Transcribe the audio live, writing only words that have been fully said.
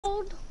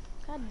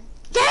God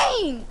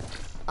dang!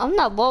 I'm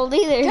not bald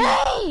either.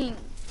 Dang!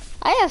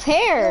 I have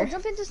hair. Yo,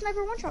 jump into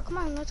sniper one shot. Come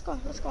on, let's go.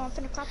 Let's go. I'm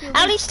finna clap you.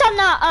 At least I'm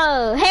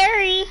not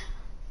hairy.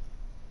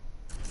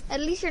 At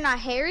least you're not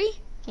hairy.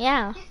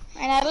 Yeah.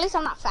 And at least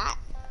I'm not fat.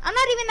 I'm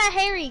not even that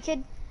hairy,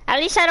 kid. At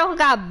least I don't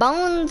got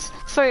bones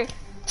for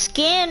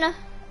skin.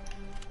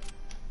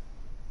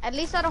 At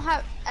least I don't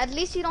have. At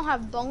least you don't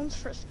have bones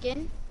for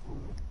skin.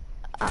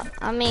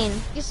 I mean.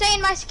 You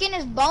saying my skin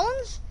is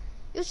bones?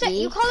 You say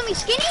See? you calling me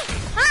skinny?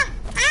 Huh?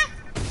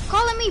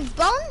 Calling me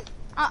bone?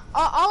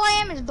 All I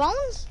am is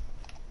bones?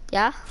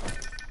 Yeah.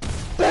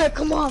 Bruh,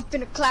 come on, I'm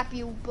finna clap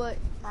you, but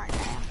right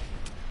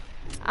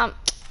now.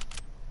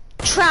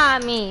 Try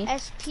me.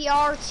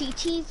 SPR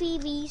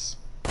TTVVs.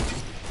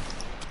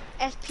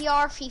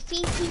 SPR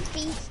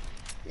FIFIs.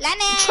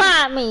 Lennon.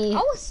 Try me. I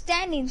was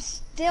standing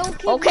still.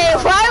 Kid. Okay,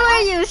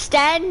 why were you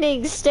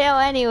standing still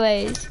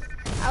anyways?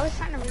 I was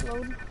trying to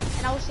reload,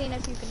 and I was seeing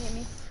if you could hit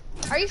me.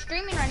 Are you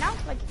streaming right now?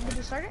 Like, did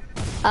you start it?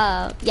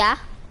 Yeah.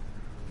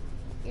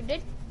 You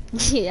did?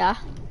 Yeah.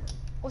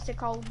 What's it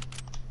called?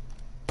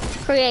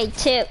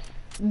 Creative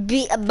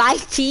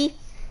Creativity.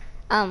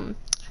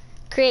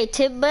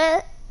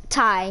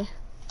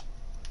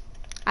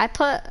 I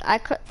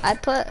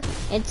put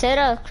instead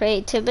of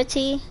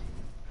creativity.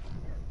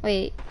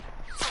 Wait.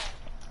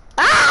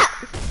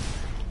 Ah!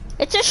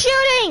 It's a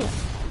shooting.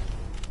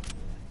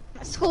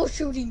 A school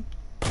shooting.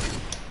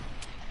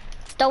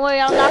 Don't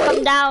worry, I'll knock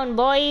him down,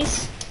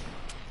 boys.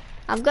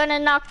 I'm gonna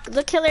knock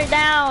the killer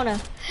down. I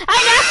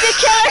knocked the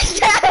killer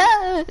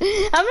down.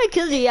 How many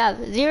kills do you have?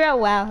 0?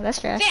 Wow, that's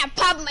trash. Yeah,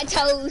 pop my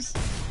toes.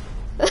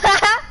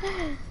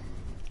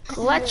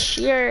 Clutch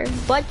your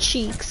butt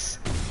cheeks.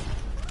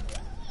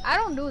 I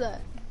don't do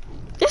that.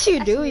 Yes, you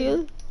That's do.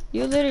 weird.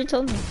 You literally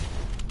told me.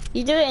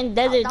 You do it in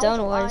Desert That was Zone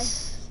a lie.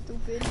 Wars.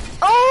 Stupid.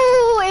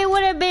 Oh, it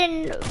would have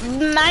been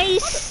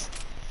nice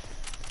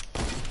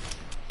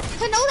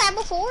To know that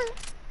before.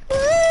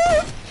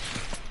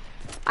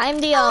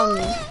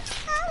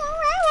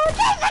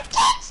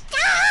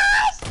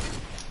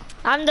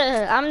 I'm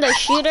the I'm the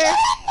shooter.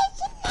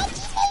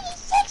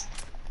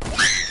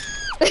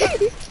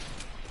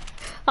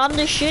 I'm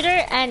the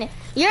shooter and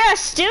you're a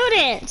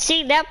student.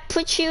 See, that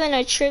puts you in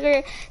a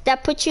trigger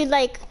that puts you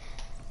like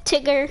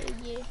Tigger,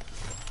 Yeah.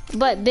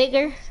 but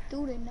bigger.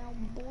 Student now,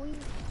 boy.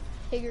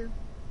 Triggered.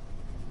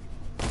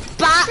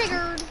 Bah!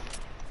 Triggered.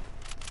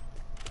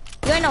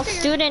 You ain't no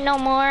student no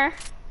more.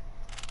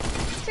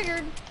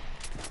 Triggered.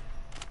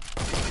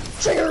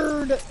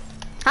 Triggered.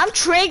 I'm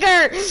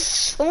triggered.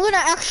 I'm gonna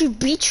actually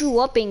beat you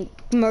up and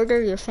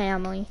murder your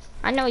family.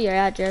 I know your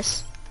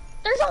address.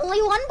 There's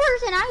only one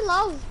person I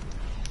love.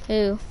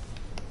 Who?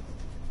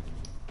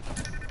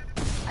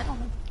 I don't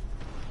know.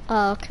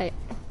 Oh, okay.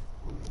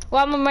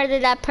 Well, I'm gonna murder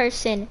that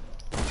person.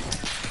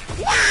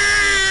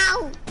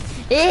 Wow!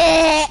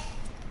 Yeah.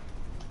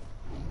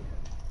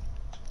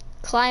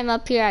 Climb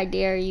up here, I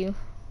dare you.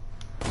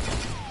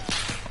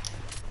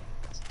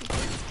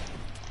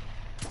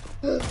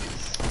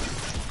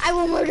 I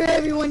will murder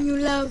everyone you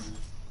love.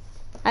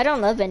 I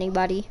don't love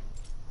anybody.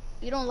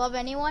 You don't love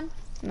anyone?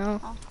 No.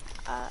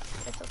 Oh,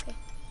 it's okay.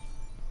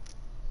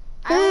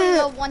 I only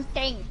love one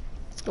thing.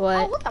 Oh,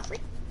 What? what the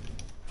freak?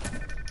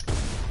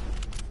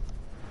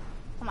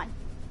 Come on.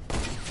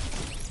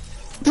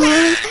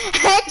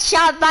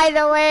 Headshot, by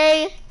the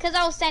way. Cause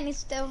I was standing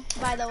still,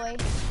 by the way.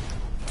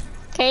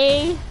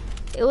 Okay.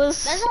 It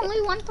was. There's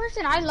only one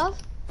person I love.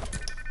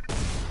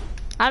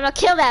 I'm gonna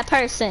kill that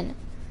person.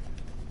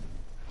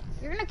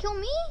 You're gonna kill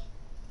me?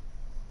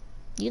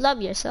 You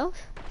love yourself?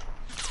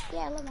 Yeah,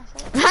 I love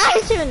myself.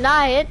 I should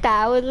not hit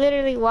that. I was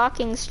literally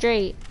walking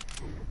straight.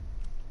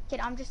 Kid,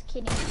 I'm just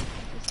kidding.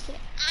 I'm just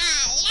kidding.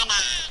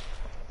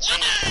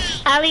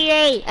 Alley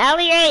A,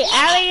 Alley A,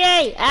 Alley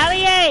A,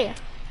 Alley A.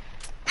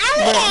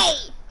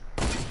 Alley!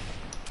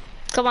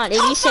 Come on, if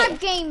you Top say 5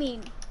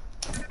 gaming.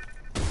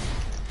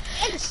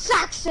 It's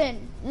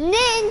Saxon.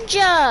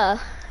 Ninja.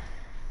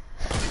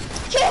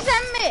 Kiss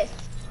and miss.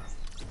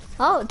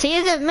 Oh,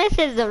 Tears of Myth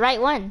is the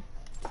right one.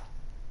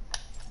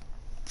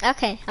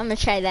 Okay, I'm gonna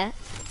try that.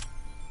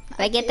 If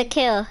I get the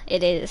kill,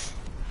 it is.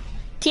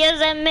 Tears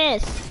and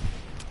Myth.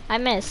 I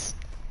missed.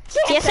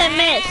 Tears and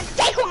Myth.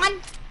 Take one.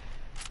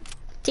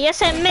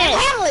 Tears and Myth.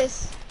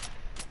 Hamless.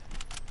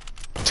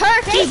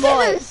 Turkey Face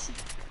boy. scissors.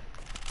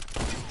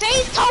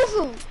 Face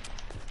tofu.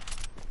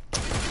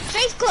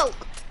 Face cloak.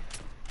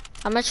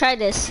 I'm gonna try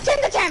this.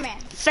 Tinga Taman.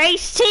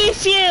 Face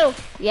T-Few.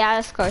 Yeah,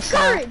 of course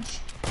not. Courage.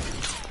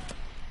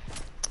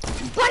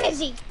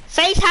 Bunizzy.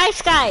 Face High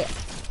Sky.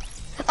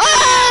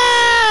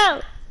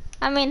 Oh!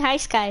 I mean High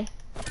Sky.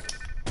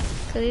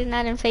 Cause he's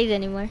not in phase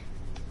anymore.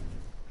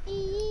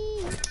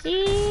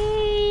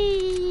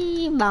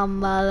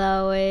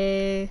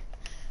 Bambalawe.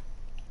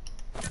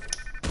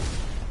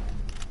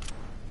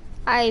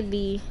 I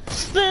be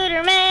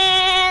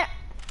Spooderman.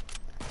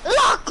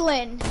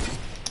 Lachlan.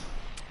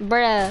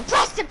 Bruh.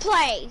 Preston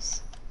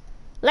plays.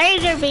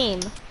 Laser beam.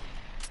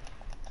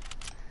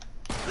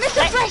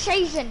 Mr. Fresh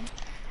Asian.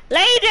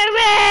 Laser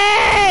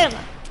beam.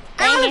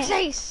 Dang Alex it.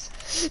 Ace.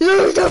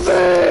 Lose the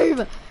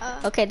beam!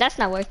 Okay, that's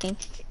not working.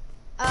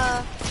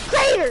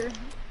 Crater!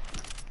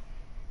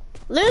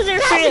 Loser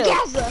Gaza, fruit!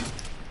 Gaza!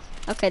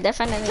 Okay,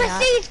 definitely not.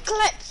 Prestige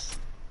clips!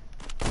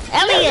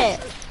 Elliot!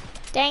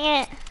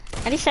 Dang it.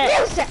 And he said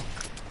Music!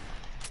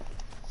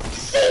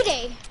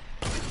 CD!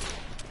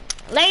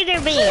 laser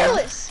beam.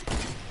 Fearless!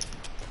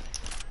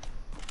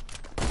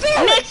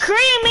 Fearless!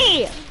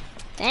 McCreamy!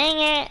 Dang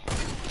it.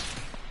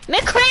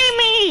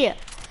 McCreamy!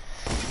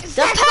 Is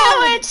The that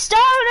powered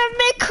stone of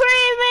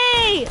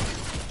McCreamy!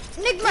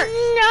 Solid? Nick Merck!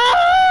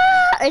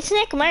 No! It's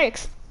Nick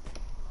Merckx.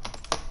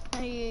 Yeah,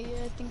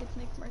 I think it's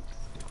Nick Merck.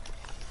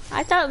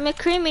 I thought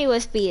McCreamy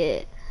was be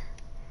it.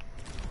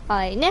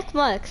 Alright, Nick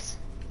Merckx.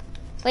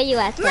 Where you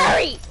at?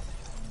 Murray!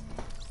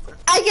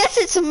 I guess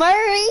it's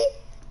Murray.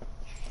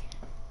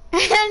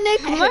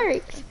 Nick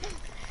Merckx.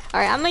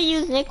 Alright, I'm gonna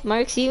use Nick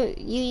Merckx. You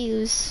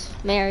use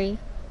Mary.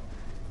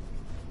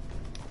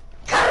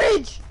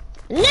 Courage!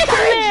 Nick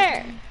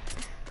Mer!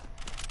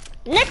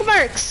 Nick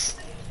Merckx.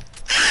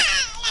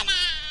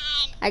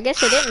 I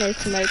guess it is Nick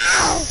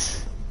Merckx.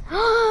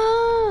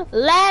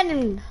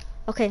 Lennon.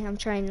 Okay, I'm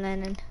trying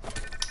Lennon.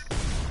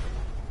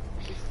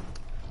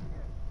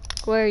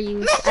 Where are you?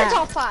 Mr.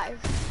 Top 5!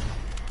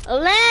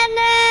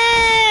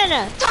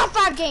 Lennon! Top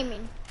 5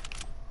 gaming!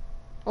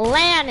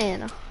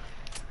 Lennon.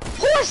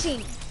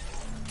 Horsing!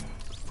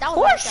 That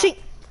was Horsing?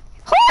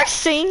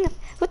 Horsing?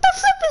 What the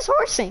flip is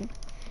horsing?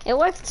 It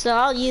worked, so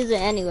I'll use it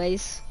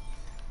anyways.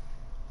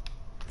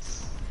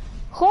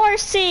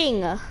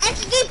 Horsing!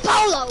 XD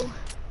Polo!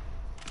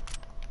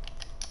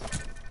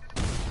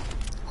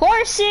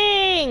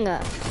 Horsing!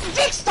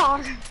 Big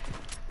Star!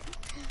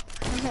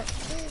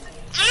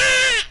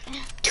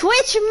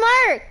 Twitch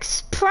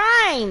Mercs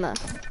Prime!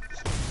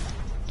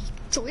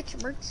 Twitch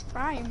Mercs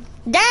Prime.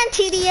 Dan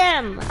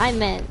TDM, I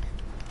meant.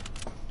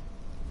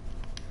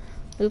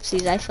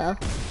 Oopsies, I fell.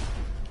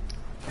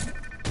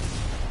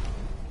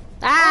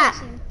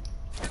 Ah!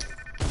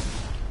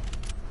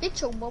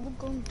 It's your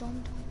bubblegum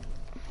dum dum.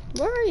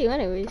 Where are you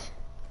anyways?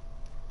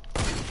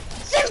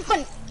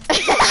 Symphony!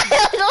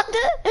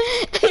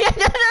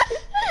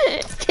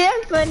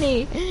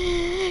 Symphony!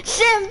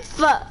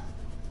 Symph!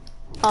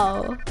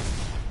 Oh.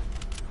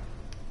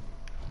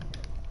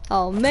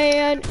 Oh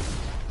man.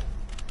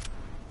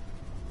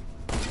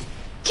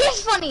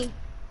 Kiss Funny!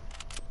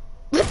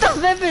 What the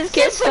flip is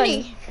Kiss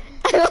Funny?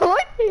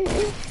 What?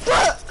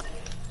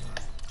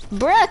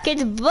 Brooke,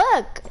 it's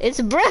Brooke.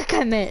 It's Brooke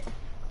I meant.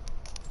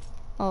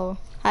 Oh,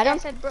 I don't. I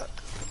said Brooke.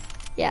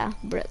 Yeah,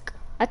 Brooke.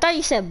 I thought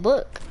you said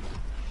book.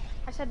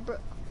 I said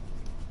Brooke.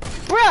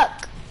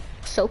 Brooke!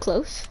 So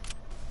close.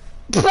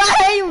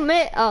 I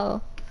meant,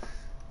 oh.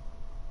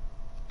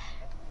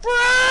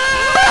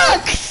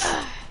 Brooks!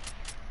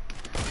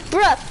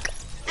 Brooke.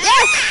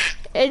 Yes!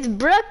 It's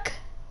Brooke.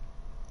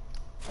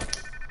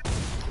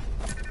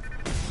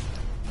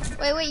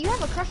 Wait, you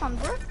have a crush on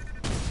Brooke?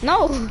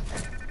 No.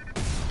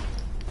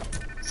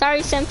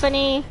 Sorry,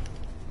 Symphony.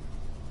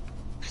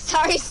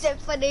 Sorry,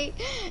 Symphony.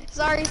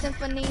 Sorry,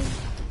 Symphony.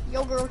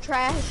 Yo, girl,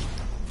 trash.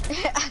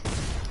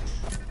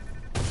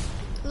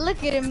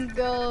 Look at him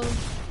go.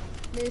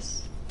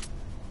 Miss.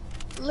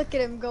 Look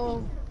at him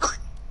go.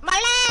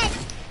 My leg!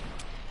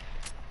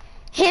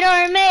 Hit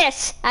or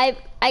miss.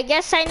 I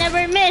guess I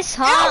never miss,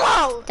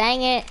 huh? Elmo!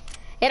 Dang it.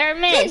 Hit or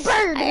miss.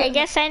 Bird. I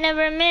guess I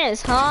never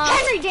miss, huh?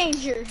 Henry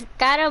Danger.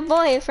 Got a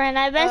boyfriend.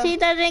 I bet he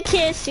doesn't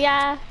kiss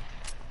ya.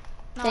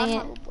 No, Dang I it.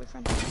 don't have a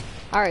boyfriend.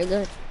 Alright,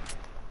 good.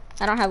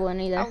 I don't have one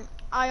either.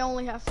 I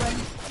only have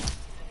friends.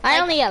 I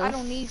only have. I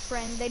don't need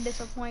friends. They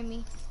disappoint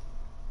me.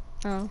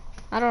 Oh,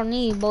 I don't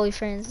need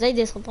boyfriends. They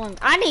disappoint me.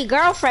 I need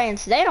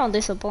girlfriends. They don't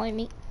disappoint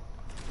me.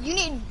 You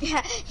need.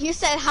 You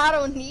said I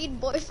don't need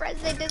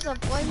boyfriends. They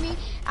disappoint me.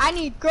 I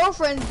need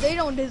girlfriends. They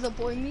don't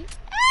disappoint me.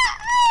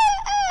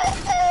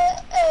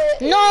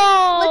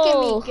 No! Look at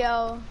me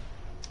go.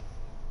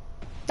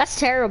 That's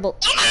terrible.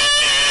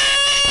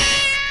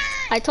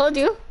 I told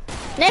you.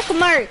 Nick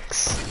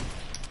Merckx.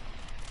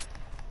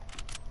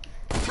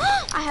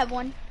 I have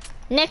one.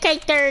 Nick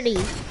 830.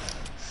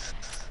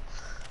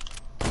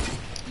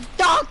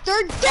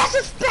 Dr.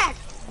 Disrespect!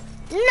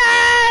 No,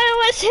 it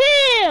was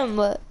him!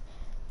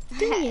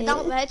 Dang That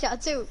was it. a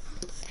headshot too.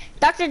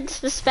 Dr.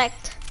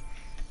 Disrespect.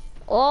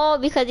 Oh,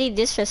 because he's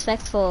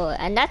disrespectful.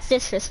 And that's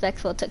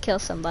disrespectful to kill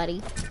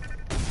somebody.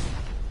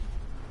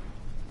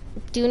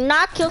 Do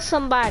not kill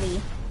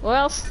somebody. Or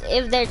else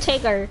if they're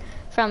Tigger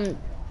from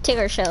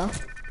Tigger Show.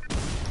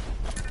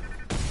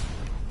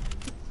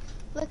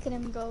 Look at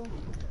him go.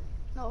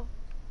 No.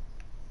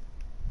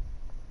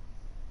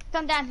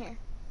 Come down here.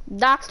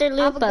 Dr. I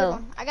have a good Lupo.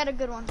 one. I got a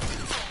good one.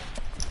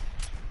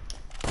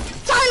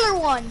 Tyler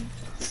won.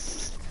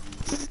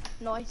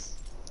 Nice.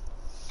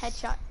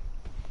 Headshot.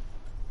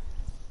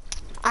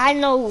 I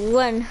know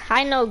one.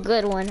 I know a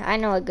good one. I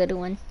know a good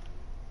one.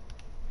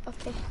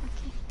 Okay.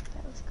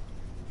 That was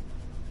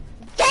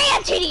good.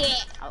 Damn,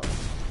 idiot! Oh.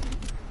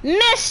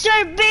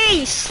 Mr.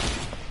 Beast!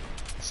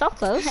 So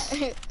close.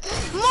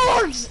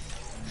 Morgs!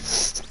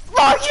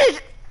 Morgan!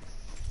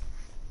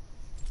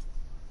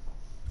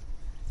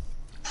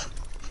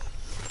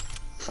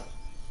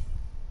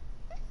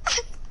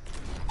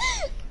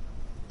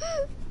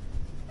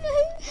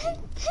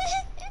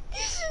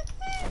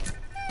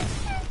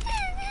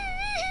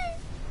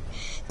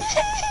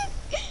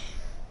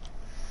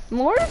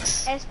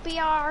 Morgs?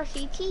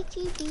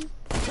 SPRCTTV.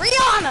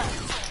 Rihanna!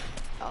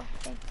 Oh,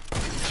 thank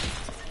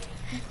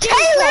you.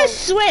 Taylor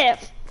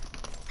Swift!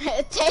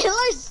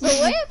 Taylor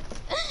Swift?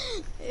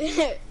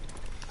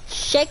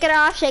 Shake it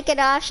off, shake it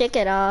off, shake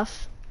it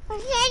off. Shake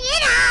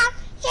it off!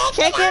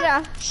 Shake it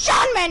off.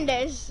 Shawn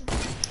Mendes!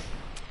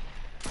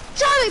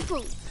 Charlie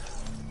Puth!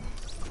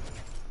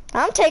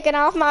 I'm taking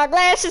off my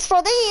glasses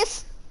for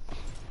this.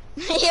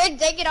 You're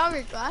taking off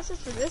your glasses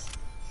for this?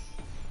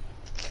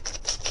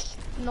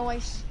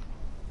 Noise.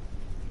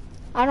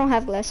 I don't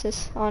have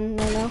glasses on,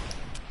 no.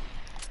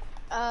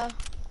 5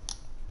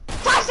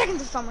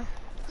 seconds of summer.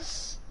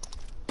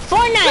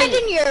 Fortnite!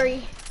 Brendan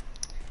Urie.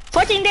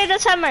 14 days of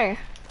summer.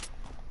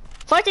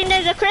 14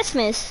 days of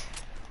Christmas.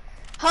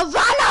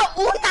 Havana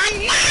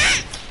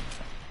Unana!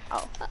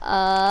 Oh.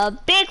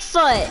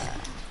 Bigfoot.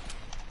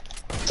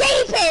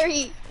 Katy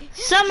Perry.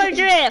 Summer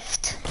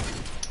Drift.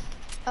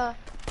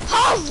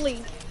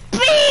 Halsey.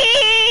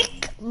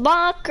 Big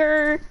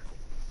Bonker.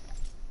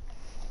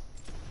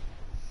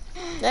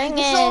 Dang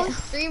This whole it.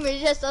 stream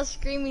is just us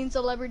screaming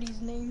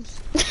celebrities' names.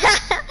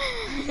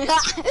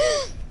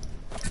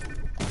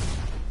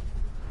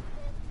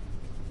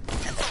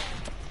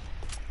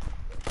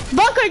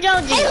 Bunker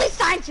Jonesy. Haley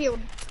Steinfeld.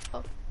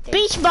 Oh,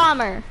 Beach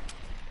Bomber.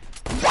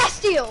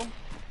 Bastille.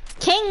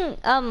 King,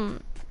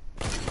 Lion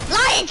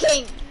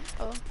King.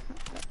 Oh.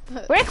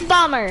 Rick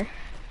Bomber.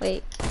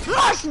 Wait.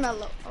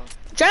 Marshmallow. Oh.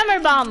 Drummer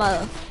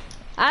Bomber.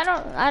 I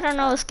don't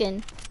know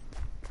skin.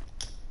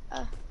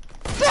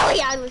 Billie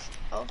Eilish.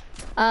 Oh.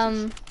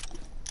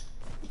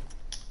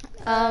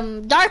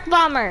 Dark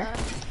Bomber.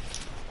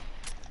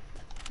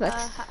 Dark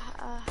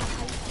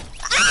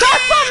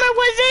Bomber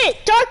was it!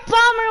 Dark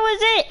Bomber was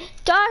it!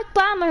 Dark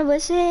Bomber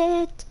was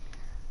it!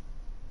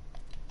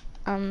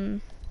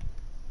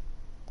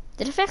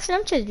 Did it fix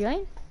them to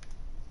join?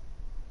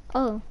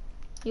 Oh,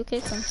 you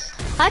kicked them.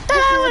 I thought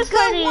I was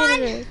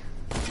going to.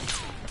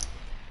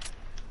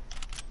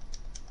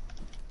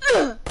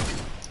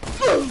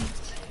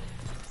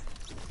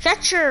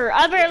 Shut your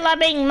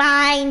ever-loving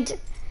mind!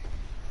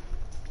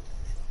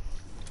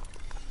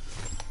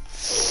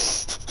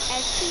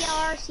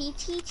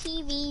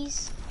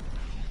 SPRCTTVs.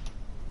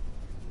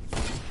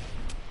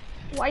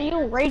 Why are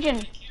you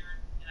raging?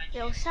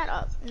 Yo, shut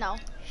up. No.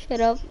 Shut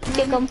up.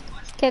 Kick him.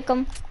 Kick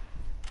him.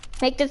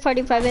 Make this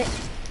party private.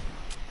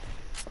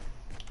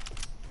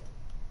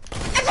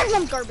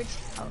 FXM's garbage.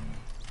 Oh.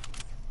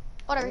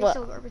 Whatever, he's What?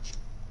 still garbage.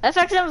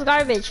 FXM's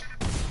garbage.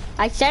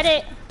 I said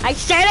it. I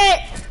said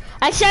it.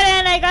 I said it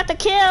and I got the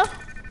kill.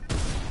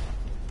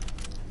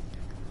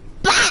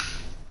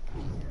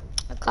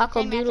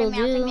 Cockle-doodle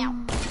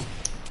doo.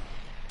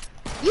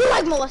 You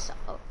like Melissa.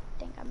 Oh,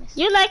 dang, I missed.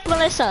 You like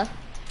Melissa.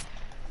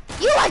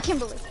 You like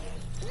Kimberly.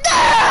 No,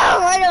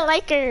 I don't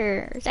like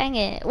her. Dang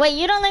it. Wait,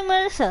 you don't like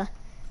Melissa?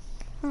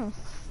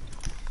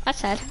 That's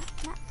sad.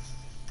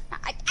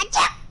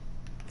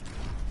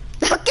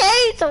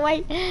 Okay, so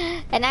I,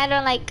 and I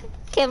don't like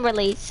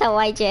Kimberly, so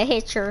I just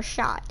hit your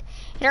shot.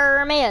 Hit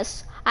or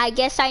miss. I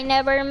guess I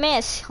never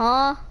miss,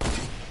 huh?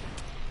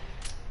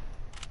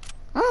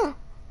 Oh,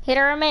 hit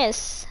or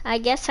miss. I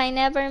guess I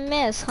never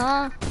miss,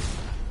 huh?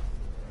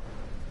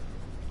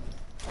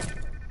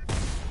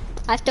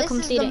 I have to This is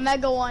complete the it.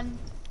 mega one.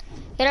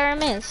 Hit or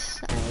miss.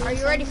 Are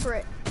you ready for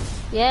it?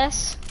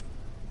 Yes.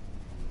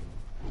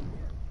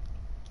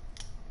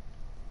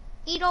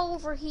 Eat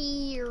over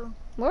here.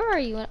 Where are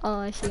you? Oh,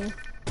 I see you.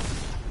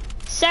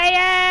 Say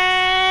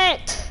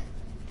it!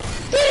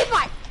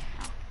 PewDiePie.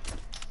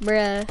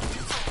 Bruh.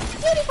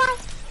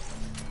 PewDiePie.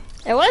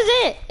 It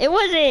was it. It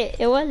was it.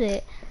 It was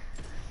it.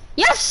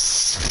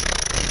 Yes!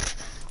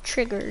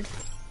 Triggered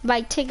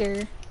by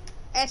Tigger.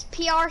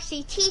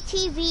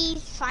 SPRCTTVs.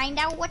 Find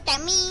out what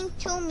that means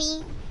to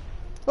me.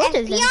 What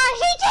is that?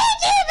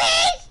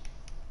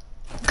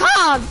 SPRCTTVs.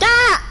 Calm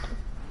down!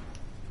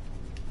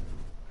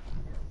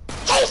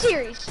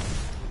 K-Series.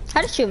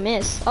 How did you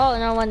miss? Oh,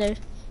 no wonder.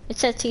 It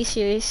said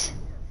T-Series.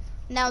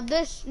 Now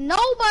this,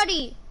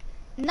 nothing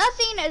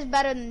is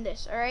better than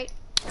this, alright?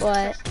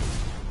 What?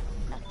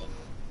 Nothing.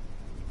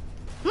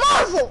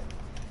 Marvel!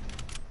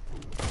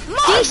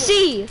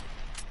 DC!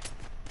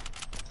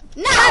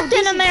 No,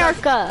 Captain DC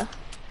America!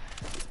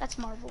 That's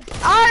Marvel.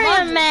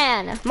 Iron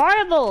Man!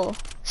 Marvel!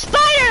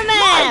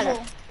 Spider-Man!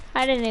 Marvel.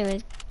 I didn't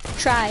even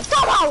try.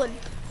 Tom Holland.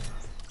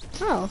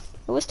 Oh,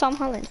 it was Tom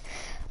Holland.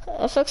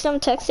 FXM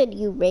texted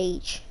you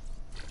rage.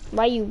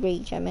 Why you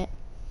rage, I meant.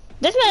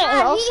 This man,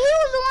 Yeah, he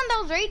was the one that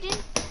was raging.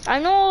 I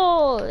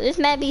know. This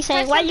man be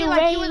saying, why you like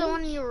rage? you were the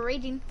one you were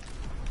raging.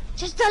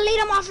 Just delete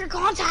them off your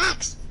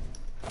contacts.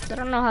 I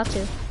don't know how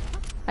to.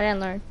 I didn't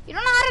learn. You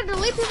don't know how to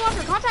delete people off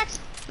your contacts?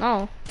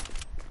 No.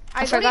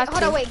 I forgot hold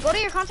to. on, wait. Go to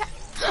your contact.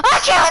 I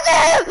killed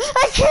him!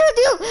 I killed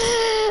you!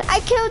 I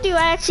killed you.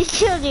 I actually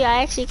killed you.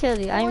 I actually killed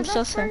you. I am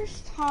so sorry.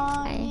 First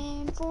time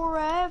in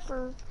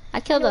forever. I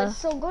killed Anyway, her.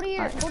 so go to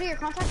your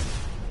contact.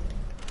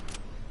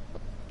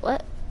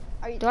 What?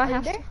 Are you? Do I are you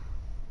have there? to?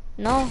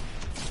 No.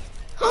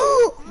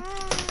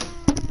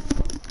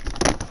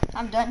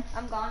 I'm done.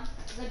 I'm gone.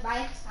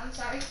 Goodbye. I'm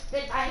sorry.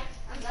 Goodbye.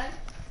 I'm done.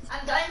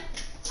 I'm done.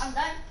 I'm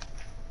done.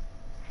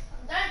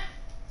 I'm done.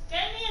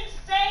 Get me in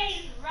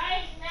phase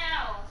right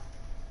now.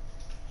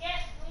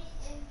 Get me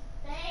in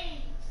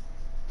phase.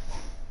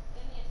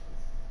 Get me in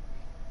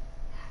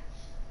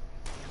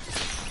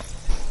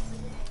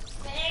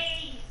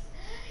phase.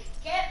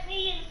 Get me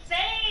in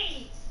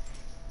phase.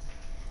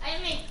 I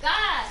mean,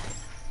 God.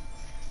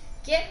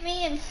 Get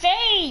me in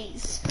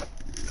phase.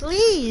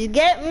 Please,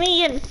 get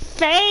me in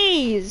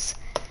phase.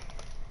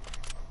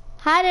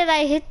 How did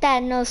I hit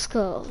that no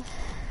scope?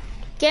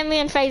 Get me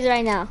in phase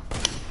right now.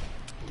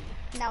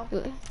 No.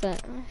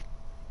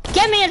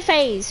 Get me in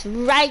phase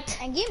right.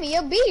 And give me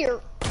a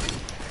beer.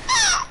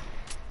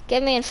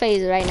 Get me in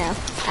phase right now.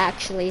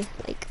 Actually,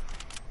 like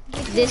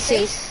this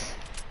is.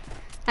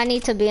 I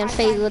need to be in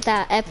phase with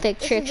that epic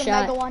trick This is the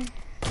shot. mega one.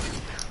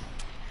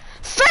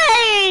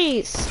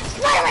 Phase!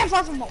 Spider-Man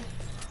far from home.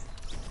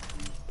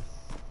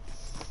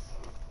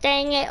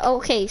 Dang it.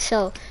 Okay,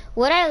 so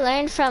what I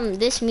learned from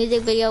this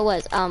music video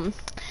was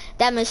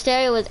that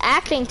Mysterio was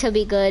acting to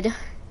be good,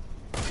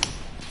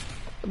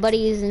 but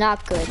he's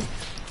not good.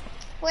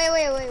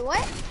 Wait,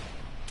 what?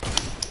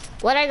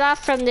 What I got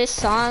from this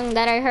song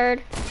that I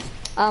heard,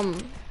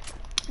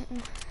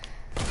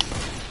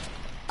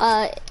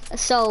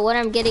 so what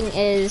I'm getting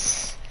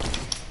is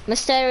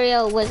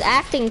Mysterio was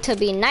acting to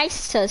be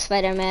nice to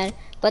Spider-Man,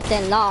 but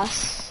then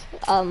lost.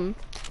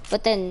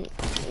 But then,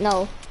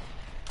 no.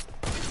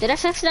 Did I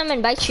fix them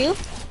and bite you?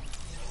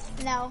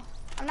 No.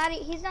 I'm not,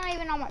 he's not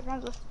even on my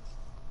friends list.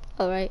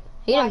 Alright.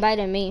 He Why?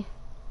 invited me.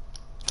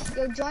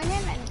 Yo, join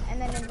him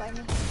and then invite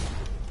me.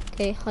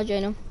 Okay, I'll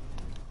join him.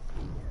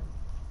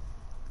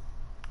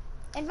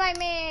 Invite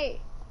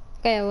me!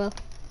 Okay, I will.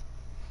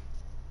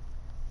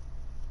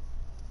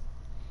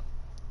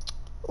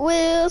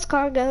 Will's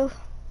cargo,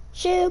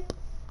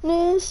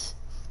 shipness.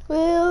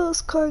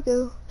 Will's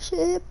cargo,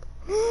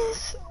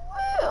 shipness.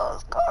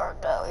 Will's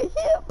cargo,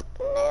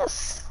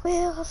 shipness.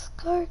 Will's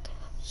cargo,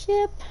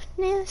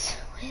 shipness.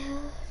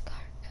 Will's cargo.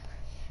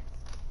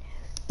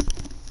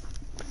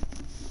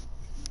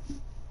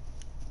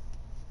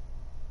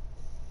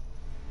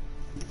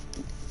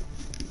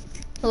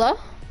 Hello?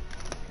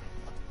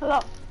 Hello.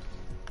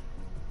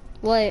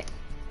 What?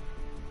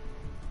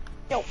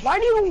 Yo, why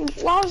do you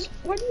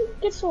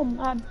get so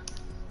mad?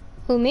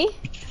 Who, me?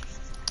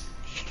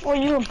 Or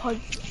you and Pug?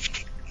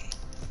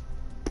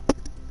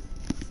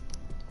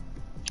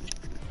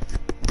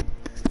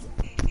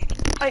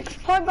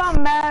 Like, Pug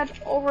got mad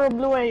over a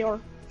blue AR.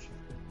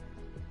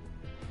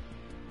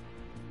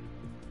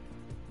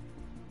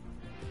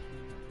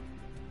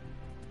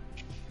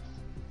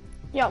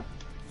 Yo.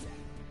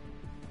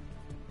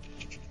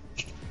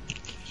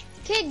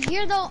 Kid,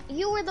 you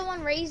were the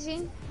one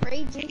raging.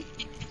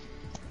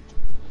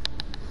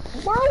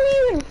 Why are we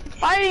even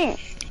fighting?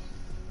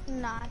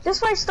 Nah. This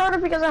fight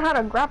started because I had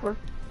a grappler.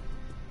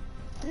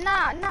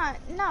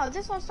 No.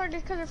 This one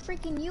started because of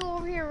freaking you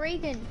over here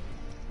raging.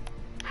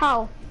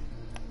 How?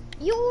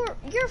 You're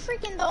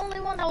freaking the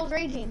only one that was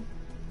raging.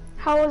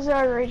 How was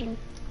I raging?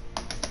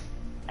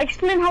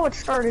 Explain how it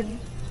started.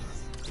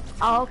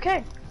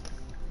 Okay.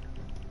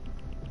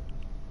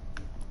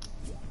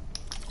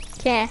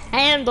 Can't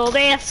handle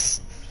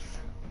this.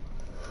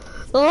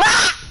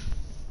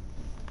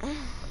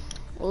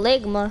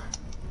 Ligma.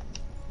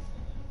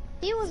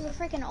 He was the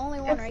freaking only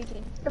one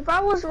raging. If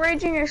I was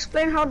raging,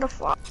 explain how the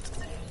fuck.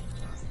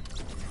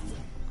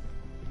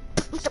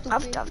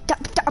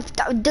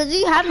 Does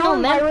he have How no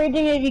am I men?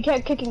 raging if you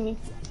kept kicking me?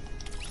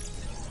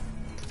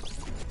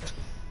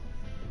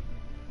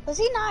 Does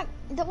he not?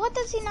 What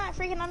does he not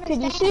freaking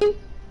understand? Did you see?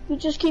 You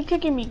just keep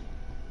kicking me.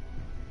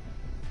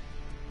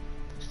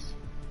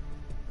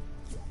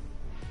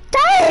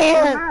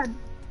 Damn! Mad.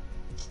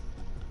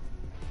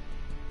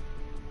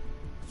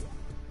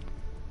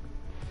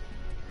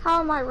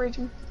 How am I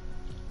raging?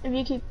 If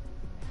you keep.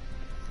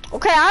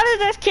 Okay, how did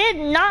this kid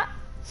not?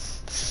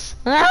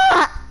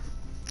 Ah!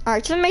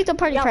 Alright, let's make the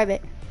party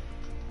private.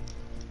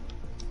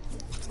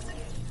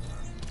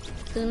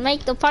 Let's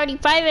make the party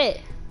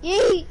private.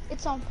 Yee!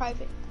 It's on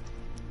private.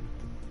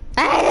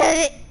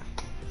 I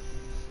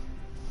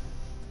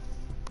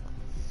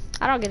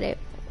don't get it.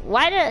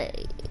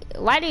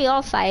 Why do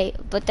y'all fight,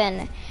 but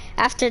then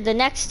after the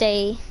next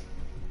day,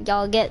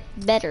 y'all get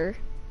better?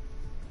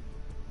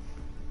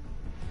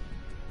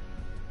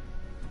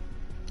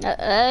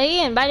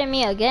 He invited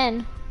me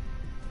again.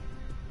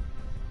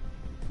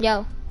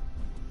 Yo.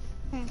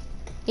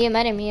 He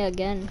invited me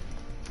again.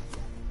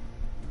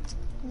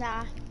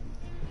 Nah.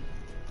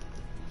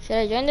 Should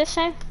I join this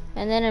time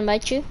and then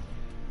invite you?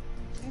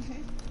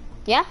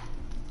 Yeah?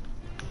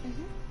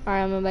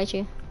 Alright, I'm gonna invite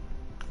you.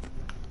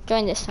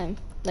 Join this time,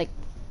 like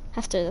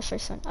after the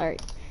first one.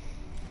 Alright.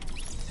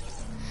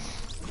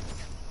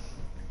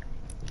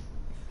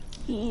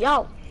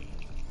 Yo.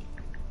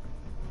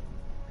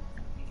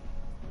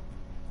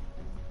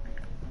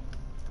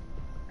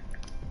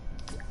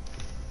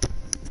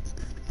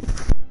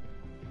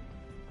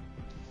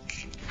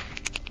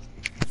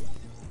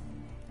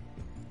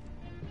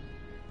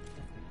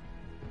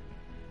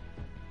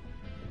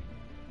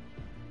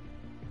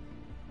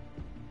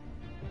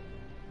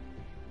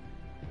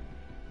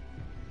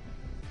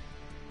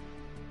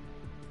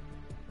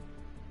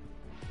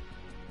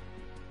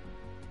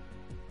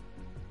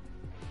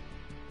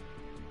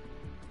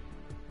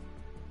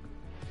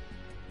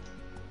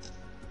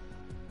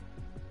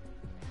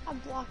 I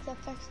blocked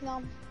FX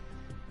numb.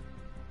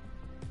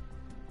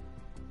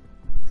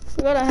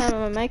 Forgot I had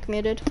my mic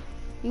muted.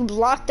 You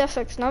blocked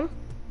FX num?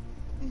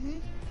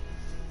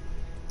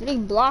 Did he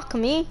block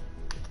me?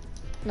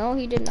 No,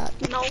 he did not.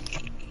 No.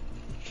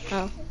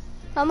 Oh.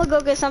 I'm gonna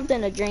go get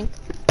something to drink.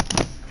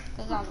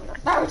 Cause I'm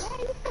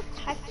thirsty.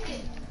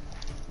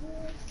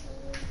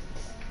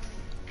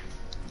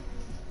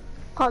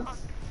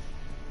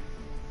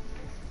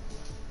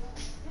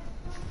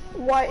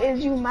 Why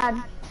is you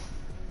mad?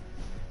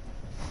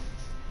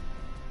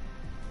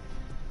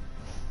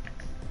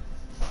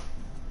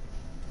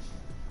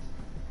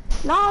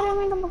 No, I didn't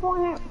mean to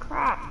perform that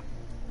crap.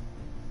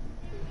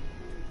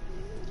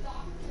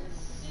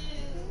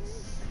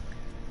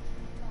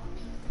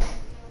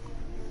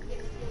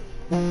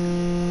 Who's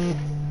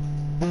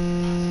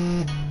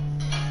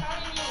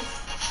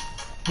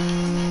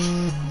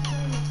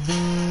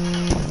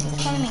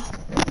calling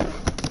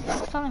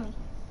me?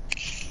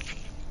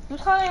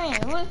 Who's calling me?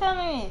 Who's calling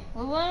me?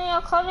 Was one of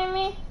y'all calling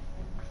me?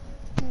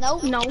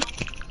 Nope. No.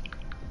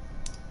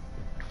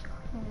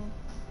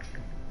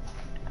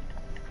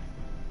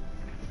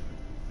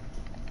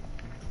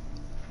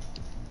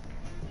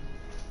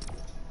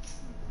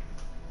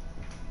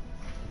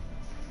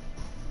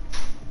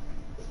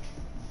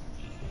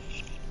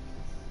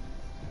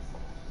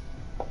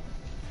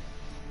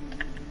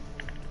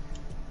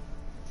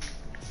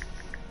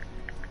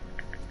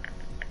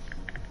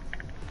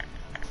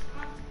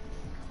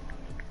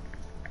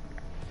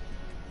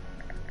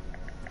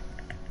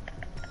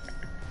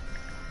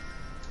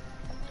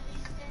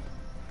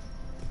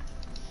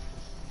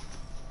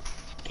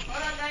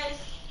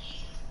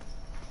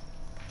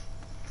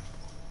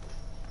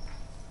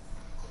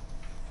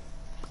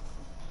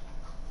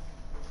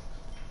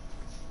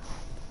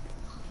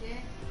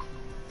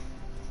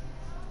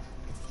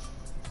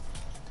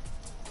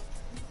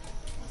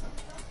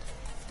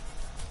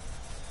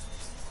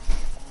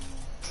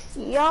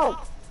 Yo.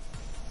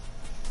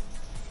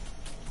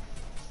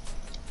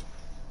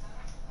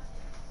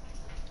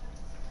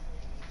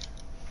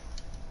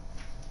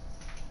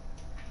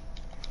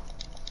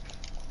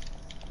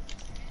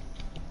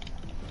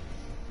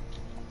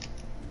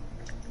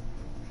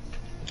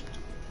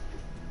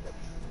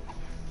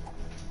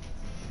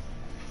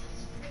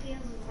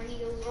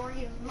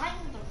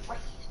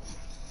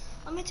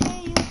 Let me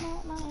tell you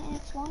about my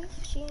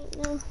ex-wife. She ain't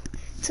no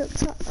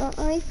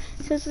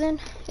then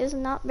is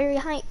not very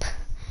hype.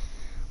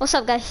 What's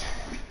up, guys?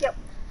 Yep.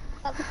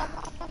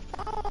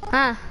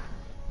 Huh?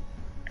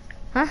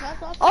 Huh?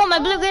 Oh, my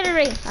blue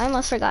Gatorade! I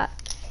almost forgot.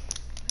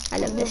 I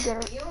love this. You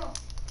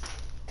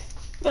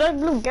like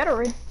blue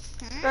Gatorade?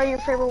 Or your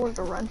favorite was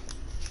the red?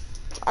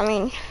 I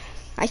mean,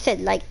 I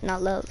said like,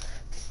 not love.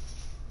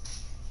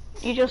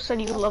 You just said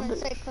you loved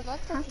it. Because I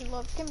thought you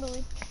loved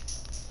Kimberly.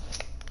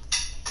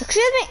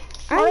 Excuse me.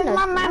 Why is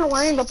my man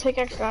wearing the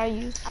pickaxe that I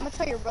use? I'm gonna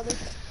tell your brother.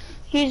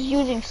 He's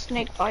using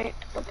snake bite,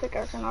 the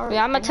pickaxe, and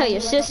Yeah, I'm gonna tell your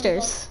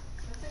sisters.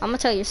 I'm gonna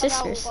tell your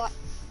sisters Huh?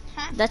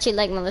 that you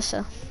like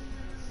Melissa.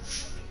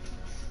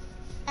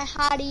 And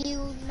how do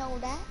you know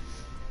that?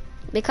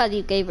 Because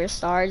you gave her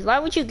stars. Why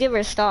would you give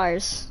her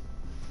stars?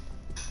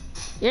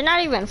 You're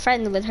not even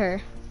friends with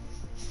her.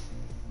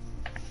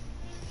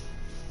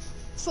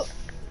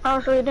 Oh,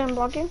 so you didn't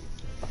block him?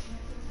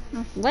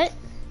 What?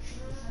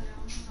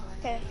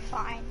 Okay,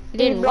 fine. You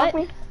didn't block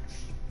what? me?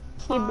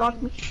 He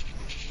blocked me.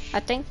 I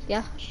think,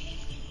 yeah.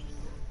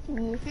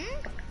 Mm-hmm.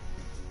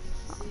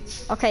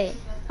 Okay,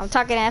 I'm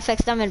talking to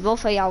FX Dumb and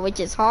both of y'all, which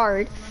is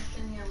hard.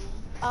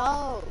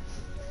 Oh.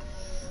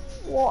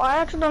 Well, I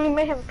accidentally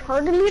may have a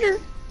tardy leader,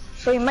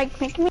 so you might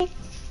pick me.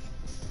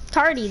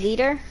 Tardy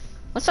leader?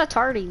 What's a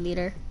tardy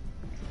leader?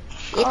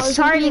 Oh, It's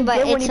tardy,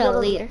 but it's a leader.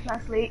 leader.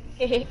 That's late.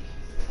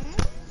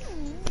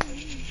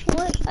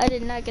 What? I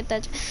did not get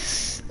that.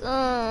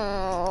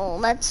 Oh,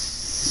 let's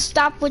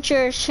stop with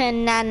your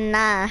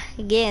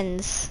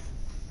shenanigans.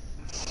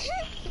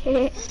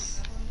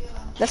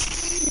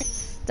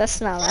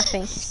 That's not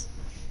laughing.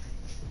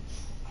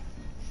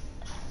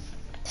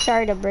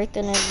 Sorry to break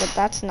the news, but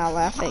that's not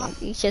laughing.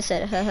 You just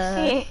said ha ha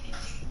ha.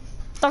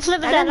 Stop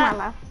flipping that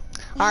out.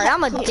 Alright,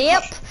 I'm a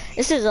dip.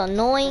 This is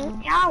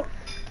annoying. Ow.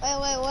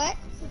 Wait, what?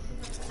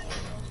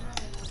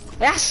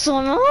 That's so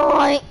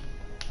annoying.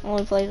 I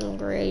only play some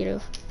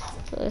creative.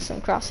 Play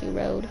some Crossy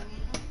Road.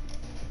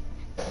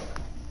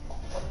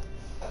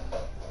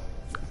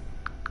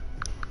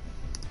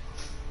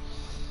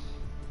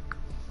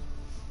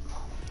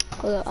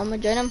 Hold up, I'm gonna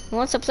join him. Who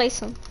wants to play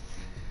some?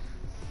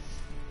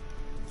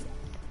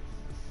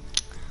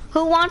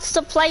 Who wants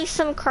to play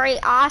some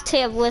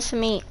creative with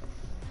me?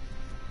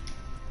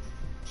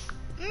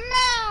 No.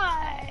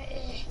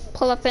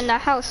 Pull up in the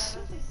house.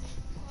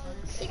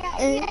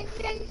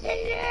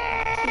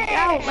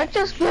 Ow, let's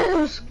just play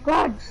some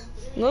squads.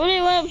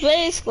 Nobody wanna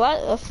play squad?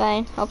 Oh,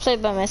 fine. I'll play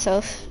by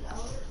myself.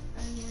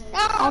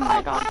 Oh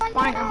my god,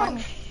 fine, I'm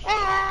fine.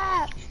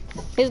 Ah.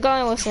 Who's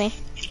going with me?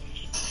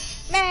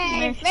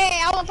 Man,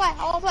 I wanna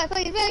play,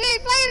 please, play.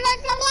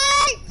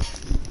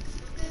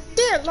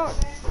 Dear Lord,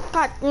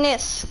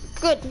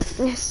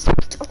 goodness.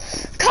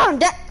 Calm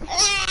down.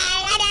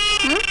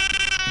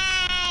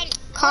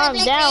 Calm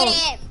down.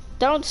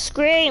 Don't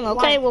scream,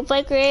 okay? We'll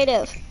play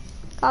creative.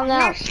 Calm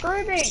down. I'm not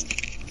screaming.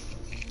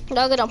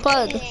 Don't get a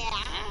bug.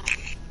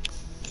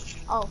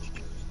 Oh.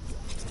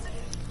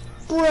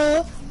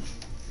 Bruh.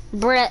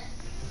 Brett.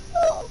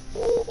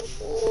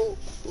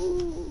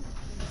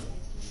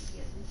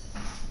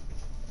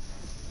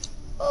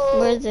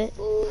 Where is it?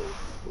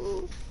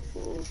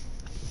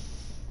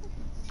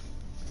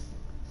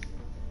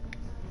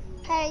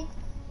 Hey.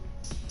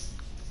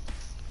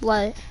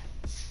 What?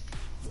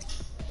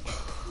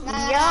 Yo,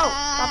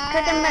 stop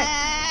kicking me.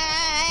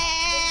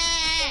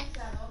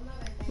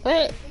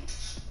 What?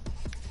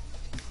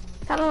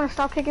 Tell him to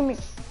stop kicking me.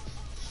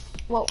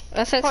 Whoa.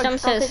 FXM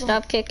says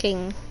stop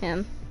kicking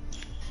him.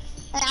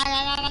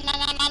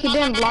 He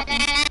didn't block me.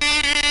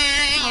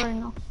 I already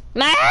know.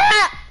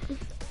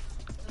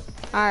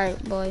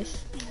 Alright, boys.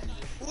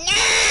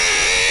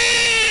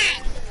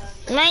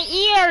 My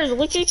ears!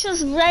 Would you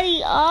just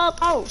ready up?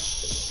 Oh,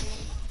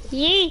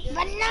 Yee.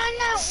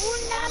 Banana,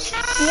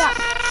 Yeah.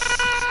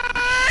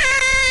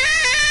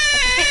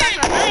 Kick off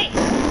my mic.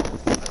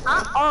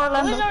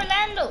 Orlando. Who's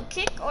Orlando?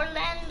 Kick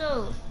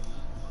Orlando.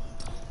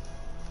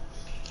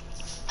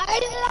 I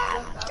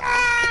love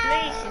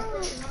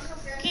Please.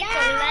 Kick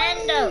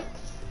Orlando.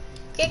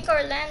 Kick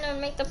Orlando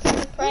and make the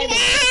party private.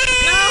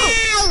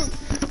 No!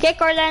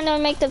 Kick Orlando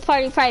and make the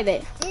party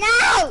private.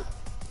 No!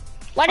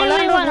 Why do you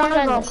really want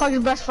Orlando? Pug's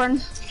best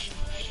friend.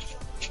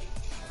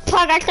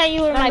 Pug, I thought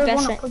you were my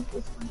best friend.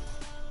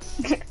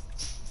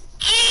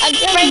 A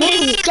friend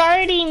is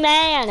dirty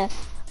man. A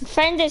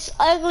friend is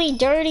ugly,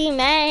 dirty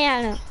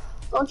man.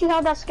 Don't you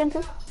have that skin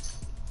too?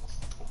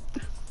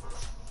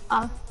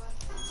 I'm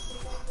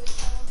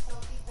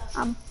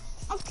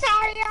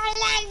sorry,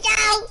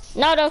 Orlando.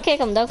 No, don't kick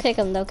him. Don't kick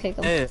him. Don't kick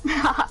him. Hey.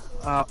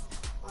 Oh,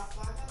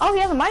 he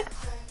has a mic?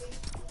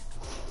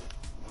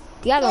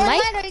 You have a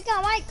mic? Orlando, you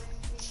got a mic.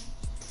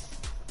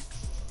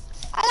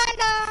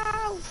 Orlando.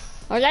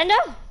 Orlando?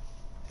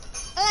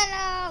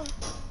 Orlando.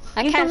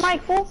 I Use can't. your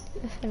mic, fool.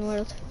 In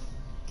world.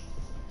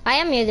 I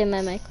am muting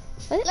my mic.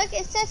 What? Look,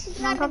 it says he's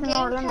not in talking to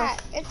game Orlando.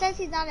 chat. It says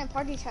he's not in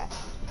party chat.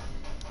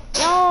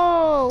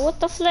 No, what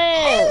the flip?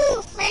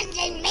 You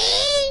friending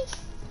me?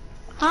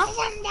 Huh?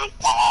 I'm not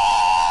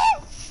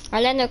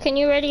Orlando, can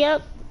you ready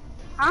up?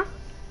 Huh?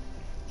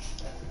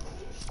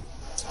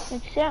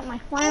 Except my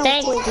friend.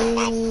 Thank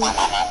you.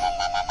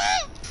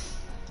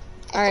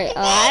 Alright,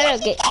 I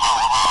don't get.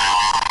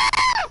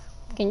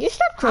 Can you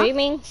stop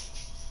screaming?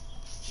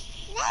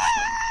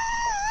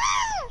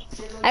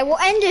 I will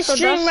end this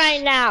stream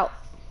right now.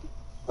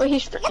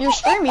 Wait, you're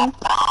streaming?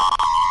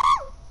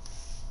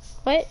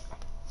 What?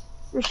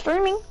 You're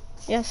streaming?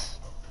 Yes.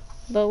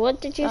 But what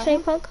did you say,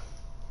 Pug?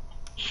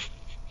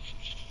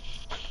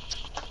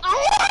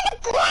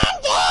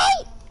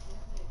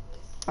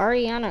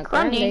 Ariana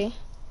Grande.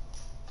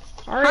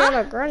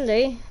 Ariana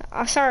Grande.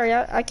 Sorry,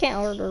 I can't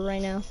order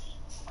right now.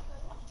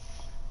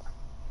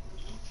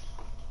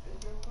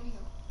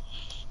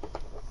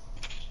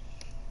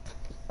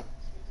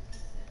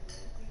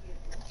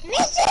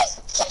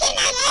 Mrs. Chicken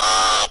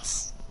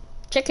Nuggets!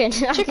 Chicken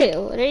nugget.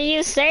 What are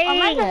you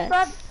saying?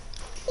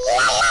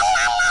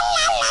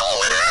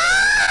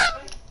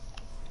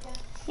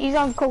 He's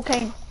on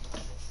cocaine.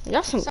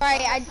 That's some. Sorry,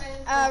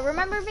 I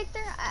remember Victor?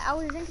 I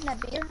was drinking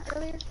that beer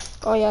earlier.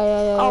 Oh yeah.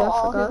 I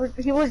Oh, forgot.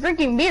 he was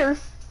drinking beer.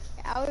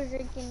 I was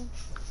drinking.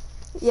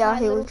 Yeah, my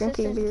he was little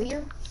drinking sister's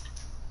beer.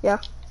 Yeah.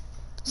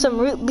 Some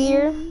root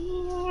beer.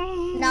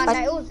 No,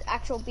 it was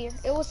actual beer.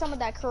 It was some of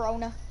that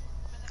Corona.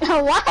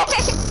 What?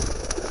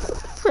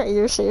 Are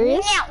you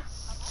serious?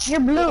 You're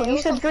blue. Yeah,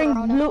 You should drink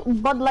Corona. blue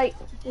Bud Light.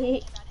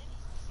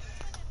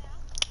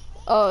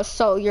 Oh,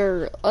 so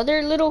your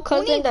other little Who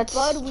cousin needs that's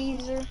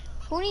Budweiser?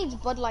 Who needs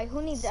Bud Light?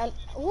 Who needs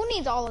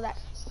all of that?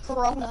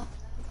 Corona.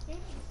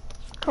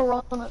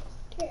 Corona.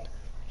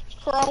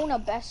 Corona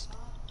best,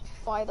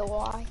 by the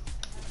way.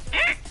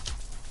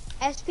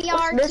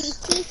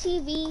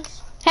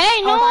 SPRTTVs.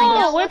 Hey, no,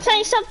 Oh, we're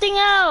playing something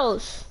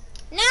else.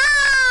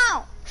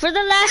 No! For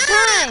the last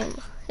time.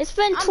 It's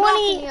been I'm 20.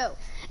 blocking you.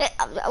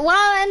 Well,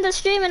 I'll end the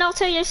stream and I'll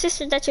tell your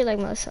sister that you like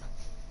Melissa.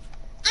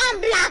 I'm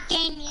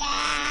blocking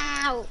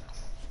you.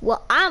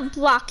 Well, I'm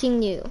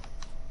blocking you.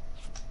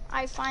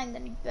 I find the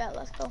bet.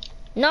 Let's go.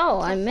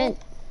 No, I meant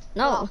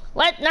no. Wow.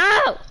 What?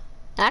 No.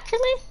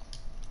 Actually,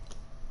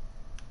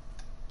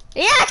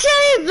 he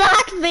actually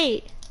blocked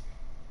me.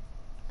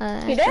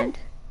 He did?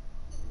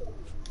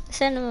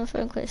 Send him a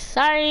friend request.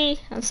 Sorry,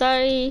 I'm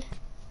sorry.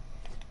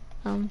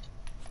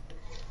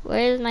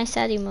 Where is my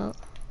sad emote?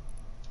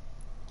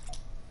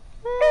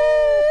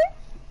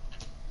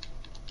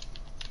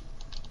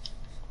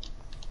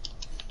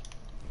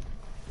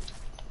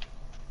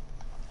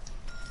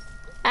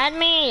 Add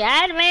me!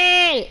 Add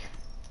me!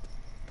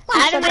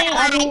 Add me!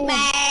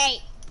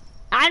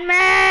 Add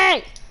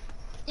me!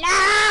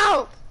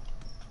 No!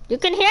 You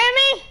can hear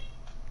me?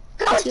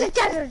 Go to the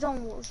desert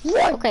zone wars.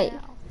 Okay.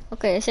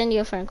 Okay, I send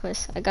you a friend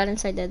request. I got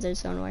inside Desert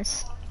Zone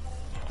Wars.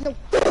 No.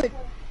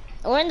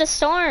 We're in the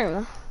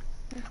storm.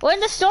 We're in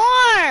the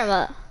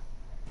storm!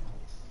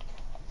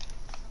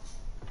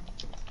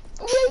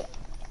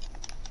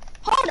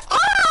 Hold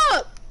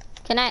up!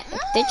 Can I?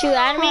 Did you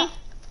add me?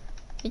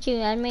 Did you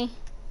add me?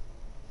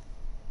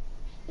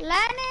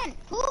 Lannon!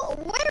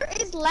 Where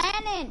is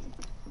Lannon?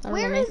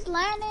 Where is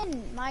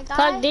Lannon, my guy?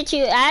 Pug, did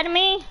you add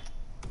me?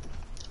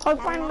 I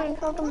finally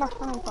killed my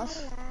friend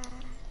plus.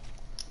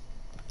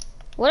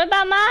 What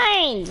about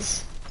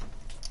mines?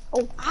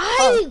 Oh,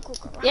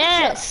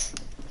 Yes.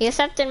 He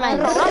accepted my.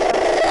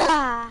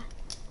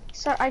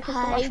 sir, I can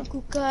Hi,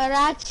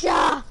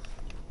 cucaracha!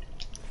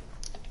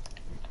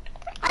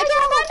 I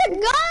can't find a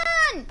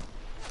gun!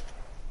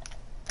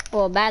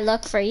 Well, bad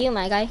luck for you,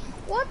 my guy.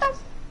 What the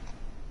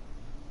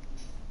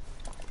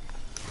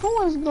Who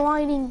was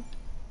gliding?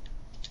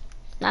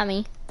 Not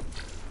me.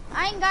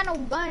 I ain't got no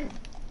gun.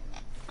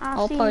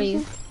 I'll pour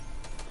you.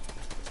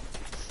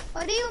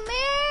 What do you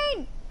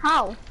mean?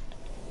 How?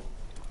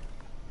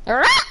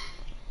 Alright.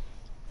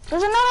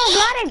 There's another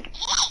gliding.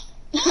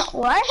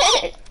 What?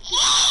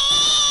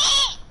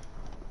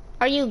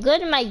 Are you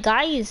good, my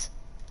guys?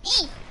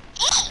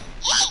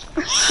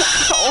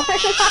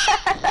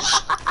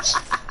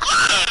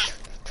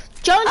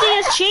 Jonesy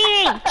is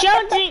cheating.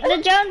 The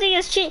Jonesy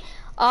is cheating.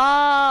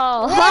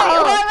 Oh. He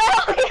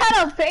only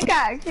had a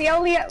pickaxe. He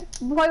only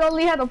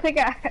had a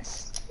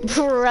pickaxe.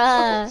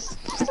 Bruh.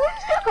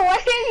 Why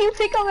didn't you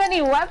pick up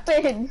any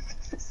weapons?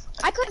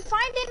 I couldn't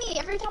find any.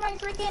 Every time I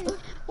freaking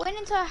went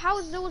into a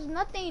house, there was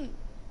nothing.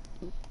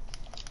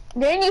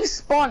 Then you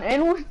spawn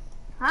in one?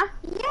 Huh?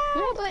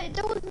 Yeah, but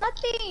there was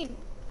nothing.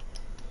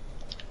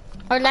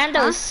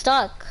 Orlando's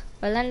stuck.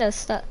 Orlando's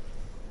stuck.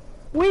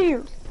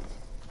 Weird.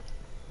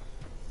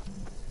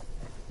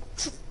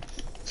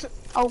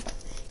 Oh.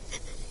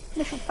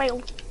 Mission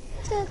failed.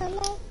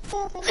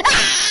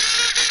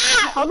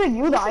 How did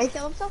you die?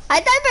 I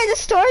died by the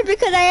storm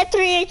because I had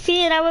 3 HP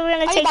and I was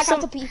gonna take back some.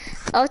 out to pee.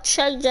 Oh,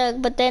 chug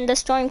jug, but then the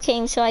storm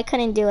came, so I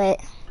couldn't do it.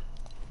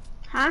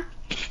 Huh?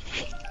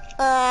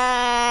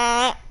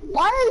 Why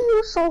are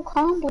you so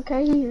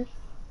complicated?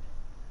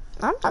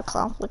 I'm not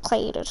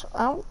complicated.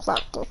 I'm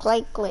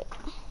complicated.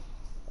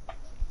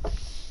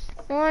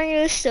 Why are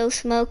you so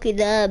smoky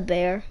the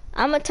bear?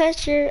 I'ma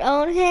touch your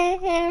own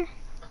hair.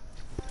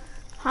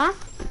 Huh?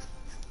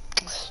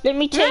 Let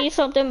me tell you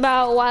something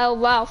about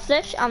wild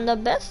fish. I'm the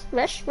best.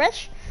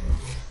 Fresh.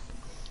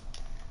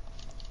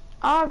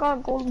 I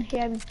got golden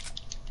heavy.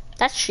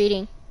 That's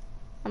cheating.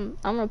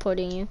 I'm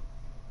reporting you.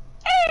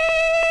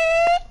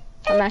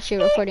 I'm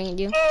actually reporting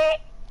you.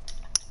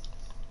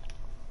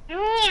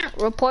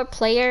 Report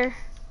player.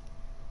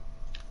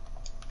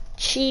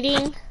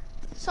 Cheating.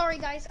 Sorry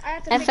guys, I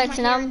had to FX fix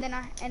my hair numb.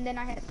 and then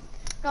I had.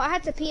 No, I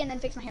had to pee and then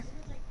fix my hair.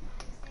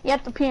 You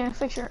have to pee and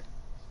fix your...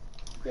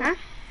 Yeah.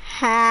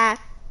 Hacking.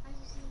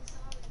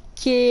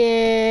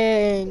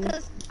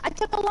 Because I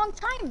took a long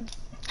time.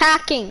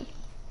 Hacking.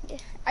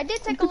 I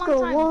did take It a took long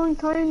a time. long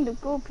time to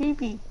go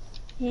pee-pee.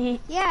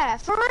 Yeah,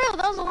 for real,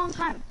 that was a long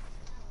time.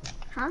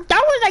 Huh?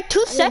 That was like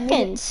 2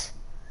 seconds.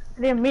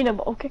 I didn't mean it,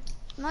 but okay.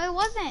 No, it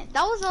wasn't.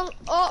 That was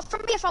for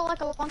me, it felt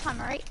like a long time,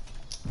 alright?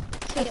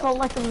 It felt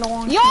like a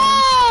long Yo,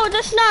 time.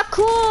 that's not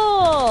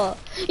cool.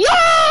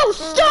 Yo,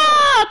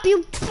 stop,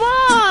 you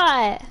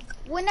bot.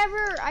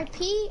 Whenever I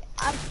pee,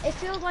 it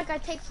feels like I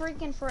take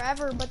freaking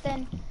forever, but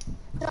then,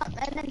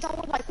 and then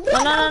someone's like, what?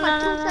 No, That was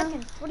like no. 2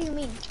 seconds. What do you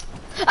mean?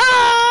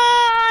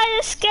 Ah,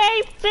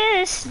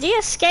 escapist. The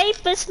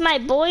escapist, my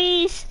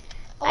boys.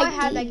 Oh, I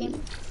had that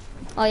game.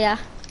 Oh yeah,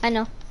 I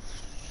know.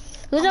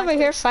 Who's over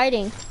here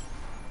fighting?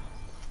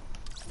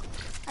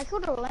 I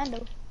killed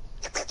Orlando.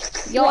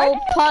 Yo,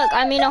 Pug,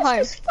 I mean no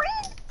harm.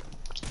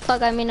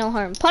 Pug, I mean no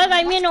harm. Pug,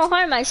 I mean no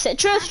harm. I said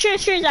truce.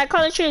 I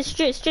call it truce.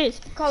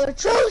 Call it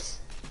truce.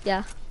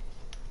 Yeah.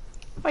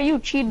 Are you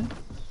cheating?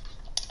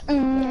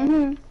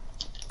 Mm-hmm.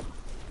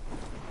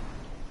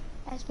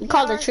 You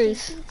called it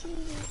truce.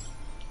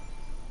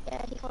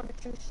 Yeah, he called it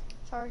truce.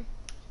 Sorry.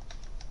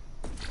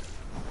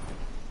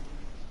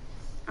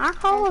 I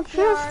call it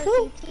truce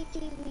too.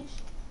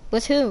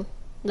 With who,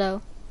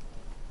 though?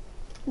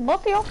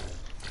 Both of you.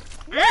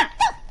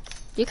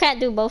 You can't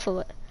do both of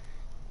it.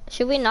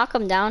 Should we knock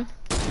him down?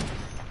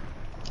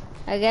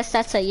 I guess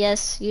that's a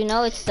yes. You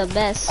know it's the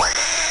best.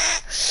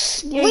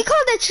 Yeah. We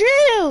called it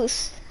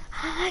truce.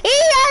 He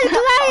has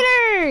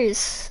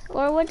gliders.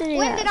 Or what did he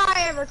When have? did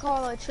I ever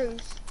call a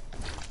truce?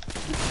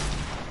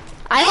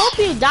 I hope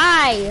you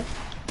die.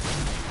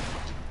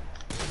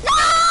 No,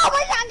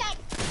 my son died.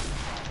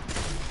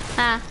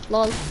 Ah,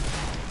 lol.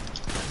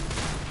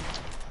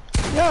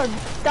 Yo,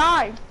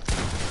 die.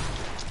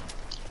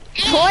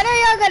 When are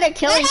y'all gonna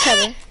kill each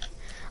other?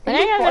 When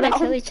are y'all gonna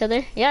kill each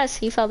other? Yes,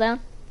 he fell down.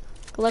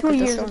 Good luck 2 with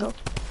years this one. ago.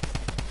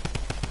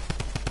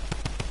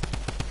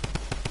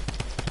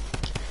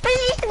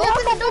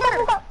 Open the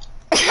door.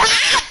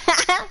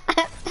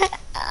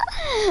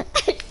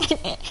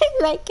 He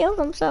like killed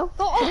himself.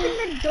 Go open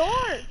the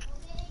door.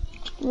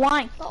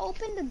 Why? Go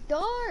open the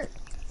door.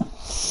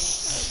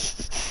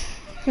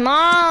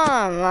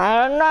 Mom,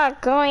 I'm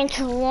not going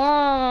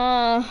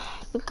to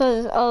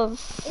because of.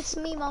 It's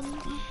me,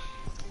 mom.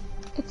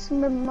 It's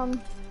my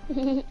mom.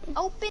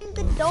 Open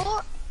the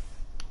door.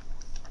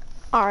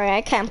 Alright,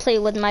 I can't play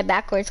with my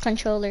backwards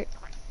controller.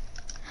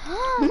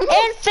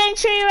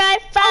 Infantry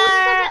rifle!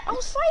 I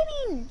was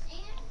fighting!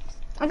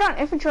 I got an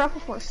infantry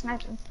rifle for a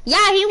sniper.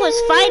 Yeah, he was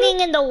fighting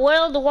in the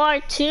World War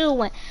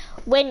II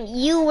when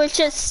you were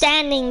just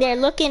standing there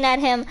looking at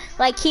him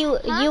like you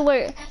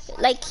were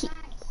like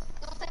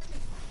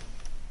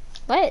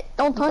what?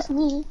 Don't touch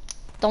me.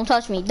 Don't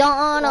touch me.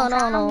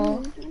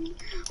 No.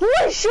 Who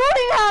is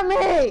shooting at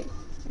me?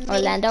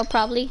 Orlando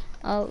probably.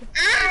 Oh.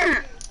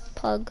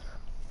 Pug.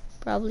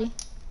 Probably.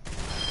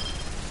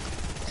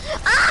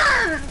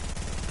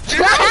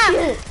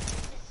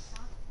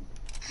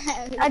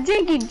 I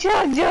drinking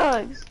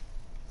jugs.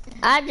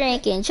 I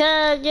drinking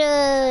jugs.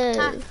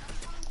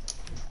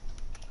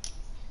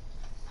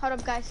 Hold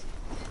up, guys.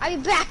 I'll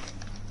be back.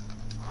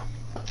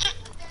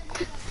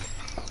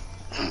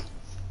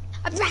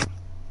 I'm back.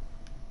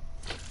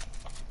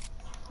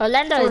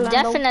 Orlando is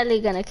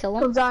definitely gonna kill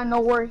him. Comes out of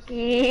nowhere.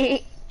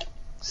 He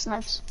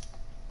snipes.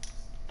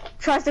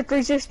 Tries to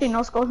 360,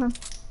 no scope him.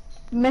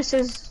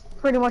 Misses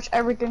pretty much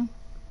everything.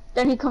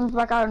 Then he comes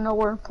back out of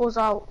nowhere, pulls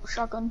out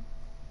shotgun.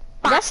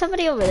 Is that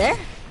somebody over there?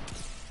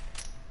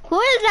 Who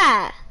is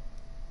that?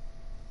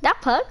 That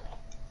Pug?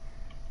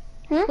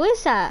 Hmm? Who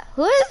is that?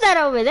 Who is that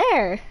over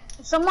there?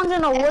 Someone's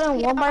in a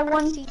wooden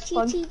 1x1.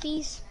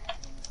 TTVs.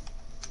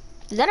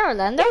 Is that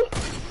Orlando?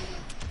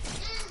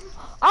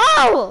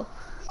 Oh!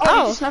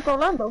 Oh, you snuck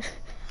Orlando.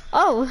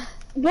 Oh!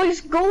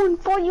 Boy's going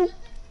for you.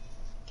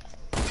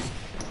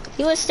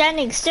 He was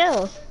standing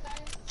still.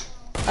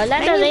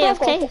 Orlando's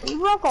AFK. He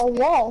broke a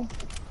wall.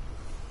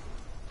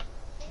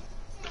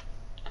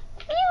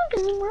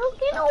 You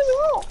broke a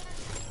wall.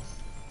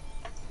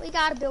 We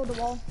gotta build a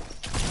wall.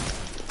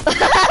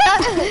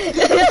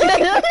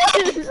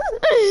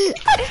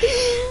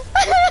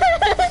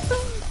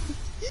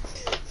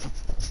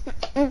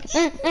 Did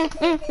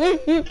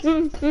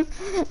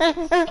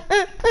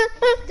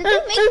they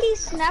make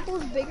these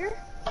Snapples bigger?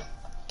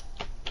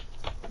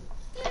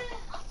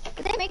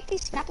 Did they make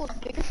these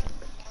Snapples bigger?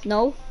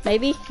 No,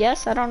 maybe,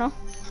 yes, I don't know.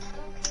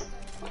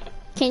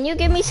 Can you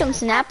give me some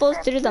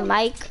Snapples through the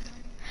mic?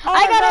 Oh,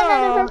 I got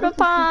another purple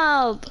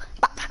pump!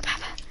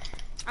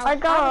 I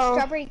got a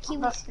strawberry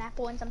kiwi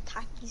Snapple and some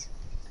Takis.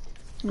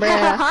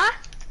 Bruh.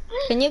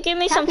 Can you give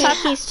me some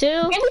Takis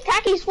too? Give me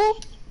Takis, fool.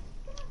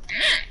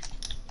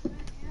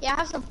 Yeah, I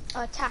have some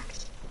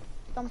tax.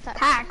 Some tax.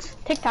 Tax.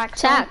 Tic Tac.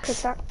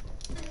 Tax.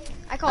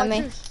 I call it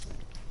truce.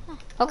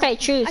 Okay,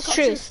 truce. I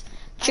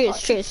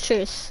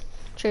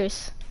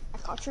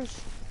call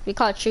truce. We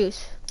call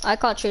truce. I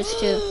call truce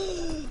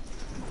too.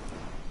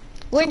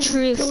 We're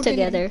truce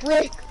together.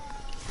 Brick.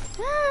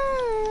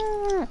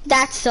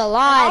 That's a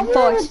law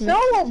enforcement. I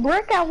will throw a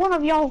brick at one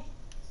of y'all.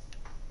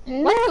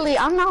 Literally,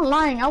 I'm not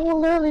lying. I will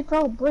literally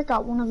throw a brick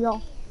at one of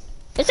y'all.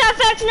 It's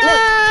FX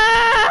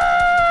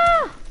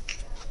now!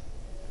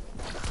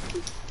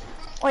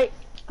 Wait.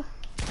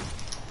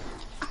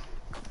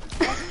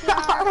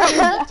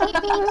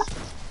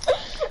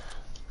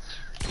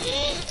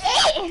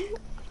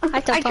 I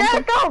tried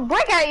to throw a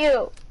brick at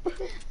you.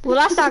 Well,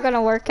 that's not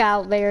gonna work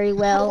out very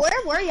well.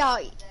 Where were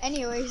y'all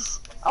anyways?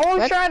 I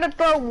was trying to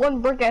throw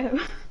one brick at him.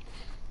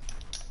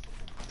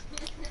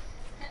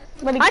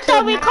 But I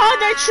thought we called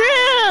her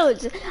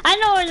truth. I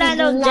know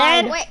Orlando's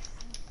dead. Wait,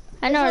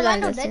 I know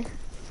Orlando's dead.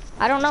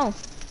 I don't know.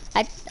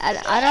 I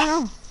don't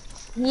know.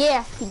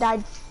 Yeah, he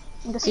died.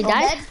 In the He storm.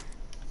 died?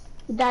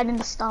 He died in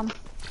the storm.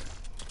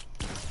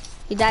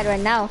 He died right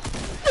now.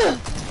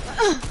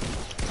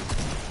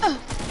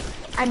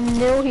 I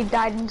knew he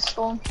died in the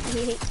storm.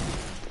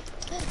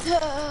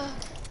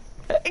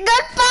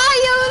 Goodbye,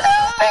 you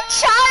little big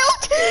child!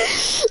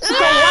 So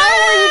why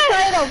were you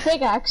trying to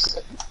pickaxe?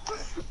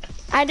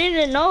 I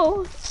didn't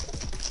know.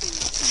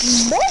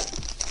 What?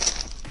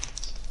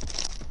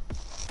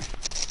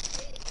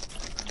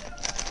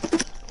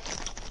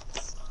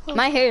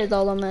 My hair is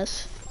all a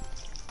mess.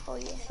 oh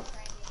yeah.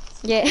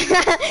 Yeah.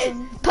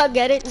 Pug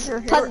get it.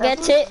 Pug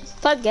gets it.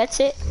 Pug gets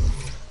it.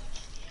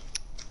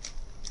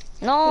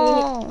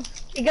 No.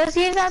 Because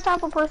he's that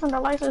type of person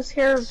that likes his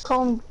hair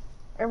combed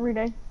every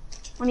day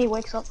when he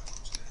wakes up.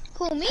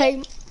 Who, me?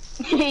 Hey.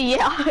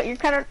 Yeah, you're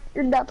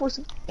that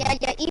person.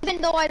 Yeah.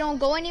 Even though I don't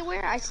go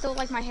anywhere, I still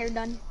like my hair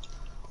done.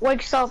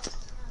 Wakes up.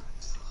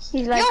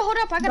 He's like, Yo, hold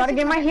up, I gotta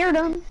get my hair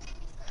done.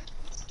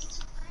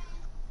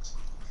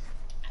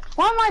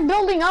 Why am I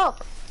building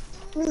up?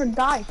 I'm gonna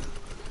die.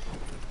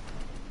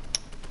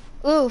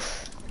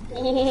 Oof.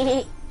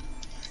 Yeah.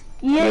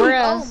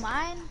 Bruh. Oh,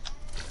 mine.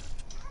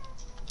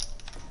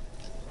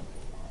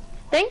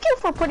 Thank you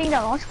for putting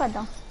that launch pad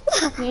down.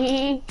 Who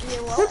You're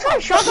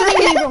tried shotgunning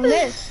me from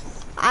this?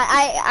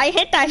 I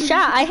hit that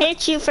shot. I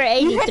hit you for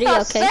 83, You hit the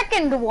okay?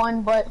 second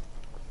one, but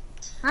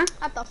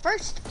Not the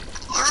first.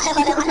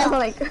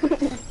 like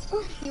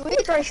You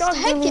hit the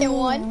second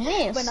one,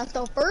 but not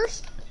the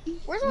first.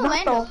 Where's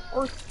Orlando?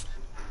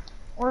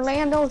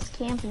 Orlando's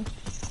camping.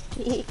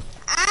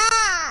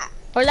 Ah!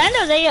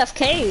 Orlando's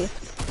AFK.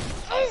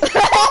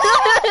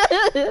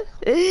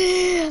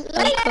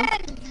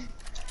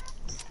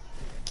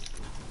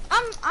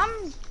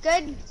 I'm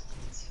good.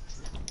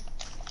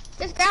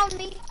 Just ground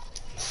me.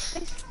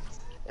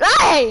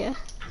 Hey!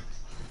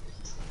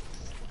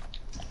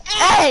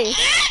 Hey!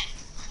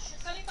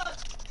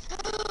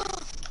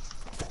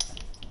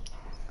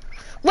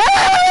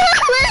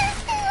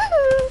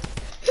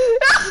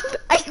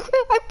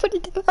 I put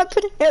it down. I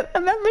put it down.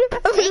 I'm gonna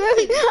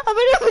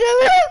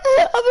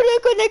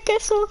go to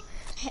queso.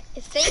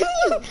 Thank you.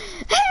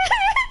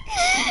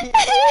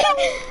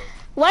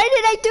 Why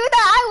did I do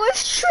that? I was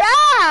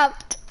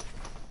trapped.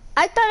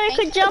 I thought I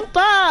could jump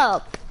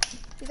up.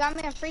 You got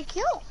me a free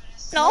kill.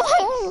 No.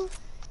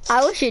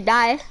 I wish you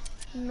died.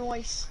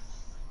 Nice.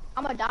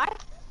 I'm gonna die?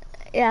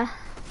 Yeah.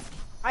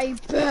 I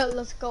bet.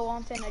 Let's go.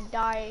 I'm finna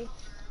die.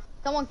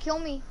 Someone kill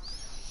me.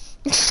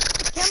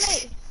 Kill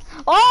me.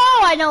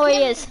 Oh, I know where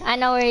he is. I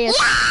know where he is.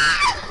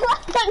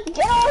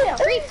 Get on him!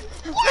 Free.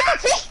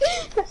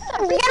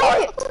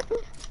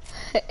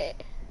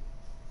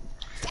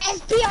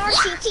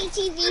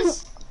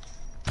 SPRCTTVs.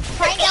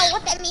 Find out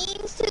what that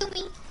means to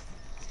me.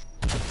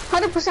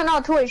 100%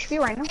 out 2 HP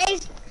right now.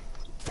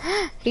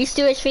 He's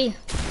 2 HP.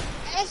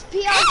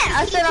 SPRCTTVs.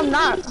 I said I'm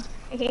not.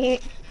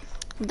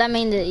 That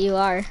means that you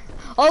are.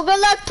 Oh, good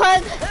luck,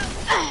 Pug.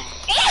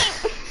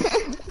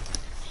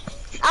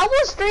 I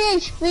was 3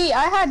 HP.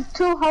 I had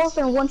 2 health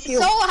and 1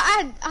 shield. So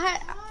I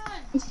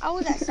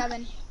was at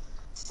 7.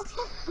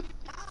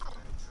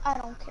 I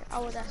don't care. I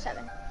was at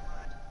 7.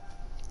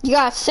 You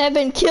got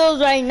 7 kills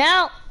right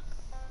now.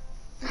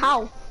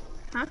 How?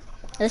 Huh?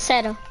 The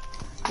saddle.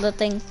 The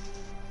thing.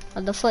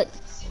 On the foot.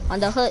 On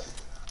the hood.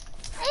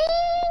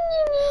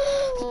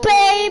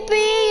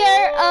 Baby,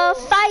 you're a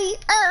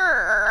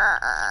fighter.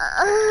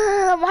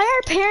 Why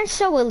are parents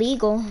so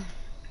illegal?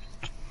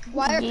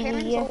 Why are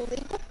parents so illegal?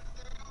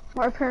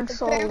 Why are parents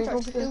so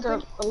illegal? Because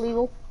they're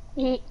illegal.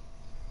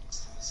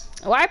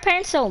 Why are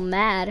parents so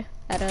mad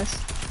at us?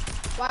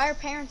 Why are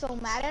parents so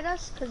mad at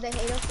us? Because they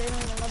hate us. They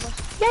don't even love us.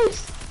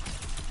 Yes.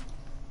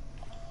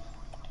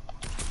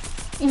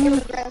 They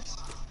regret us.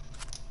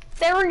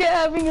 They were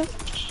having us.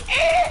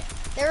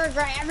 They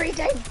regret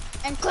everything,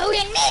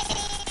 including me.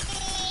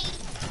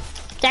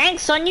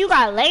 Thanks, son. You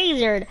got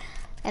lasered,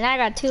 and I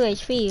got 2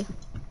 HP.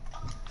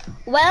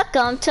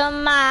 Welcome to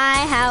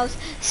my house,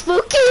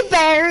 spooky,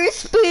 very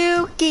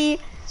spooky.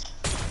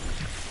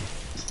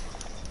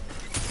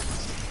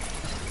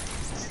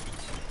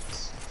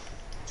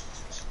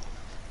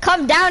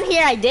 Come down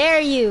here, I dare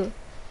you.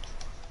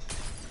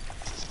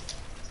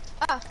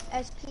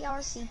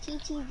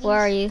 SPRCTTV. Where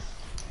are you?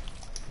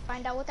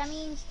 Find out what that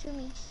means to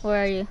me.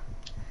 Where are you?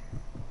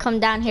 Come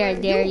down here, I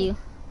dare you.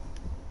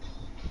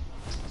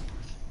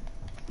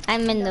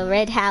 I'm in the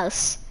red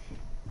house.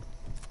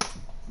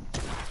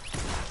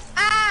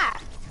 Ah!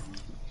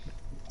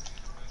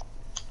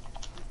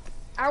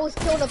 I was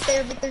killed up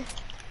there, Victor.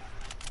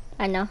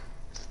 I know.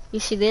 You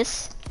see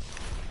this?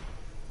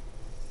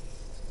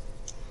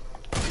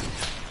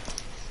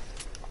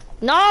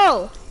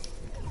 No!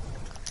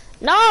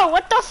 No,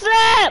 what the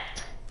flip?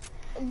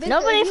 Victor,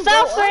 Nobody you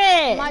fell go for up.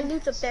 it. My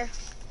loot's up there.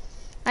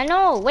 I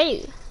know,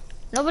 wait.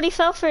 Nobody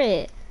fell for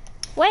it.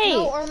 Wait.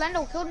 No,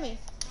 Orlando killed me.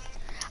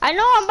 I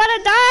know, I'm about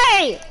to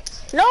die.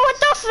 No, what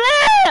the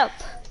flip?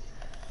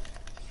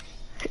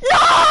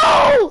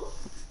 No!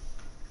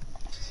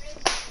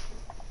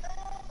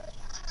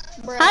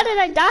 Bruh. How did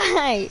I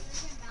die?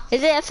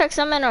 Is it FX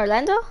Num in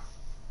Orlando?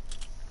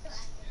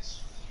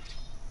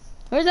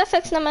 Where's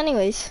FX Num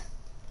anyways?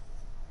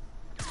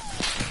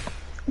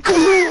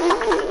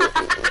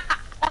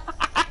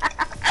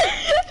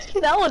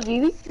 That was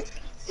easy.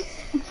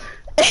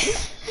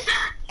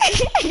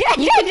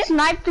 You can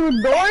snipe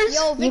through doors.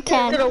 Yo, Victor, You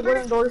can. Through the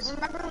wooden doors.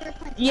 Remember we were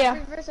playing Yeah.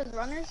 Creativi versus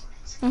runners?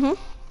 Mhm.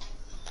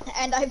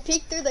 And I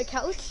peeked through the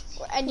couch,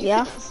 and you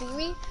Yeah. couldn't see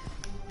me.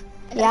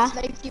 And Yeah. I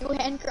sniped you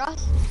hand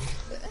cross.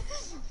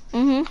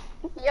 Mhm.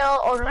 Yo,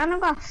 Orlando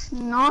got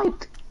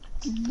sniped.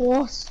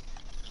 Boss.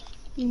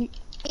 He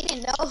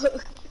didn't know.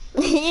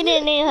 He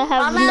didn't even My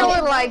have man no.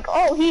 was like,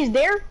 oh, he's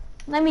there?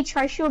 Let me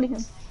try shooting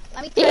him.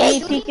 Let me And try he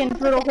shooting peeking him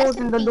through the with holes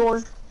in the SMG.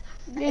 door.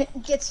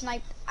 Get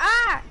sniped.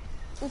 Ah!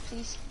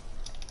 Oopsies.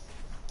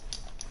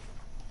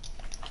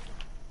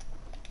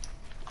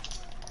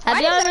 Have Why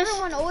you does ever?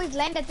 everyone always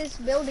land at this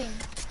building?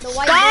 The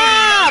white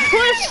Stop! building.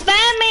 Who's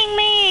spamming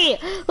me?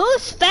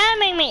 Who's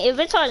spamming me? If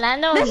it's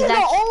Orlando, This is the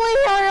that's only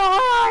area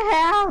I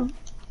have.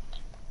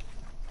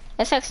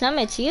 FX Num,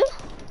 it's you?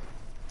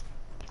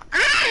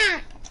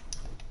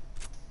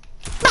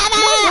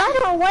 Right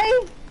away.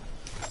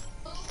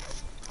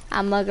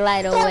 I'ma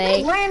glide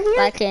away Land here.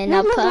 like in You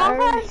a look park.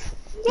 like-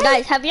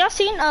 Guys, have y'all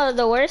seen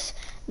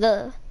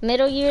the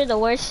middle year, the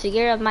worst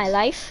year of my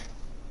life?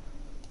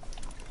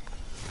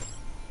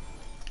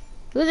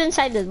 Who's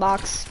inside this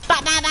box? Yeah,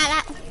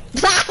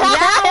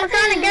 I was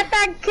trying to get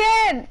that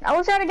kid. I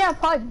was trying to get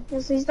Pud.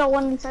 He's the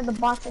one inside the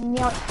box and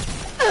yell.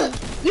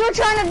 You're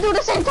trying to do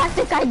the same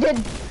tactic I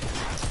did.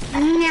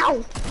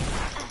 Now.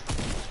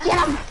 Get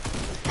him.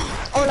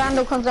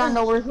 Orlando comes on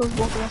over who's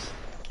both of us.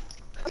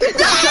 What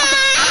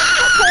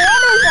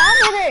is wrong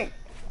with it?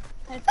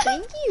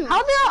 Thank you. How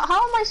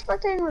am I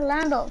spectating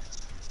Orlando?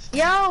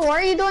 Yo,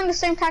 why are you doing the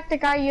same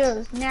tactic I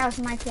used? Now it's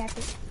my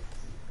tactic.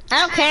 I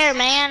don't care,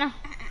 man.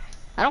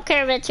 I don't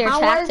care if it's your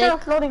Why is there a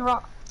tactic. floating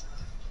rock?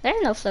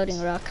 There's no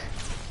floating rock.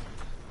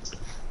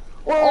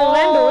 Where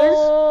Orlando is.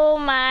 Oh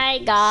my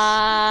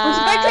I'm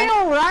expecting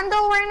god. Orlando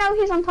right now.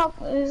 He's on top.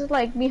 He's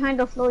like behind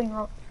the floating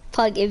rock.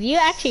 Pug, if you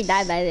actually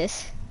die by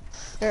this,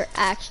 you're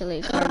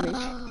actually garbage.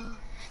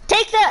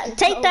 Take the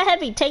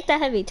heavy. Take the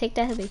heavy. Take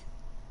the heavy.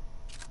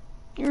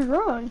 You're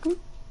right.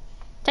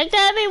 Take the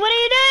heavy. What are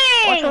you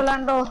What's doing?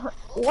 Orlando?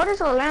 What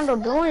is Orlando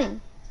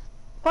doing?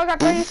 Fuck, I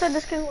thought you said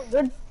this kid was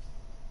good.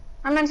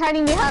 I'm not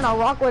hiding behind a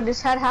rock with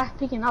his head half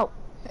peeking out.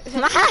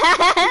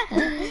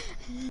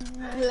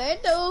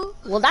 Orlando.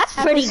 Well, that's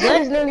pretty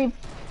good. Literally...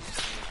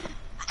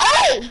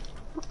 Hey!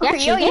 Yeah,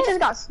 Yo, you you just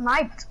got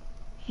sniped.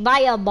 by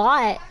a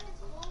bot.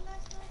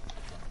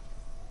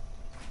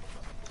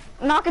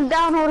 Knock it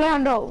down,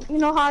 Orlando. You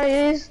know how it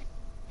is.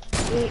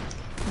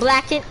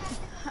 Black it.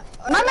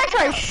 My man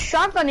tried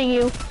shotgunning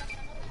you.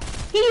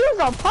 He used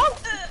a pump.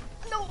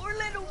 No,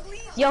 Orlando,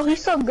 please. Yo,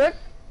 he's so good.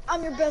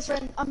 I'm your best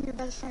friend. I'm your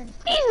best friend.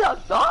 He's a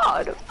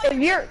god. If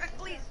you're...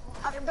 Please,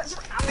 I'm your best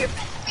friend. I'm your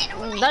best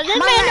friend. Does this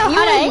My man know man,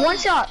 how to you aim? need one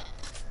shot.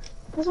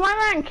 What's my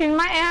man? Can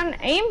my Ann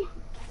aim?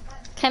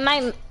 Can my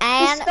He's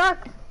Ann?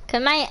 stuck.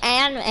 Can my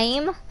Ann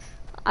aim?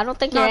 I don't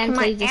think No, your can Ann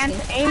my plays this Ann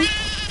game. aim?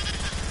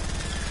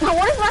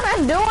 What is my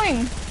man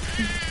doing?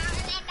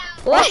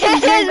 What is him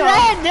this drink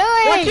man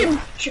doing?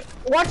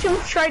 Watch him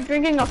try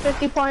drinking a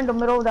 50 point in the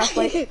middle of that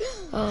fight.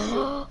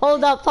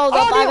 Hold up, I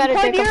gotta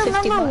drink do a you 50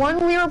 remember more.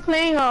 when we were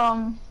playing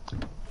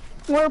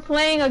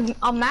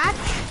a match?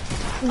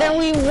 Then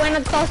we went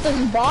across this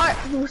bot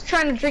who was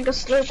trying to drink a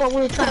slurp while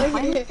we were trying to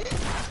find him.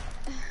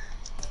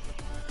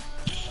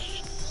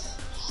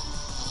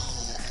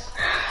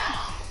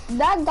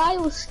 That guy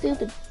was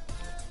stupid.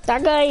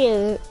 That guy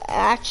is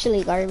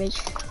actually garbage.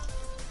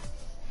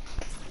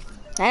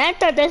 And I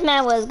thought this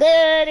man was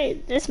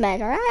good. This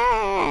man,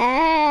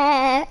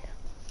 alright.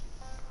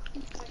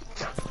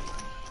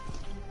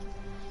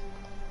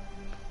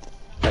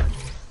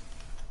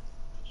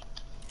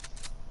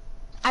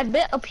 I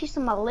bit a piece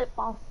of my lip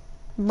off.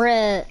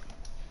 Bruh.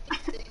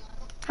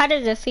 How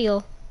does it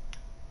feel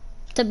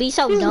to be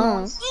so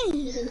dumb?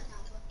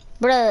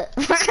 Bruh.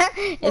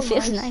 It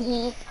feels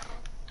nice.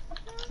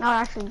 No, it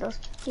actually does.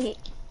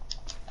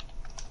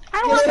 I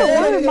don't want to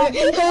worry about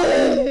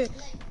people.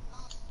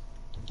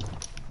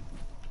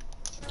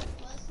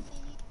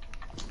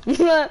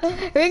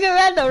 Ring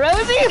around the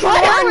rosy?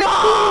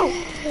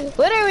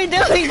 What are we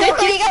doing? You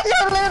guys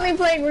are literally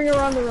playing Ring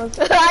Around the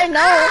Rosy. I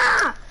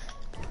know.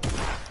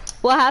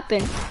 What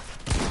happened?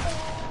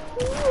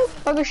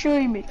 Fucking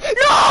shooting me. No!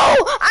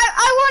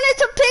 I wanted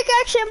to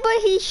pickaxe him, but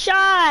he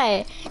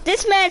shy.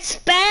 This man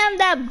spammed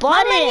that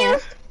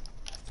button.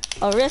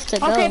 A risk to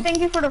go. Okay, thank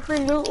you for the free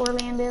loot,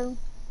 Orlando.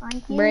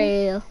 Thank you.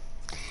 Braille.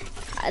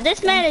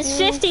 This man is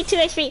 52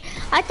 HP.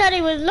 I thought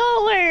he was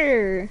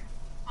lower.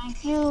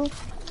 Thank you.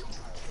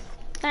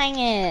 Dang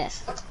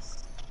it.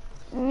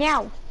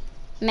 Meow.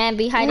 Man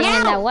be hiding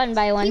in that one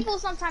by one. People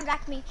sometimes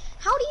ask me,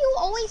 how do you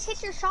always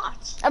hit your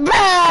shots? Bruh,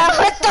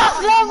 what the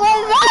fuck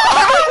was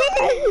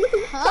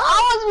that? I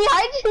was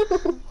behind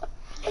you.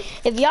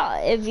 If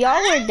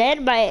y'all were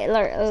dead by,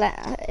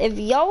 if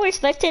y'all were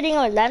spectating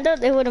Orlando,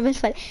 they would have been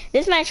funny.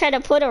 This man tried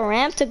to put a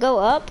ramp to go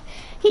up.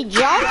 He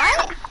jumped.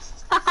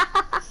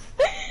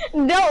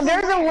 No,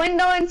 there's a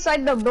window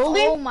inside the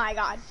building, Oh my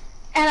god.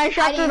 and I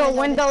shot I through didn't the even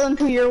window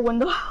into your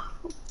window.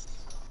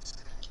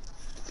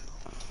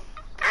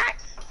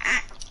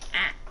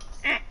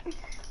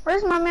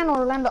 Where's my man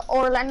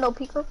Orlando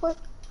Peakerfoot?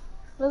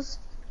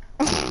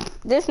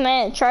 This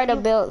man tried to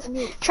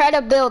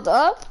build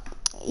up.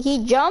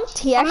 He jumped.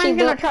 He My actually man's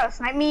gonna built. try to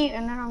snipe me,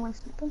 and then I'm gonna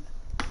snipe him.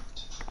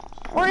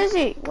 Where is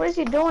he? What is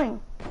he doing?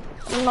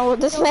 No,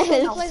 this man He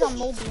is. plays on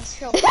mobile.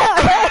 Show.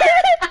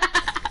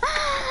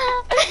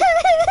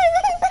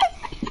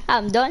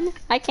 I'm done.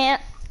 I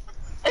can't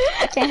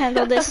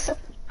handle this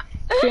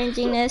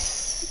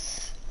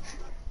cringiness.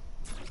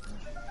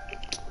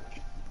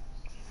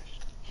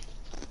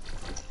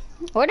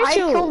 Where did I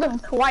you? killed him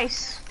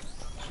twice.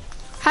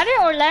 How did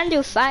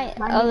Orlando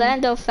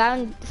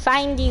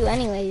find you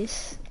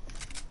anyways?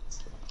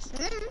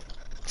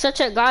 Such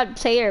a god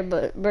player,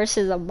 but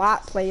versus a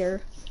bot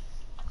player.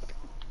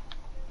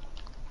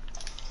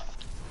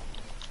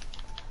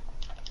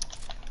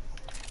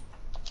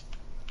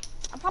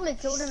 I probably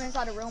killed him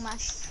inside a real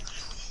match.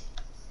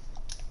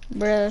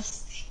 Bruh.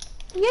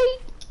 Yay!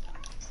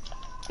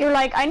 You're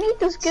like, I need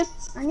to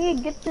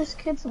get this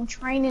kid some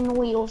training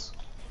wheels.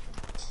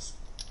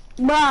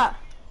 Bruh.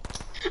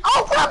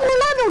 Oh crap,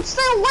 Orlando,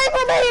 stay away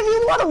from me if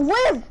you want to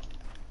live!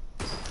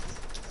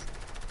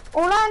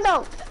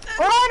 Orlando!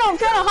 Orlando, I'm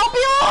trying to help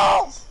you!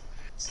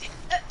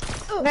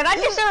 Did I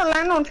just say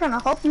Orlando, I'm trying to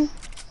help you?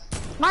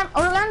 My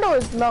Orlando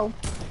is low.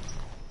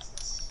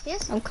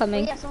 Yes? I'm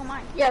coming. Yeah, so am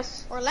I.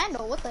 Yes.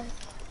 Orlando, what the?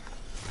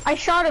 I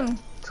shot him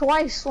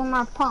twice with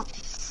my pump.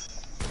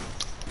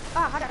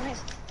 Ah, how did I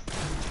miss?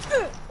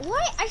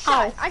 What? I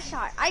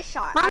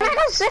shot. My man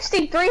has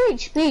 63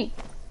 HP.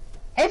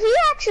 If he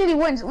actually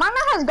wins, my man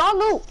has god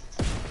loot.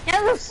 He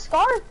has a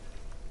scar.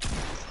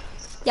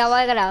 Yeah,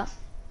 work it out.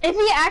 If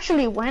he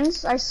actually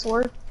wins, I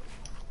swear.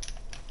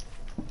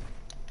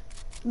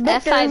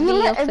 Victor, FIB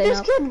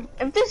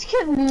if this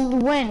kid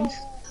wins,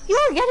 you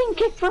are getting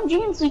kicked from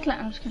GNC clan.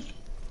 I'm just kidding.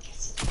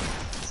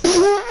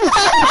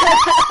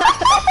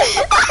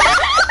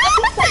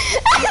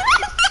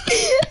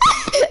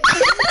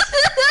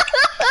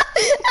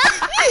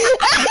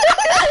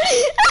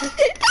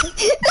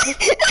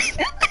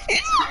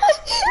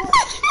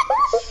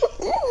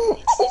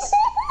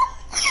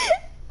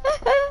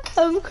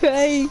 I'm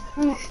crying.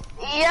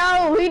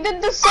 Yo, we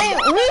did the same.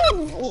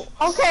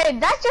 Okay,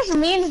 that just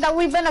means that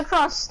we've been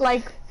across,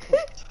 like,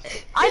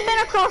 I've been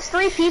across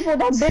 3 people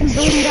that've been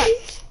doing that.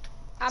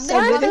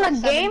 First in the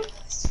game.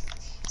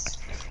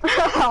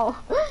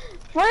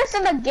 First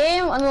in the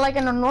game, and like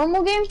in a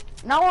normal game,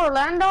 now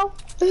Orlando,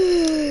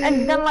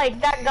 and then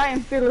like that guy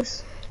in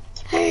Fearless.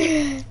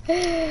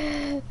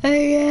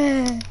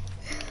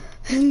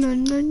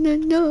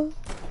 No.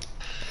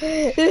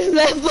 This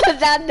man put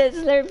down the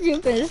slurp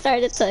juice and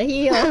started to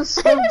heal.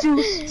 Slurp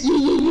juice.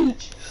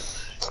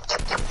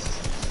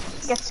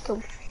 Gets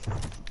killed.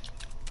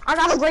 I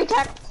got a great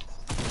tag.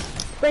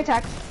 Great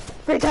tag.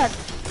 Great tag.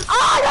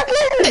 Ah, I got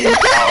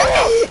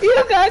cleared! You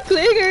got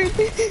cleared.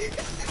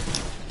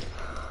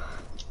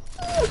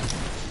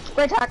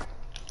 Great tag.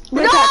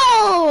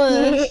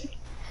 No!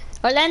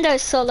 Orlando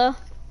is solo.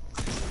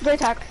 Great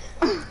tag.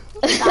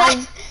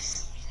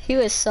 He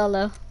was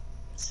solo.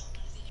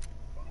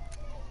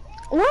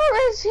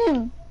 Where is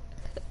him?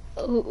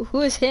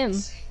 Who is him?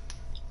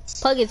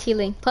 Pug is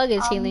healing. Pug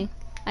is healing.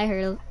 I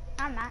heard.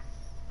 I'm not.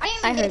 I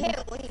didn't even get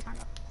hit. What are you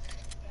talking about?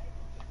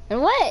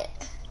 And what?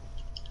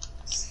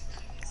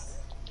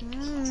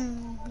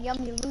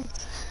 Yummy loot.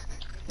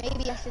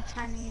 Maybe I should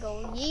try and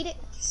go yeet it.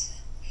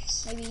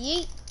 Maybe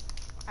yeet.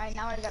 Alright,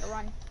 now I gotta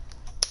run.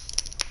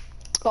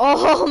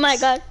 Oh my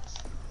god.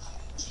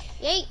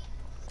 Yeet.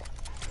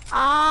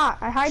 Ah,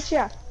 I hide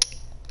ya.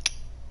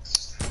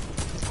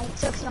 I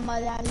took some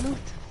of that loot.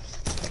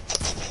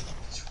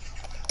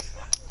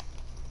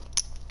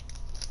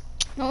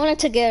 I wanted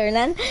to get her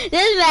then.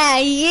 This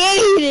man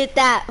yeeted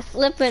that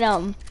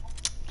flipping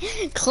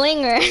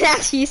clinger and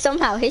actually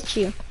somehow hit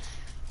you.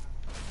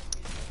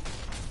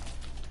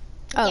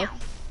 Oh.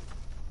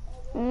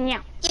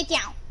 Yeah. Get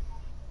down.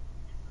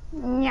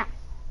 Yeah.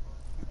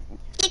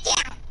 Get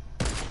down.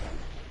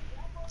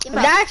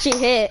 That actually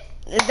hit.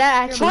 That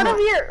actually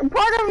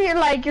Part of your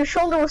like your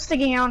shoulder was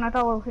sticking out and I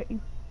thought it would hit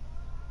you.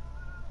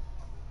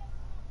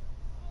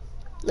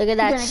 Look at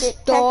that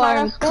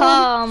storm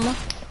come.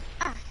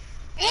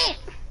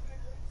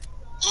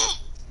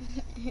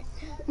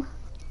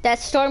 That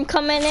storm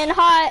coming in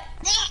hot.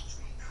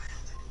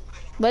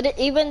 But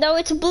even though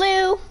it's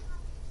blue.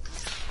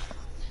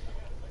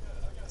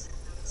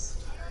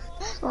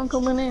 Storm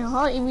coming in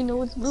hot even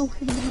though it's blue.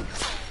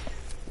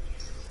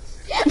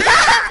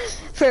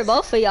 For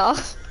both of y'all.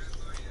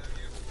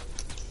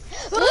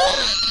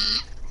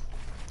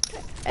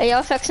 Hey,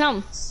 y'all fix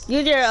some.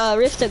 Use your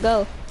rift to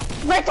go.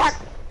 Red tag.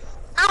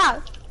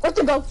 Ah, where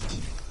to go?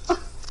 I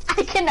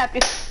kidnapped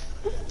you.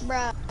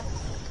 Bruh.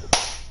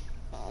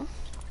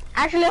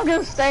 Actually, I'm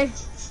gonna stay.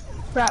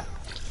 Crap.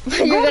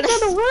 You're Go gonna inside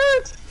the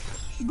wood.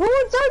 Go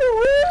inside the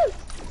wood.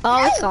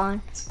 Oh, it's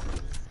gone.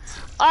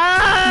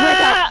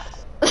 Ah!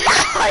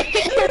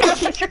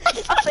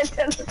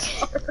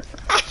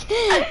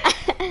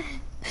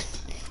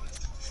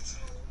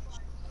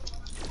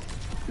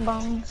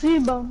 Bouncy,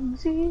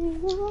 bouncy,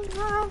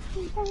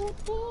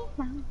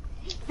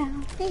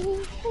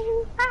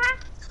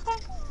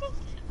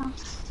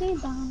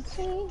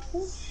 bouncy.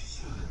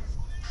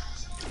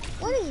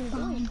 What is he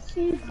doing?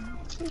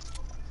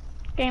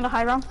 Getting the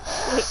high round.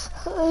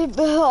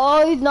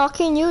 Oh, he's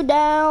knocking you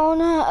down,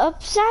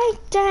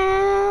 upside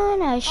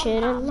down. I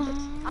should have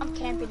learned. I'm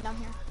camping down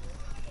here.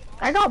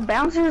 I got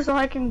bouncers so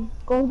I can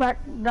go back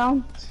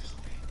down.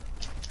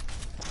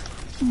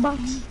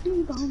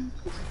 Bouncy, bouncy.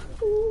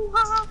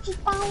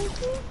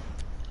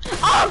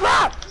 Oh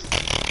crap!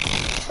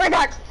 Right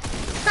back!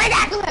 Right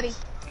back! Too heavy.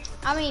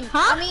 I mean,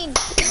 Huh?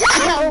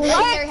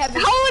 what? Very heavy.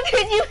 How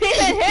did you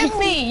even hit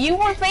me? You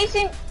were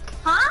facing,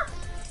 huh?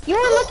 You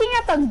were looking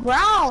at the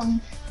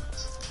ground.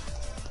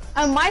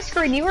 On my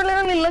screen, you were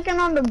literally looking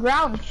on the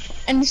ground,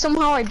 and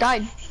somehow I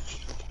died.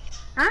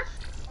 Huh?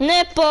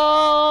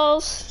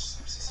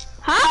 Nipples.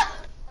 Huh?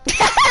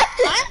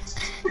 What?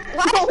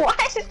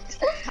 What?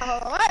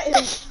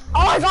 What?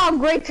 Oh my god,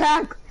 great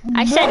tag.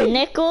 I said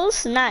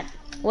nickels, not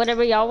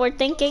whatever y'all were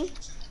thinking.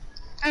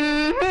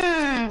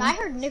 I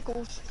heard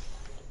nickels.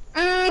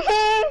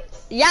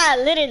 Yeah,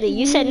 literally,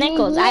 you said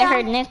nickels. I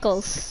heard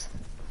nickels.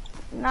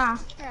 Nah.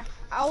 Yeah.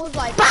 I was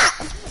like, I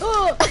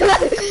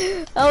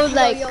was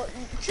like, yo,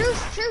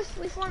 truce,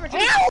 we form a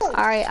truce.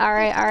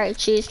 alright,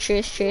 cheers.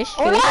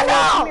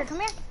 Orlando! Come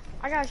here.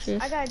 I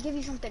gotta give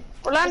you something.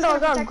 Orlando, I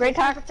got a great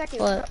tag. Protect you.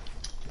 what?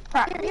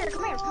 Crap. Here,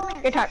 come here.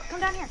 Great tag. Come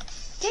down here.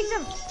 Take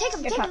them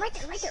Good right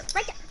there.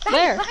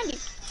 Where? Behind you.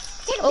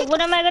 Take them. Oh, what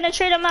am I gonna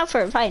trade them out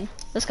for? Fine,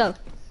 let's go.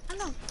 I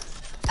know.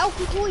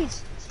 LP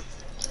toys.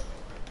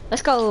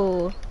 Let's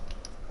go.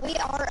 We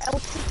are El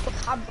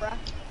Chupacabra.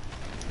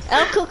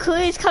 El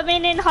Cucuy is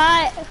coming in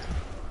hot.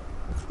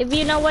 If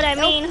you know what I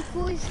mean.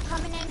 Who is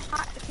coming in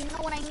hot? If you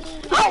know what I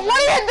mean. Oh,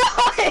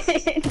 what are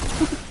you doing?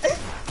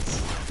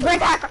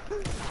 Break hacker.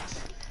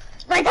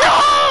 Break No,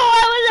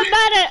 hacker. I was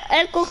about to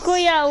El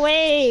Cucuy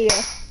away.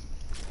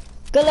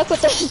 Good luck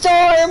with the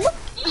storm.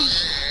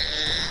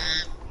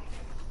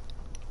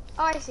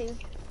 Oh, I see.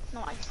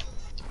 No, I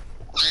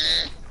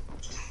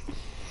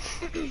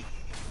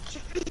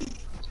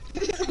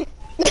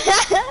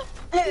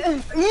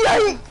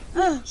Yay!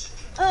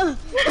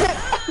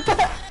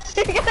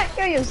 You gotta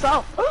kill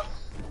yourself.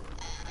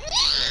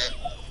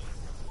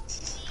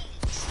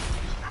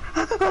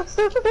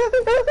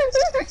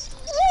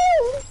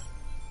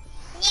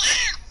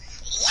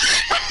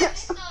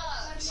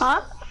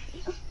 Huh?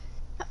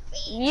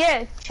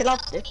 Yeah, chill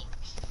out there.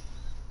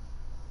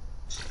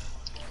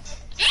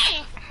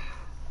 I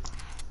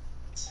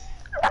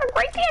got a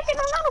great tag and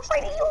I'm not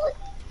afraid to use it.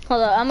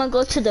 Hold on, I'm gonna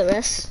go to the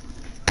rest.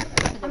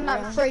 I'm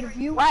not afraid of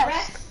you.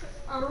 Rest.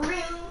 A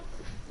room.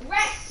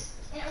 Rest.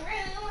 In a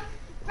room.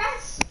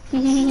 Rest.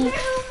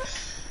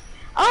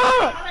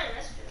 Oh!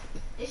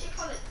 They should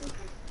call it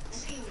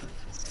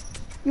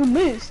You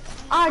missed.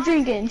 I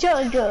drinking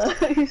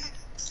juggers.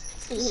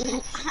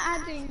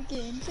 I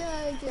drinking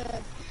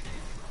jugger.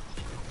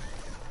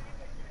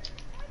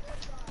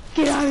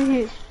 Get out of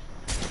here.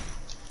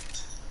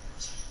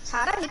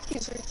 How'd I hit you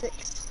for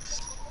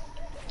 6?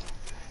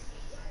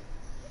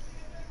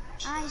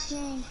 I'm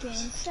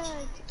drinking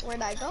jug.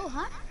 Where'd I go,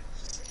 huh?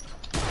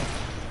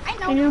 I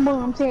know. In your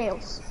mom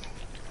tails.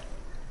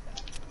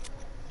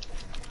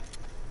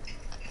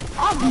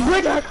 Oh,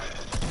 great hack.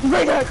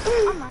 Great hack.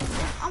 I'm on.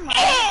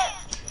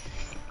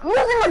 I'm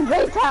using a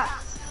great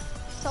hack.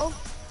 So?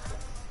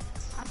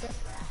 Okay.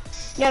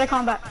 You gotta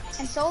come back.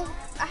 And so?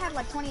 I have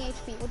like 20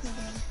 HP. What do you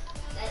mean?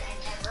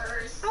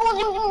 I was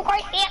using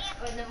great hack.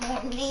 When the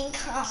morning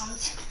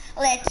comes,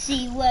 let's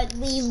see what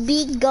we've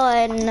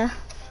begun.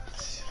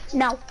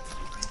 No.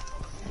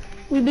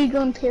 We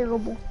begun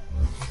terrible.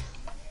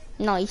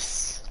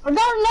 Nice. I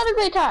got another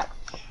great hack.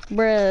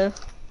 Bruh.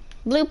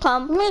 Blue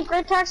pump. How many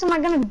great hacks am I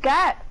gonna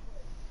get?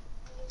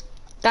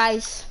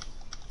 Guys.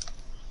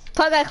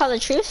 Probably gotta call a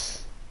truce.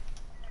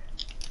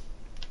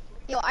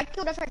 Yo, I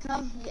killed FX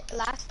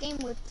last game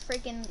with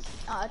freaking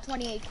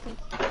 20 HP.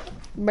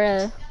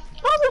 Bruh.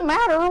 Doesn't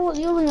matter. I was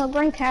using a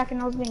great hack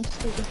and I was being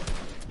stupid.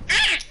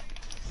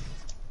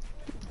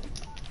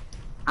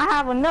 I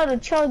have another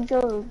chug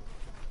jug.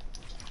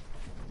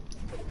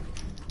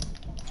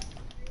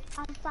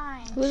 I'm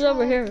fine. Who's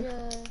over here?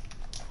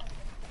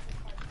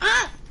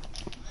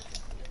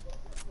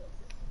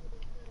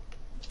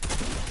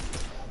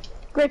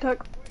 Great hack.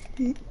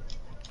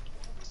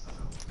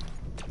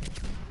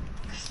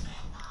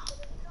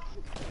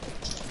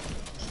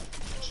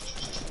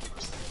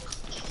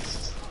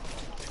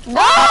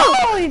 No!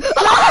 I got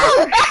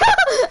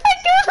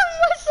him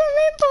with some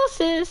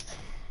impulses.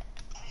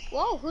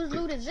 Whoa, whose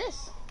loot is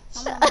this?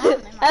 I'm on mine,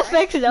 am I right?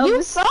 FX You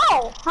knows.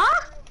 fell,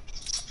 huh?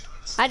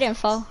 I didn't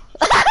fall.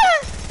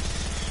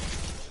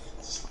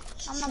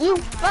 I'm not You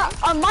mine, am I fell.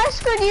 right? On my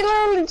screen, you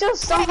literally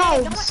just somehow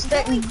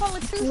Don't we call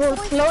it truth, you were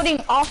boys? floating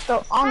off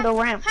the on the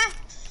ramp. Huh?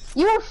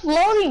 You were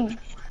floating.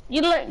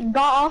 You got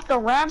off the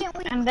ramp Can't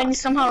we- and then you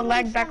somehow Can't we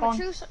lagged back form a on.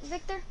 truce,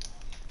 Victor?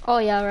 Oh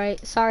yeah, right.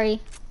 Sorry.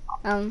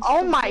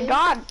 Oh my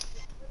god.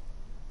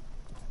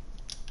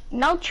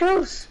 No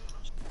truce.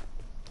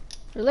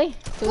 Really?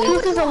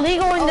 Truce is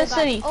illegal in Oh, the God.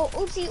 city. Oh,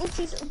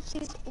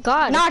 oopsies.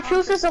 God. Nah,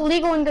 truce is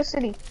illegal in the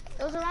city. It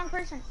was the wrong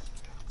person.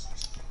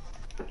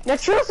 The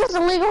truce is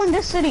illegal in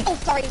this city. Oh,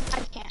 sorry. I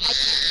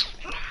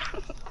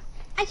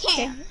can't. I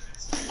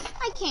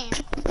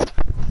can't.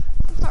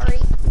 Sorry.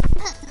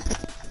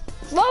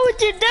 Why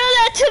would you do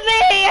that to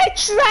me? I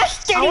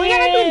trusted Are we you.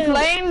 gonna keep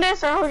playing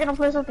this or are we gonna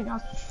play something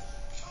else?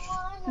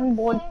 I'm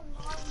bored.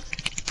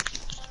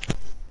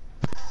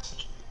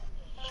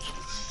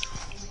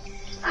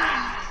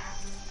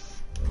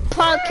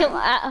 Pug,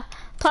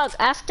 Pug,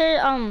 after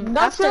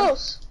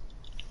Truce.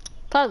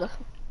 Pug,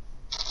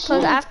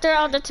 after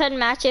all the 10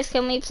 matches,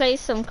 can we play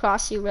some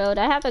Crossy Road?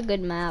 I have a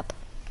good map.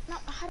 No,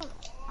 I don't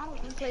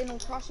want to play no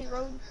Crossy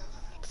Road.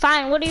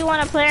 Fine, what do you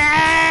want to play?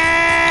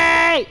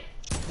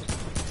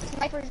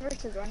 Snipers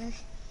versus runners.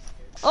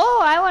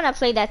 Oh, I want to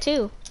play that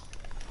too.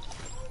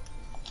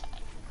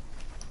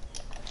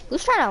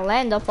 Who's trying to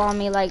land up on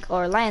me like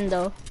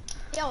Orlando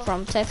Yo.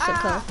 from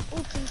Texaco?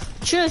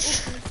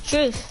 Oopsies.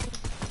 Truce.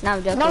 No,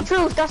 I'm joking. No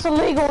truce, that's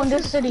illegal in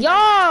this city. Yo.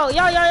 Truce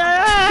is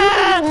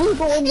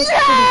illegal in this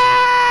city.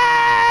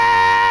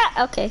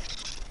 Yeah! Okay.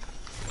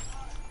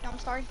 No, I'm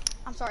sorry.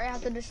 I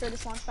have to destroy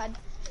this launch pad.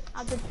 I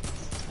have to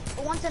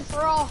once and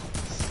for all.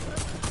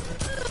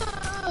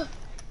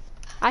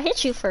 I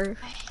hit you for.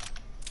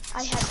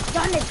 I have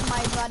done it,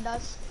 my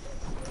brothers.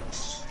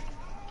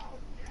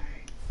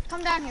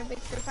 Come down here,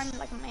 Victor. Find me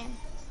like a man.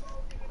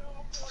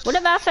 What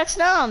about FX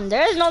Dome?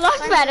 There is no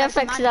launch pad at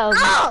FX Dome.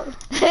 Oh!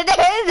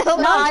 There is no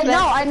No, launch pad.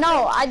 I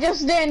know. I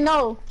just didn't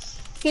know.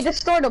 He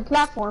destroyed the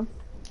platform.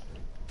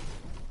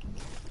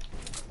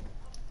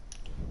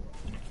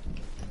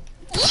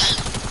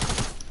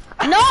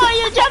 No,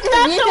 you jumped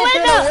out the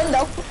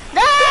window.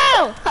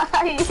 No!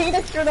 You hit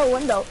it through the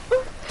window.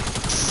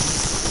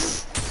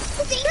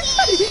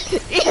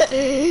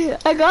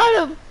 I got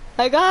him.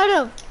 I got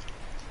him.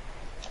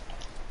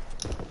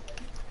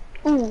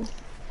 Ooh,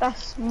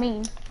 that's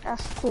mean.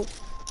 That's cool.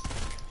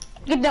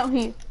 Get down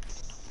here.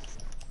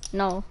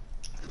 No.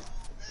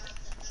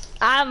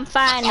 I'm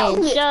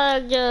finding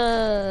Jug.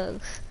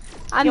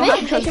 I'm in.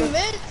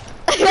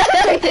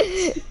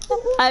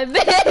 I'm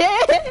in.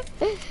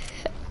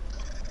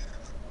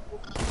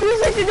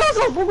 360 no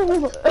scope.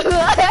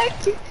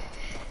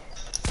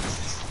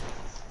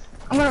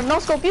 I'm gonna no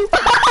scope you.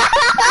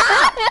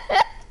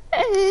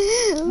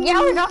 Yeah,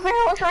 we're not fair.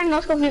 I was trying to no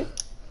scope you.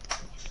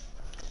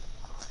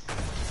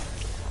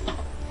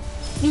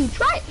 You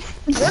tried.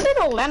 Where did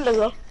Orlando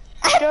go?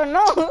 I don't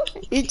know.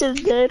 He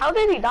just did. How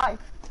did he die?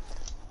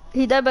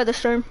 He died by the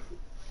storm.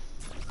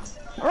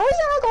 Are we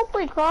gonna go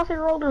play Crossy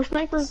Road or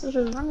Snipers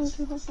versus Runners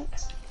or something?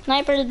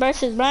 Snipers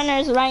versus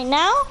runners right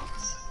now?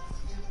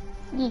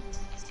 Yeah.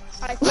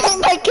 My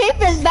cape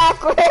is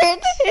backwards.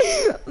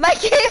 My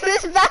cape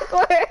is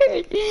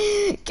backwards.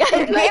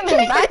 Guys, my cape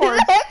is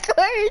backwards.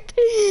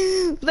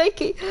 My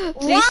cape.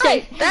 Please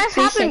say. That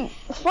happened.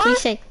 Please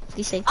say.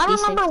 Please say. I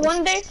remember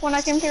one day when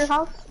I came to your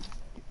house.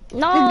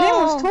 No. The game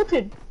was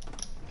tilted.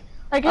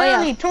 Like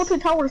literally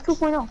tilted towers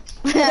 2.0.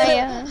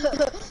 Yeah.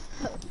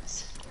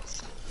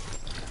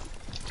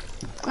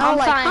 I'm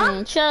like,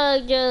 fine.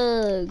 Chug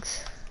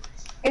jugs.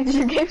 Is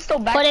your game still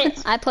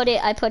backwards? I put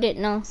it.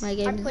 No, my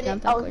game is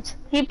not backwards.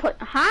 He put,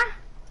 huh?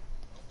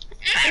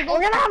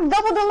 We're gonna have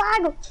double the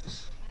lag.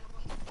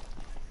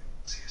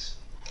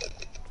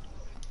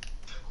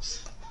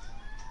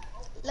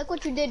 Look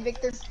what you did,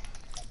 Victor.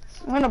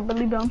 I'm gonna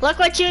believe them. Look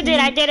what you did.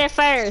 I did it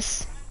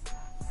first.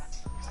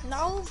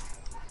 No.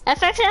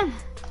 FXM.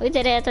 We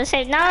did it at the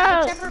same.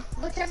 No.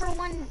 Whichever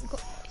one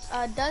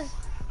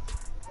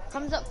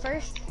comes up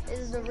first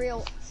is the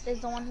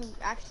one who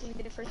actually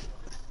did it first.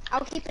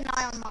 I'll keep an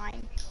eye on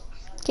mine.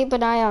 Keep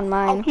an eye on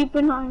mine. I'll keep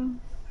an eye on.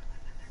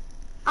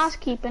 I'll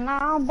keep an eye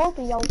on both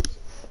of y'all.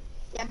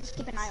 Yeah, just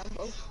keep an eye on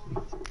both.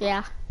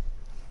 Yeah.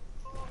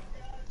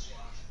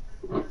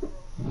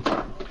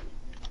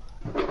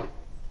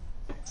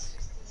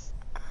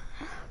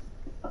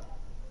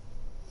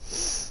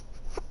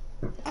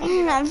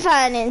 I'm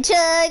finding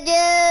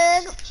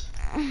charges.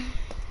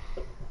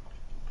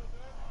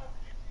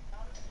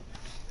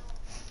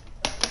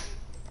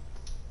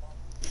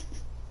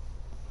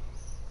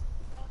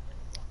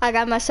 I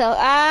got myself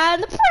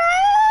on the prize.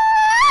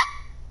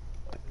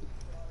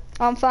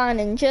 I'm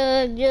finding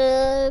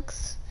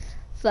jugs.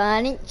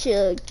 Finding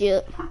jug.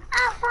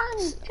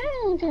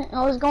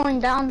 I was going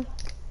down.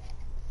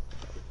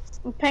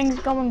 The ping's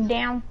going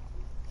down.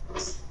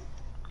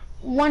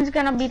 One's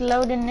gonna be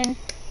loading in.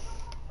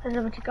 Because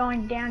if it's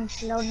going down,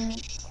 it's loading in.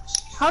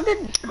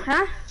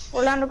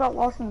 Orlando got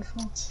lost in the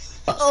snow.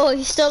 Oh,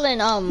 he's still in,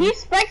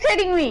 He's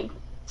spectating me!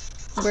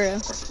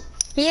 Bro.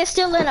 He is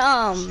still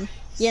in,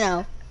 you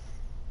know,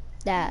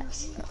 that.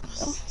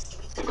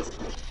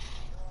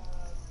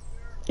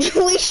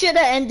 We should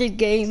have ended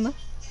game.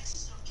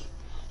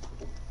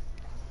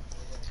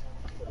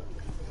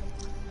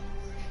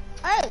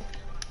 Oh!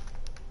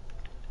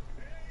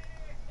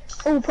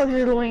 Oh, Pugs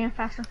is loading in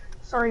faster.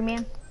 Sorry,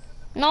 man.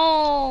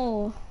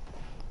 No.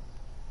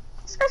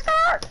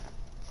 Start!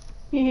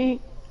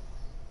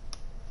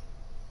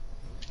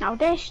 Now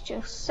that's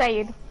just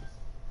sad.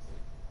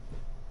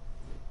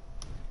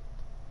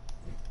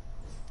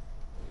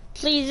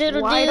 Please,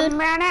 little Wait a dude.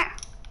 minute.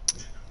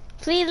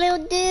 Please,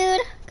 little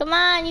dude. Come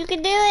on, you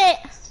can do it.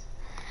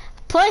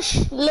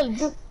 Push. Little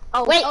dude.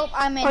 Oh, wait. Oh,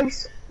 I'm in.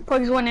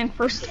 Pugs went in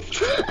first.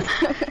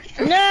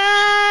 No!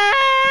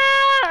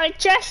 I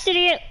trusted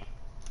you.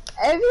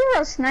 If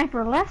you're a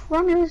sniper, left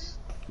runners.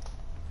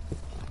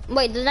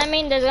 Wait, does that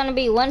mean there's gonna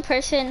be one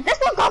person? That's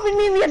not copying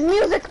me with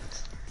music.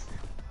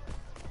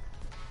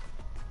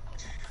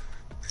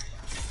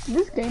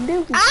 This game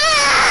did.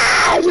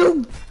 Ah! I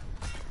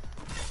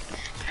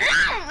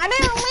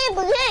didn't leave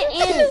the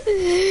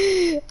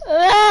hit.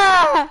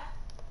 Ah!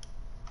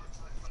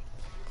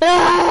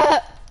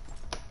 Ah!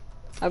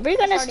 Are we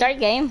gonna start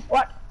game?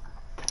 What?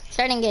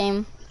 Starting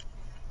game.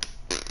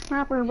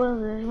 Sniper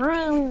was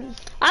run.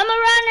 I'm a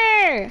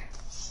runner.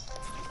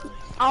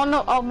 Oh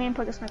no! Oh, me and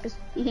Pug are snipers.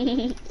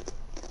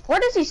 Where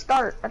does he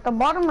start? At the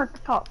bottom or at the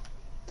top?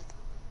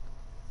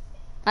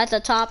 At the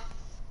top.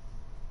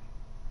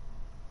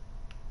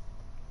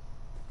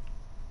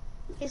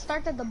 He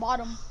starts at the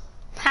bottom.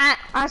 Ha!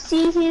 I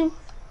see him.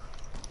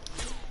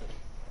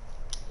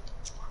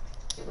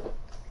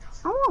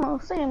 Oh,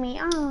 see me.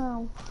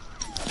 Oh.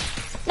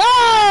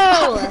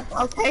 No!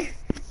 Okay.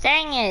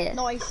 Dang it.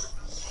 Nice.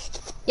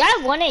 You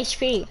have 1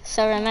 HP,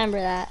 so remember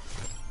that.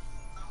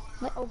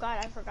 Oh god,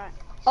 I forgot.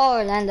 Oh,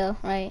 Orlando,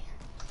 right.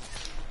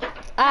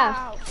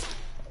 Ah.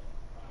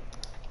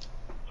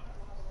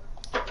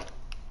 Wow.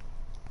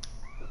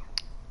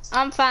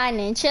 I'm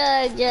finding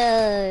chug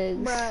jugs.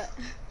 Bruh.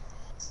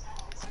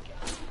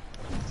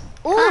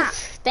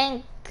 Oof,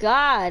 thank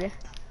God.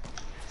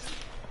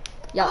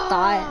 Y'all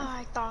thought.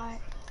 I thought.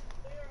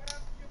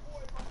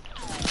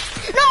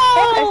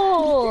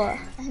 No!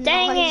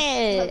 Dang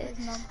Nice. it!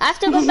 I have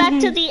to go back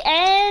to the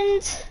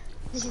end.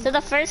 To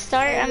the first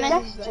start, I mean.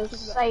 That's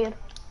just sad.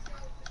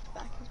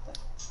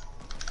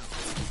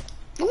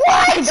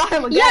 What? Got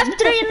him You have again.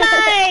 3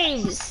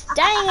 lives!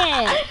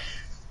 Dang it!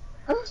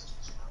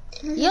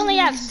 You only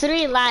have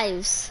 3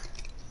 lives.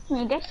 I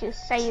mean, that's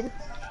just sad.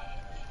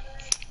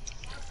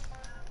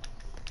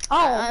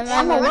 Oh, I'm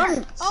I'm a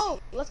run. Oh,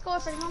 let's go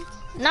up and home.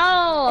 No,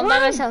 I'm by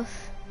Run.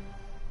 myself.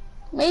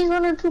 Maze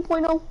Runner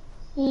 2.0.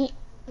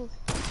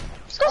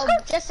 Oh,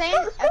 just saying,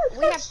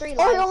 we have 3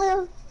 Oh,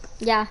 lives.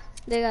 Yeah,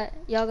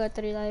 y'all got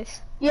 3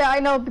 lives. yeah, I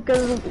know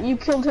because you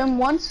killed him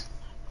once,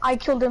 I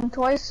killed him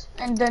twice,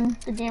 and then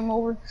the game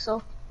over.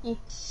 So, yeah.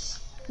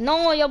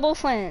 No, y'all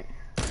both went.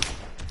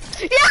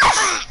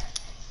 Yes!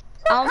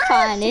 I'm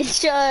fine. It's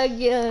Chug.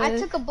 I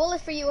took a bullet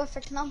for you,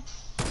 Effectnum.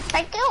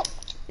 Thank you.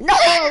 No,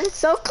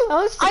 so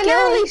close to I killing.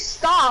 literally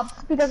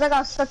stopped because I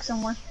got stuck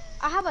somewhere.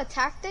 I have a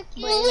tactic,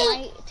 but it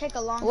might take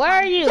a long time. Where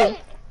are you?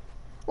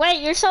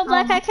 Wait, you're so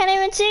black I can't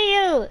even see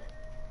you.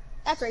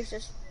 That's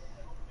racist.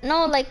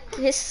 No, like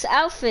his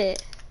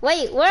outfit.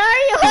 Wait, where are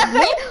you?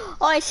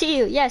 Oh, I see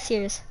you. Yes,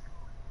 here it is.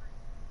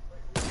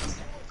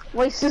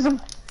 Racism.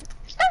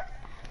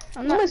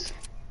 I'm not.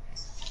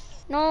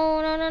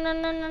 No, no, no, no,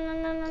 no, no,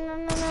 no, no, no,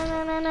 no,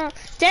 no, no, no.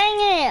 Dang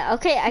it.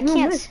 Okay, I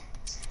can't.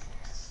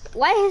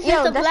 Why is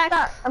it the black?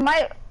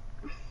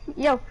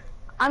 Yo,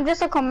 I'm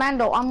just a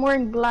commando. I'm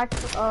wearing black.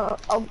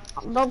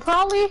 They'll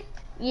probably.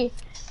 Yeah.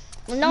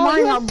 No,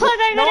 you put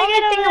it The gonna only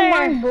get thing over I'm there.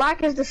 wearing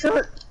black is the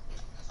shirt.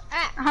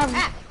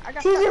 I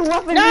got Choose your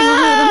stuck. weapon.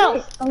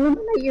 No!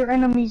 Eliminate your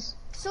enemies.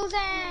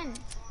 Susan!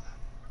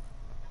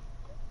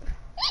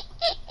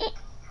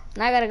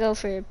 Now I gotta go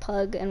for a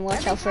pug and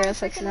watch out for a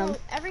fix them.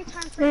 Every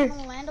time freaking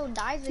Orlando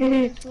dies, it goes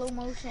in slow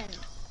motion.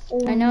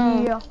 Oh, I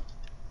know. Yeah.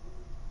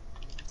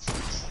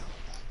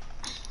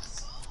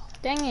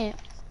 Dang it.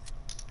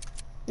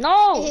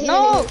 No,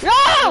 no,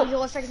 no! Yo,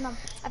 Effectnum.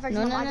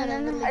 No, no, no,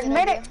 no, no. I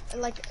made it.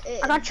 Like,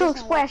 I got choke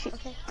splashy.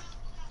 Okay.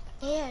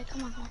 Yeah,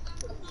 come on.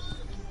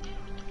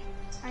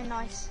 Alright,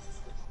 nice.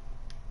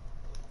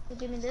 You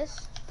give me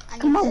this. I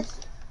need Come on. this.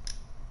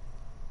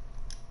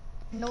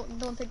 No,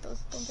 don't take those.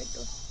 Don't take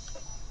those.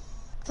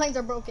 Planes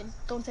are broken.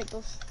 Don't take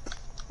those.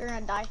 You're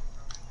gonna die.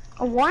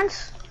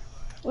 Once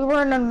we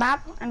were in a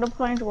map and the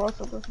planes were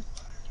also broken.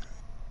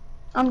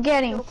 I'm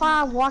getting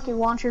 5 rocket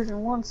launchers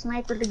and 1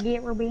 sniper to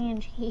get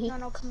revenge.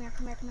 No, come here.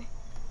 Look.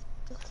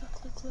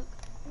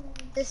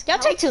 This Y'all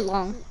couch- take too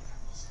long.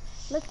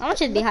 Look, I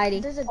want you to be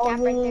hiding. There's a Oh, gap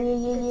right there. yeah.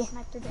 You can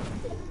snipe through there.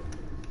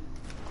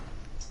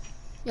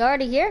 You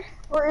already here?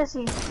 Where is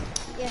he?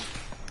 Yeah.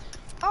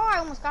 Oh, I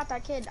almost got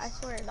that kid. I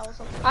swear, that was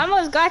so cool. I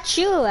almost got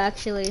you,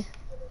 actually.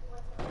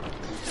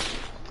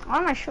 Why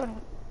am I shooting?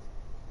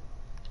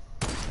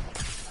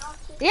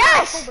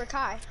 Yes! Cobra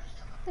Kai.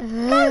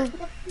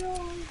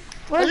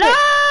 Where's it?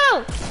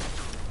 No!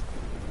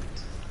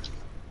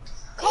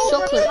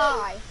 Cobra close.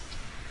 Kai.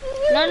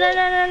 No, no,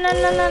 no, no, no,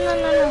 no, no,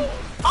 no, no.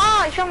 Oh,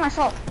 I shot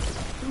myself.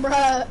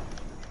 Bruh.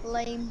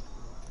 Lame.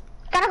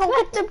 Gotta go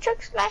get them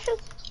choke splashes.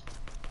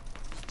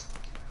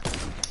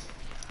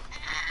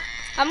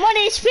 I'm 1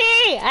 HP!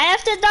 I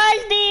have to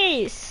dodge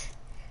these!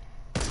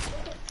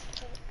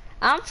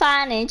 I'm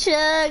finding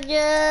chug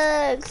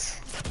jugs.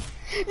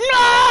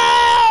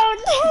 No!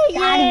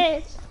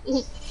 Dang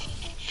it!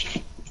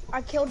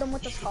 I killed him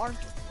with a scar.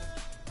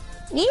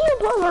 You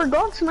both are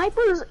god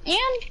snipers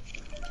and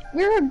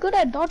you're good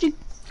at dodging.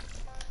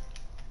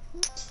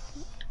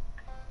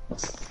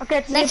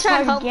 Okay, Next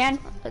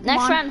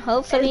round,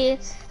 hopefully,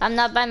 I'm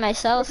not by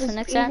myself.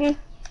 Next round.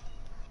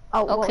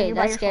 Oh, well, Okay, you're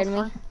by that scared me.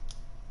 yourself,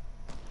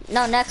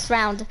 No, next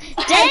round.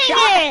 Dang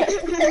it!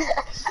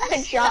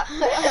 Headshot.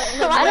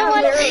 I don't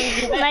want to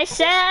beat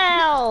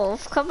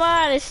myself. Come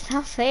on, it's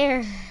not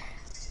fair.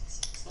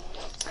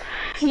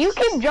 You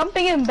keep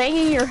jumping and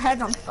banging your head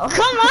on stuff.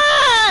 Come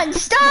on!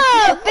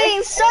 Stop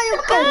being so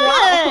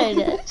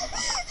good!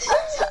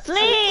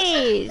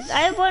 Please!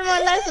 I have 1 more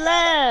life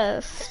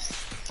left.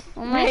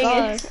 Oh my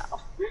god.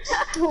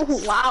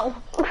 Wow.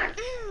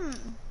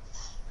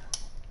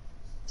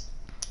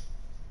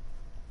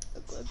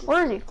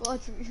 Where is he?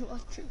 Watch.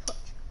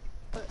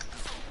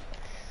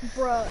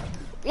 Bruh.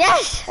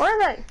 Yes!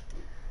 Where is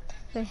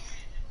he? Okay.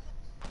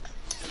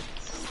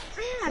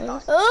 He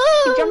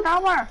Oh! jumped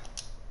out where?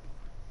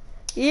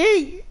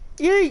 Yay!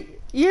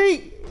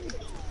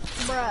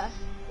 Bruh.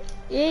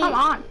 Yay! Come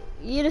on.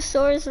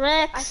 Utosaurus I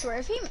Rex. swear,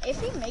 if he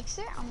makes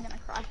it, I'm gonna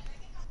cry.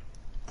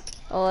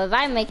 Oh, if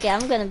I make it,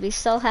 I'm gonna be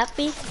so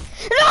happy. No!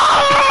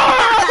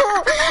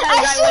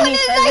 Right when he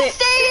says I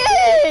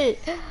say it!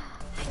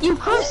 You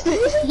cursed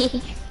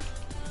it.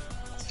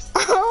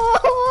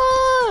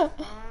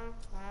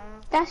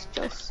 That's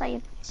just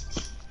saying.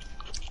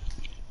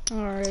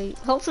 Alright.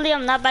 Hopefully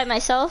I'm not by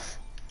myself.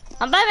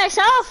 I'm by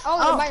myself!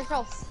 Oh, you're by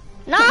yourself.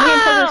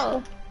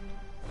 No!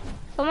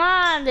 Come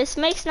on, this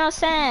makes no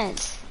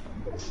sense.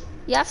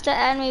 You have to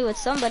add me with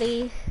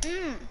somebody.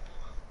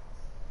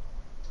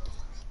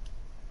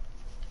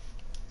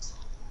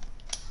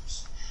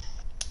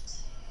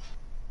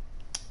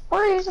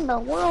 Where is in the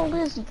world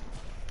is he?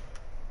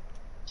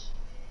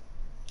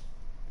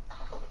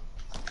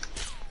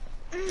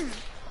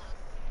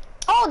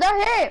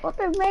 got hit. What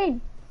they made?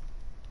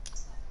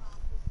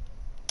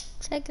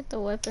 Check out the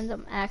weapons.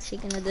 I'm actually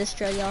gonna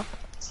destroy y'all.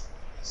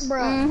 Bro,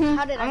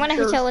 how did I'm gonna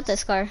hit y'all with the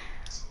scar.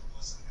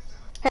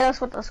 Hit us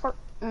with the scar.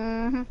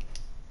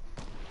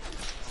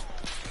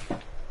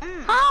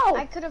 How?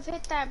 I could have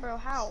hit that, bro.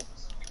 How?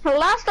 The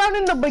last time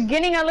in the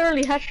beginning, I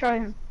literally headshot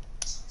him.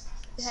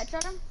 You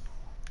headshot him?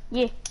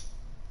 Yeah.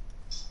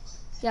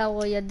 Yeah,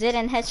 well, you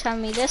didn't headshot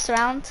me this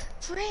round.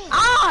 Frick.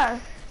 Ah!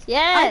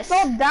 Yes. I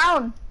fell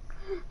down.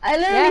 I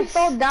literally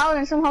fell down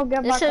and somehow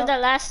got This back is up. the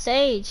last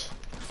stage.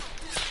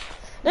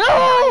 No!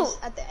 Dies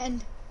at the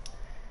end.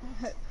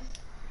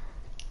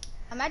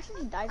 Imagine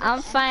he dies.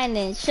 I'm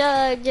finding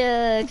Chug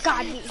Jug.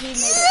 God, he made it.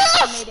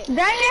 He made it.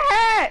 Dang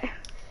it!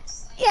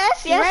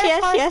 Yes, yes,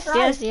 yes, yes,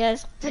 yes,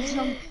 yes. Fix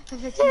him.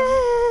 Fix him.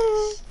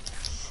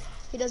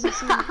 He doesn't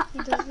see me.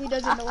 He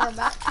doesn't know where I'm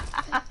at.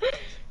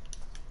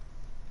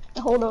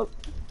 Hold up.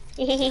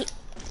 He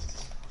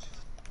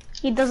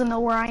doesn't know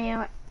where I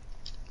am.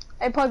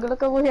 Hey, Pug,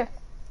 look over here.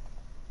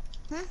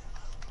 Huh?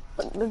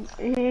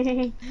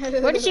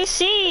 Where did you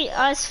see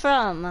us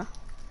from?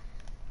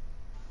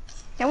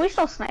 Can we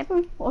still snipe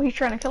him while he's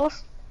trying to kill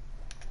us?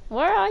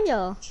 Where are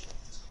y'all?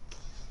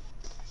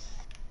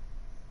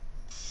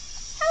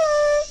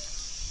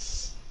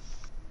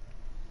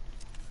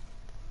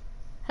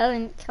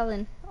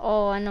 Helen.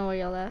 Oh, I know where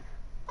y'all at.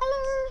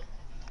 Hello.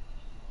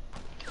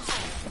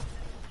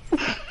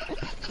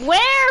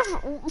 Where?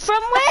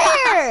 From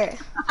where?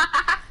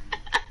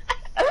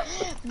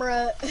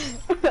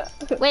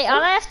 Bruh. Wait,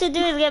 all I have to do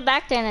is get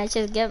back there and I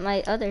just get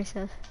my other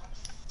stuff.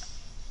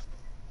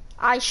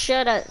 I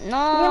should've.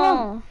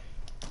 No.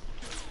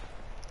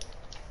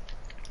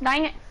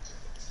 Dang it.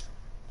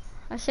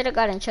 I should've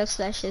gotten chug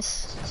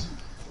slashes.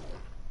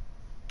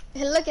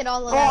 Look at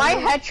all of Oh, that. I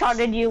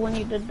headshotted you when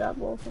you did that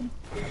wolfing.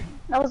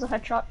 That was a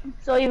headshot.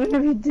 So even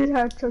if you did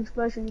have chug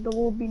splashes, there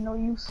will be no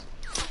use.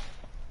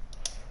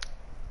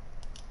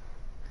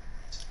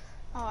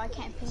 Oh, I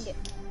can't ping it,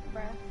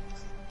 bruh.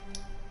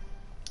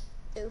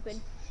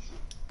 Stupid.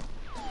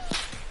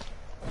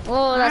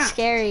 Whoa, that's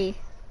scary.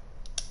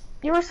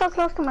 You were so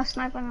close to my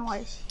sniper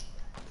anyways.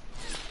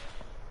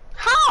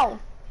 How?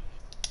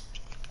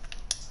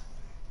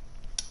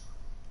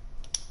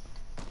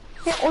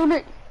 Hey, hold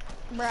it.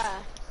 Bruh.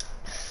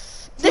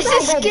 This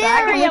is Go back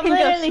scary. and I'm we can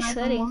just literally snipe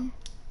sweating. him.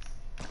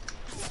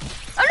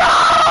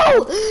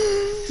 Oh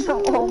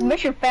no! Oh,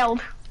 mission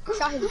failed.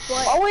 Shot his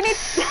butt. Oh, we need.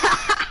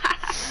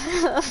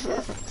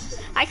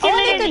 I All can we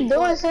need literally. to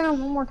do is hit him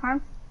one more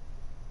time.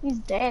 He's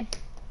dead.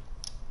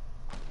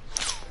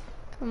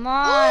 Come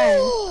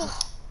on.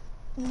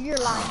 You're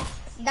lying.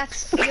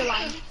 You're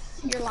lying.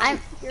 You're lying.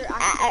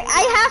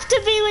 I have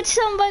to be with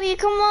somebody.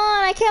 Come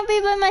on. I can't be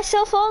by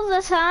myself all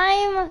the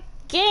time.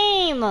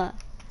 Game.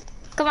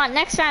 Come on.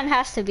 Next round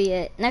has to be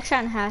it. Next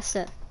round has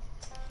to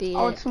be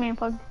Oh, it. it's me and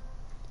Pug.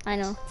 I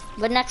know.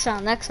 But next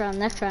round. Not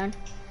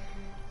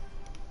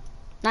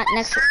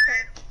next.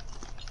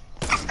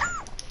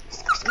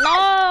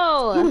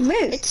 No. You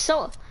missed. It's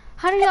so.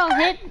 How do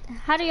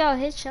y'all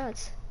hit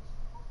shots?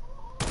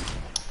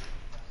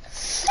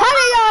 How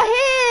do y'all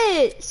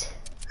hit?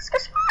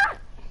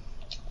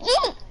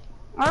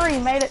 I already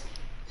made it.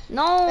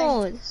 No.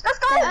 Let's go.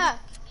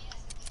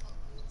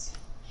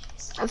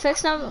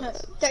 FX number.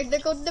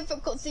 Technical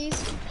difficulties.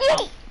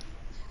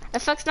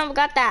 FX number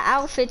got that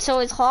outfit, so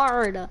it's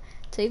hard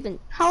to even.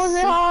 How is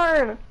it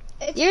hard?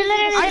 You're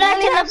literally I black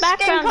only in have the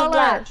background skin of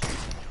black.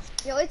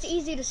 Yo, it's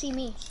easy to see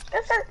me.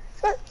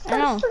 I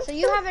know. So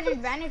you have an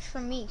advantage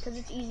from me because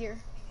it's easier.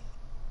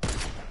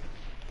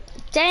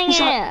 Dang it.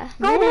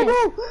 Go, go,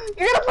 go.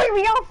 You're gonna play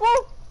me off,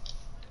 fool.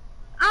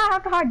 I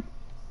have to hide.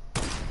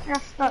 I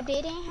got stuck. You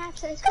didn't have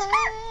to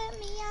cut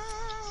me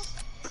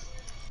off.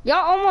 Y'all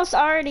almost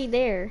already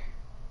there.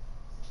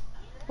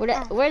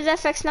 Where's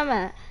FX number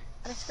at?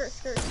 Skirt.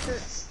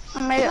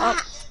 I made it up.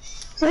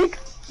 Psych.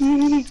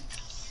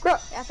 Bro.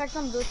 FX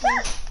on blue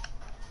team.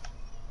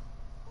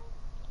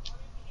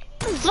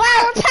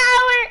 Flower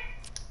power!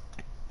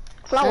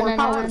 Flower No.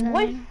 power,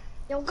 boy.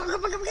 Yo, go.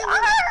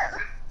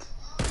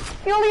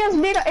 He only has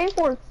beta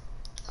A4.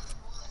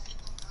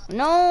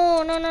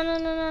 No.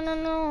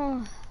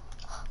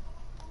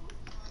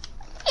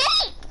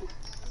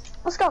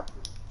 Let's go.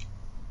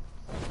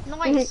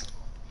 Nice.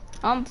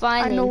 I'm I know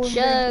finding what we're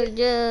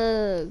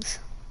jugs.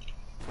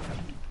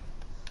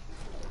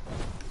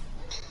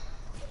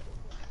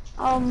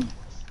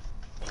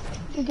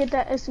 You get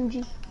that SMG.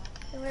 Wait,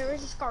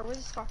 where's the scar?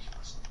 Scar.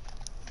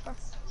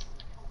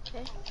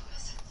 Okay.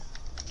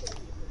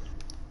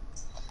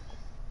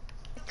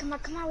 Come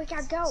on, we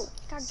gotta go.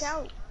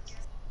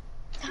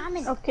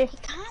 Coming. Okay.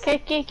 Coming.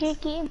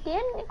 Okay.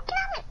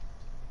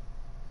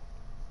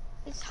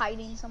 He's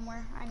hiding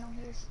somewhere. I know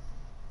he is.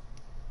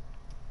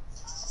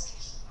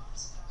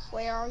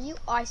 Where are you?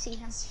 Oh, I see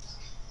him.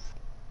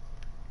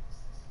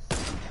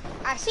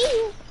 I see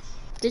you.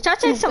 Did y'all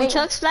take some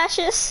chug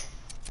splashes?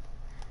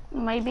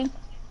 Maybe.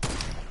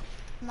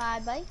 My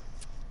boy.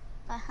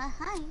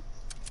 Hi.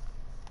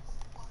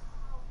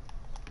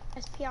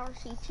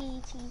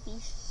 SPRCT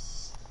TV.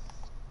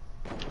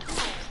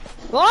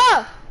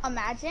 Whoa!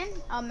 Imagine.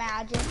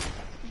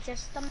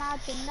 Just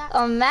imagine that.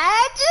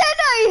 Imagine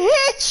I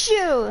hit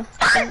you!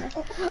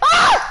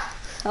 Ah!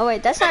 Oh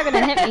wait, that's not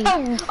gonna hit me. Oh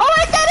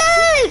wait,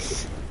 that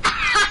is!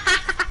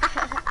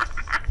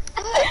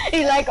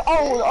 He's like,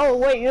 oh,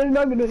 wait, you're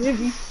not gonna hit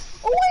me.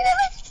 Oh,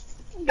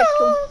 wait, get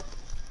killed.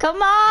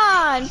 Come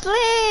on,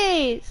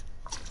 please!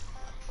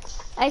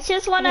 I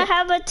just wanna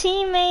have a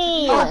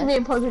teammate! Oh, it's me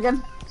and Pug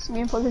again. It's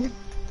me and Pug again.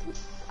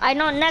 I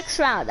know next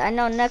round, I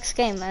know next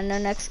game,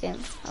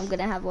 I'm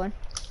gonna have one.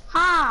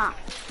 Ha!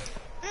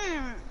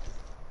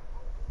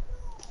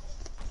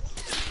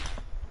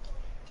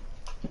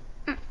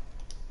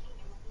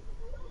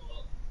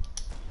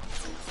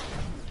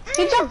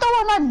 He jumped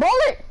over my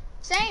bullet!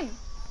 Same.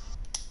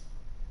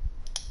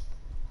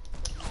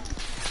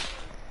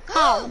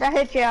 How? That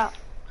hit you out.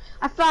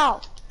 I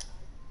fell.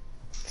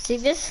 See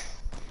this?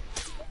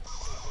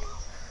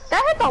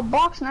 That hit the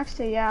box next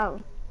to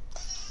you.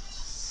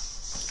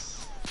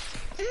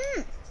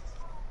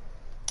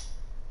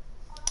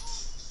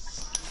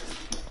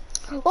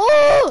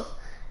 Oh!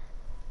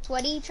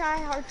 Sweaty try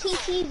hard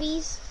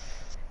TTVs.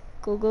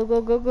 Go, go,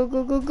 go, go, go,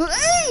 go, go, go.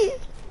 Hey!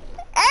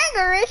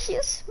 Anger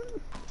issues.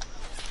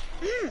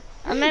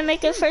 I'm gonna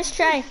make it first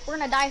try. We're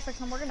gonna die for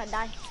him. We're gonna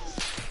die.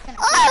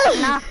 Oh!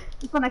 Nah,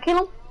 I'm gonna kill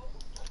him.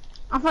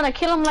 I'm gonna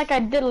kill him like I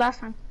did last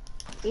time.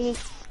 You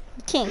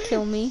can't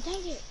kill me.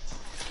 Dang it.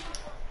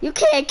 You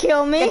can't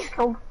kill me. Get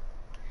killed.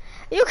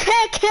 You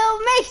can't kill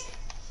me.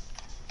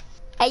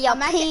 Hey, yo,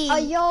 P.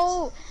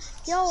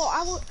 Yo,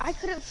 I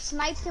could have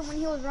sniped him when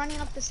he was running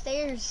up the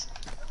stairs.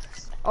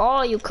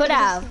 Oh, you could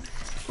have,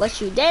 but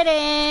you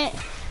didn't.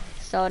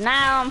 So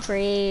now I'm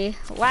free,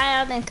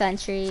 wild and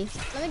country.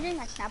 Let me drink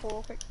my Snapple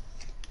real quick.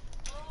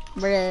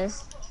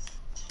 Bruh.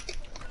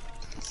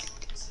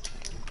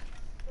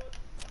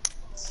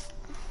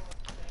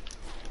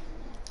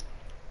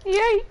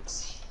 Yay!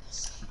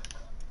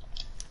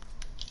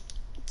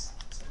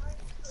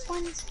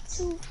 1,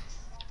 2,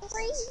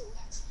 3.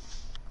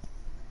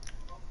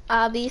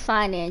 I'll be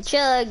finding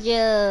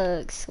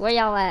jugs. Where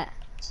y'all at?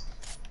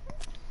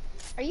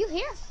 Are you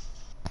here?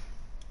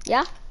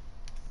 Yeah?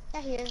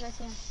 Yeah, he is. I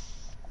see him.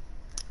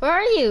 Where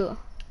are you?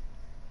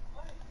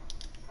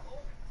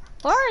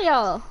 Where are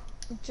y'all?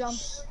 Jump.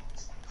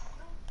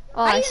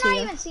 Oh, How I you see not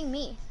you. even see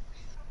me?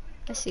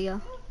 I see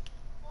you.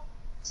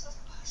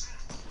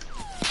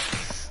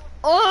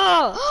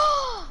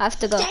 Oh! I have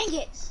to go. Dang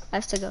it! I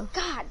have to go.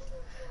 God.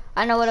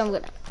 I know what I'm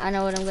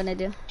gonna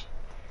do.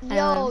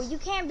 Yo, you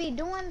can't be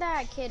doing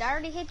that, kid. I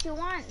already hit you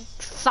once.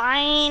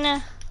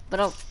 Fine, but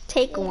I'll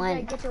take You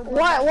one. gotta get your boy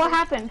What? back What here.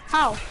 happened?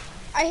 How?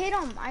 I hit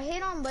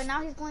him, but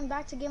now he's going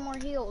back to get more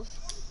heals.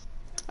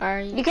 Are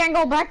you? You can't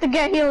go back to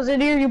get heals,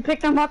 idiot. You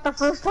picked them up the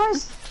first time.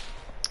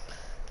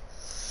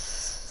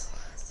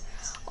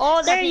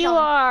 Oh, there you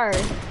are.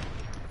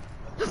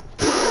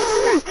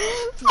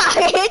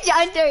 I hit you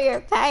under your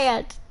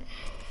pants.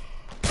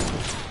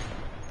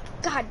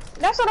 God,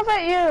 That's what I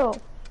hit you.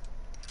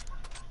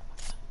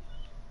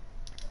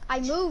 I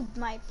moved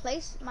my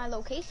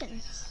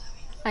location.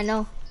 I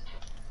know.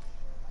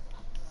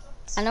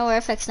 I know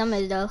where FX number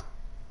is though.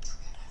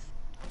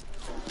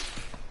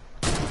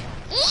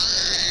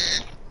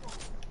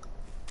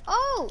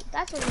 Oh,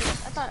 that's what it is.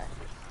 I thought.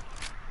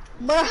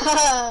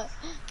 Bruh.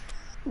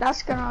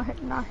 That's gonna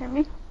not hit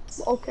me.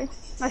 Okay,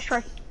 nice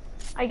try.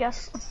 I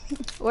guess.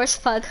 Where's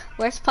Pug?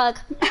 Where's Pug?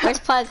 Where's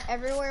Pug?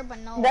 Everywhere but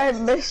no. That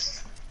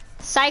miss.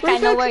 Psych, I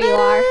know where you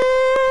are.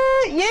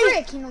 Yeah.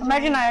 Frick, he knows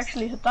Imagine where I I am.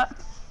 actually hit that.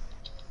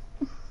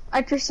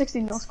 I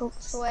 360 no scope.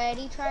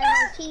 Sweaty try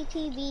hard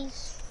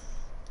TTVs.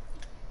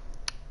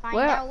 Find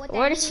Where- out what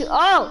where that did you- means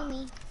oh! to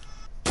me.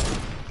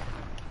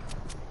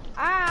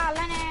 Ah,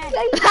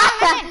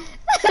 Lennon!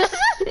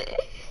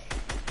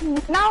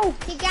 No,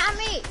 He got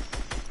me!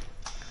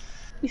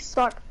 you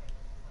suck.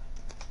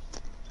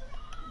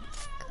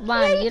 Come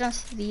on, you don't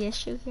see the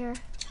issue here.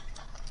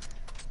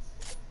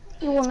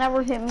 You will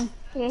never hit me.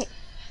 Yeah.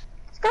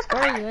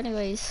 Where are you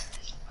anyways?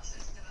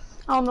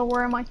 I don't know,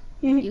 where am I?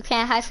 You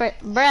can't hide for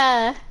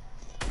bruh.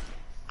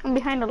 I'm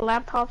behind the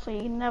laptop, so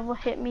you can never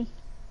hit me.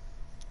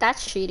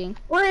 That's cheating.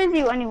 Where is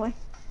you anyway?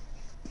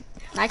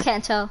 I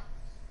can't tell.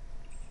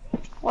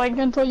 Well, I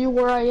can tell you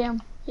where I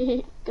am.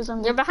 Because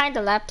I'm. You're behind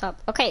the laptop.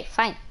 Okay,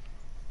 fine.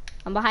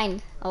 I'm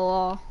behind a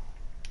wall.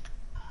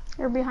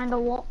 You're behind the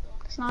wall.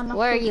 It's not enough.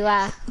 Where are to- you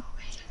at?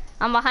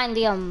 I'm behind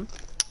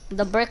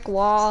the brick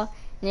wall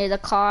near the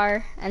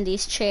car and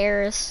these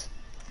chairs.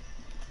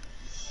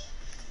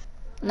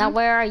 Now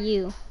where are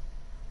you?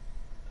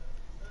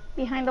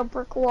 Behind a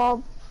brick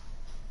wall.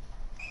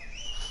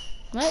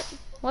 What?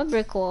 What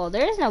brick wall?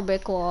 There is no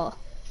brick wall.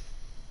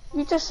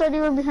 You just said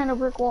you were behind a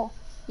brick wall.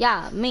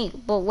 Yeah, me.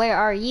 But where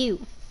are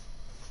you?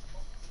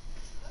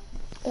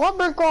 What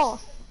brick wall?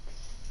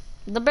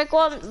 The brick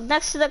wall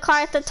next to the car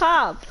at the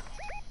top.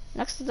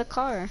 Next to the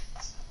car.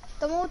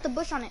 The one with the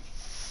bush on it.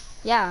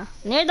 Yeah,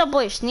 near the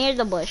bush. Near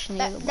the bush.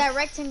 Near the bush. That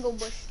rectangle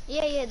bush.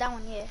 Yeah, that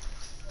one, yeah.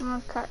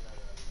 Okay.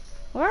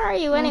 Where are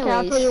you Okay,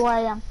 I'll tell you anyways? where I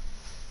am.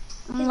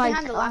 He's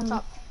behind the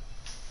laptop.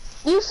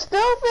 You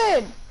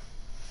stupid!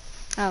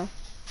 Oh.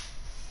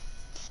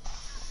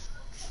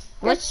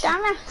 Which?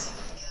 Damn it.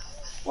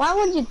 Why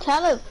would you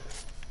tell him?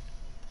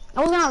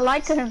 I was gonna lie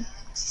to him.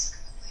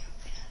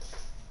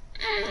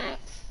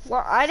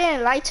 Well, I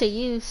didn't lie to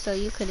you, so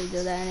you couldn't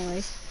do that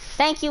anyways.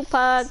 Thank you,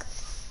 Pug.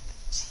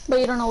 But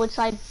you don't know which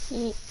side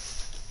he eat.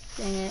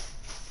 Dang it.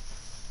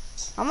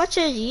 How much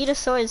is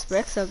Yetasaur's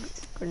Rex a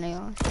grenade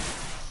on?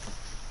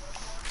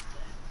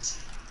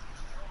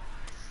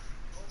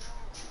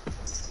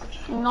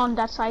 And on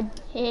that side.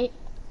 Hey.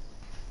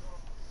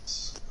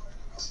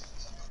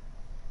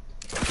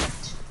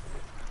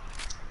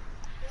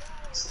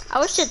 I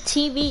wish the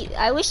TV,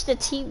 I wish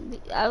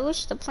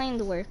the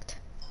plane worked.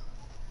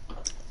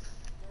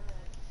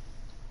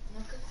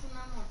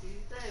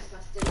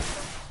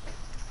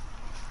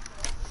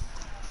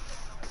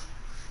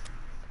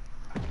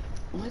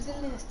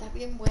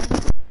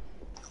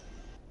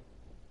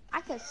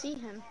 I could see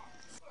him.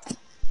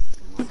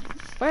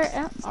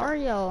 Where are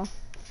y'all?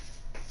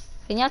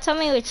 Can y'all tell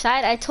me which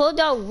side? I told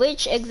y'all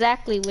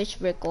exactly which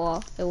brick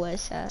wall it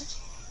was at.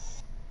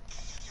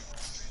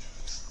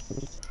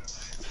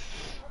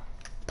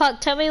 Puck,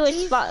 tell me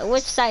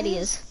which side he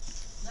is.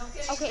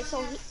 Okay,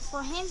 so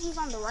for him, he's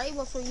on the right,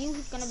 but for you,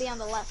 he's gonna be on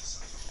the left.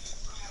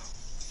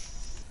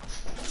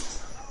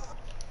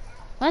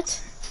 What?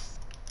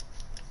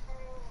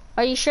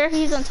 Are you sure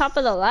he's on top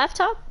of the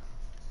laptop?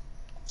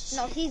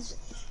 No, he's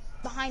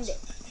behind it.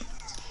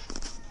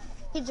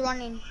 He's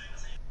running.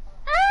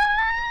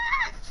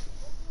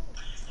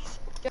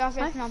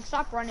 No,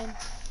 stop running.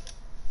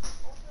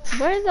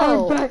 Where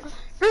though?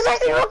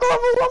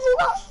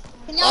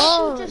 Can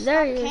y'all just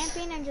there stop he is.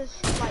 camping and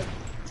just like?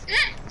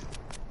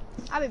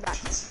 I'll be back.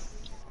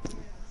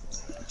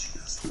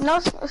 No,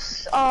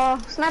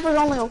 snipers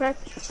only, okay?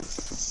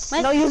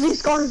 What? No using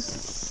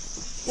scars.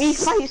 We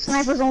fight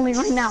snipers only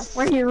right now.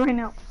 We're here right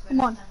now.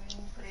 Come on.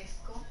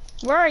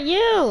 Where are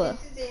you?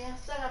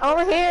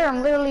 Over here,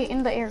 I'm literally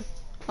in the air.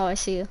 Oh, I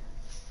see you.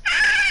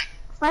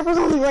 Snipers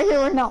only right here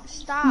right now.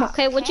 Stop.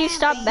 Okay, would you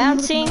stop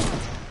camping. bouncing?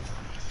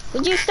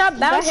 Would you stop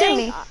bouncing?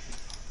 me.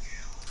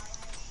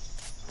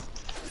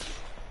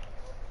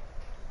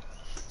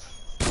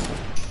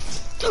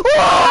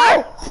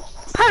 Whoa!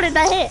 How did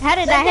that hit? How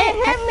did that hit?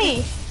 Hit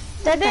me.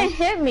 That didn't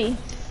hit me.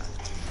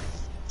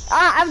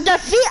 I'm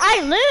defeat.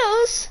 I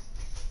lose.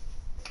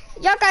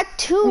 Y'all got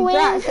 2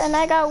 wins and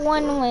I got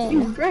 1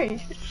 win. Great.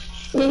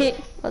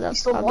 Hold up,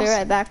 I'll be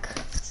right back.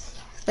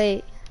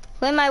 Wait,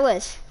 who am I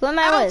with? Who am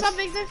I with? What's up,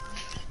 Victor?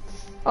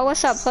 Oh,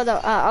 what's up? Hold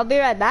up, I'll be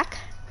right back.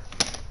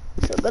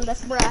 So good luck.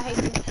 Bruh, I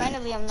hate you.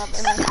 Finally, I'm not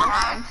in my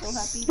I'm so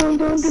happy.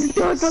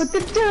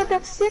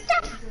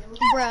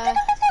 Bruh.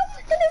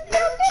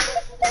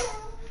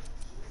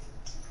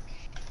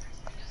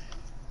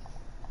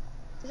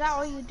 Is that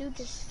all you do?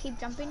 Just keep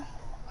jumping?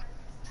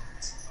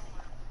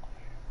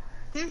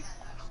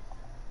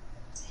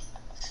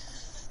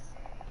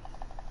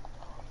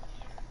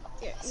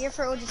 You're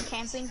for real just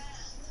camping?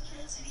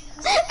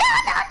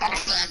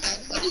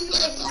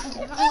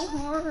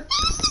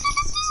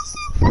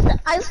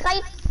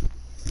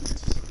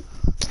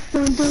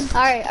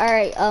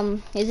 Alright,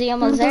 is he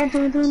almost there?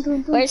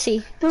 Where is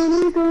he?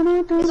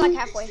 He's like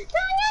halfway.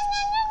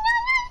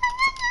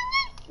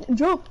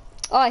 Jump.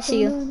 Oh, I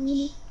see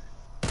you.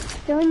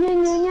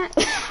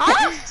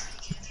 Huh?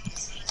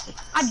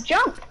 I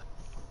jumped.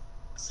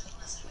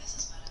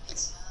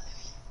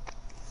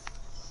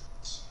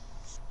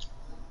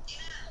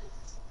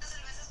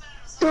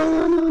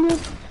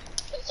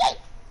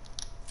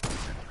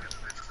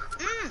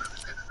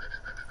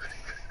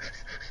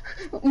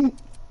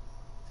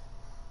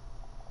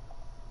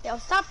 Yo,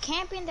 stop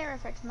camping there,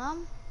 FX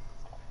Mom.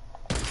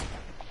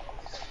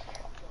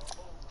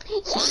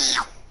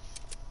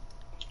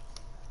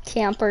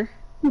 Camper.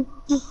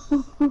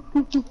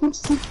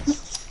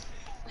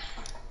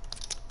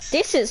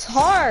 This is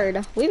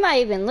hard. We might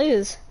even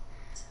lose.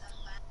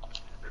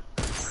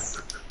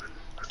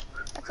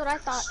 That's what I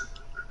thought.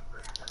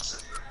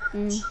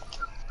 Mm.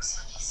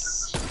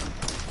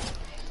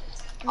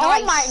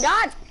 Oh my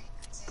god.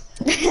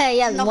 He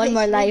has No, one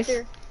more it's life.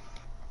 Victor.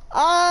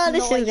 Oh,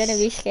 this is Nice. gonna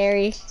be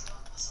scary.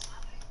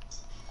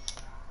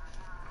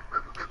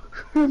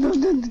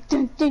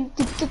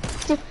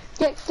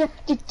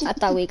 I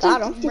thought we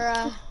got him.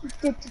 Bruh.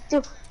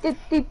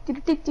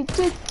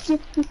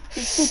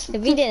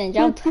 If he didn't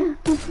jump.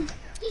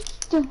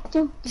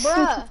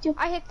 Bruh.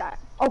 I hit that.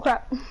 Oh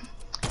crap.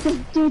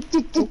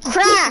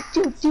 Crack!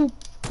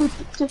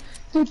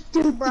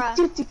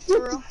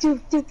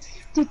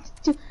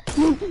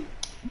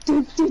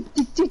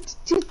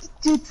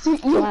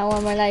 Come on,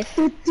 one more life.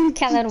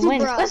 Can't let him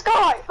win. Bruh. Let's go!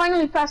 I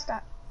finally passed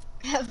that.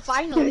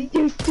 Finally.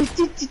 Come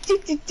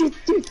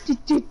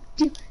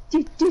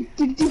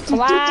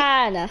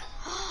on!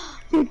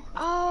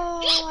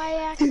 Oh, I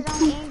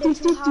accidentally aimed it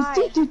too high.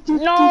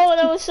 No,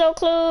 that was so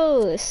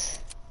close.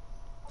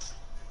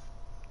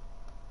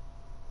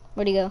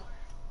 Where'd he go?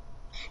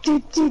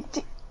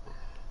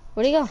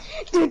 Where'd he go?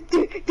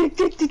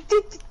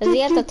 Is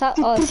he at the top?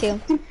 Oh, I see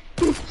him.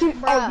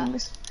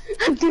 Bruh.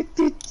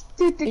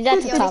 He's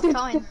at the Yo, top. he's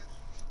coming.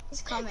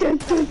 He's coming.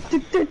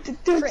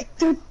 Frick.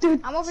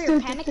 I'm over here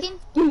panicking.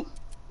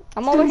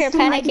 I'm over here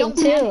panicking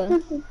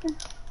too.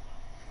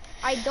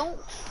 I don't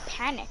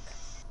panic.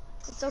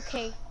 It's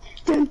okay.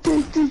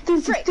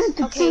 Frick.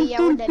 Okay, yeah,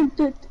 we're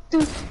dead.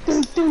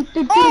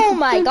 Oh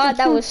my god,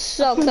 that was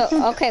so close.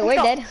 Okay, we're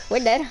dead. We're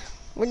dead.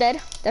 We're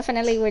dead.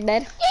 Definitely, we're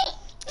dead.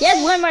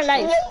 Yes, one more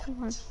life.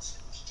 Come on.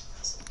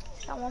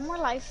 Got one more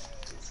life.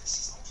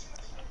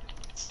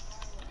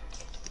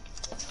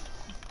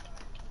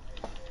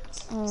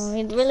 Oh,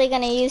 we're really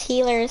gonna use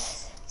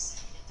healers.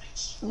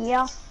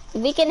 Yeah.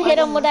 If we can hit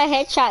him with a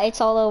headshot,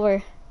 it's all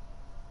over.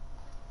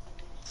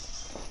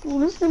 Well,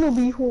 this is gonna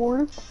be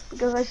hard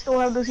because I still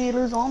have those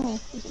healers on me.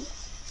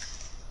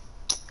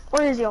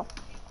 Where is y'all?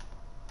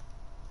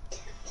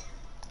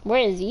 Where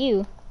is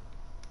you?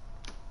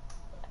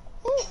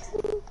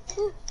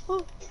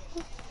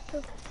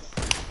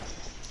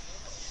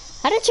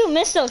 How did you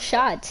miss those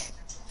shots?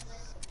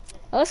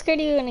 I was scared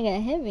you were gonna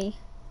hit me.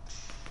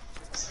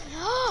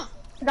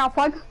 Got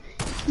plug.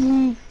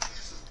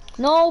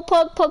 No,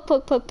 poke.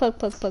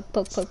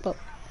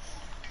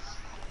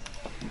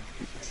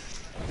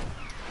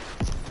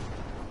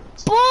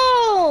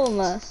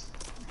 Boom!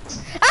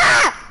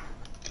 Ah!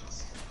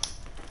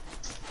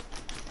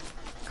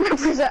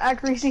 100%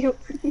 accuracy,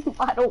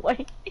 by the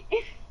way.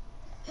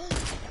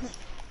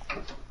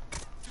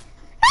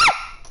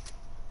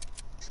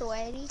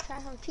 Sweaty try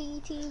her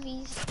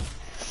TVs.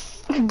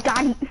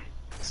 Got it.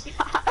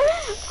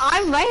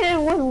 I made it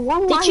with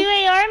one Did life. you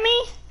AR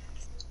me?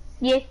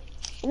 Yeah.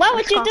 Why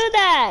would you do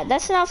that?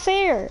 That's not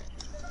fair.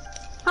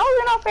 How is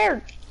it not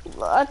fair?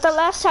 The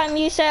last time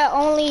you said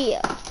only...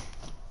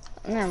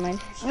 Never mind.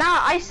 Nah,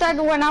 I said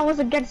when I was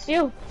against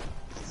you.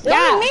 It's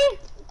Yeah. only me.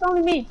 It's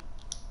only me.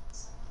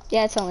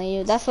 Yeah, it's only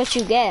you. That's what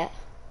you get.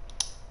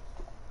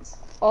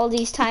 All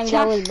these times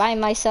I was by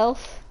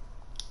myself.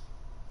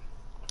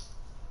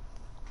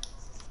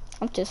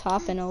 I'm just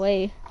hopping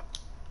away.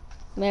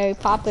 Mary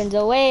Poppins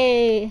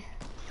away.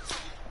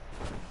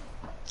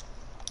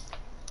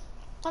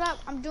 Hold up,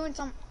 I'm doing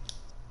some.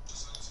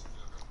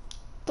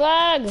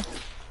 Bug.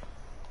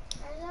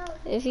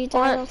 If you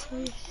talk.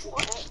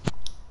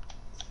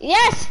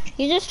 Yes,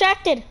 you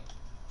distracted.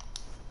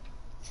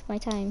 It's my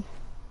time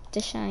to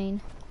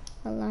shine.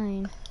 A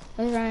line,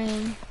 a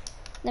rhyme.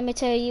 Let me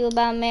tell you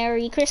about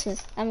Merry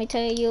Christmas. Let me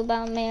tell you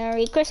about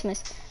Merry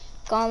Christmas.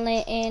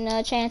 Gauntlet in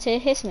a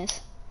chanted Christmas.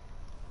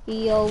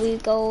 Yo, we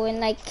going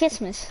like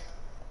Christmas.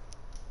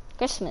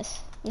 Christmas.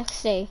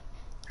 Next day.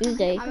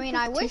 Tuesday. I mean,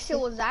 I wish it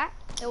was that.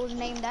 It was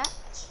named that.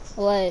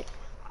 What?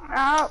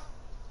 Oh.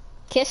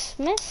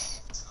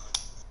 Christmas?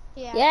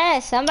 Yeah.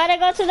 Yes, I'm about to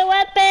go to the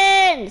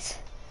weapons.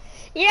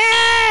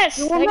 Yes!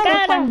 You I will never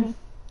got find him. me.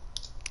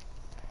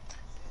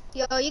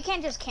 Yo, you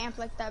can't just camp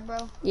like that,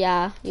 bro.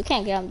 Yeah, you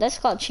can't get him. That's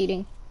called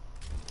cheating.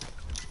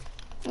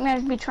 I'm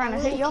gonna be trying to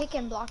hit y'all. Kick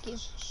and block you.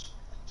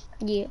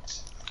 Yeah.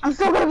 I'm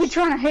still gonna be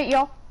trying to hit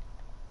y'all.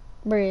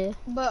 Bruh.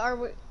 But are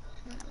we?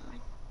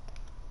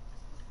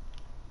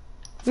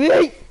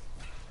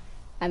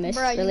 I missed,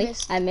 Bruh, you really?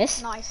 missed. I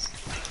missed? Nice.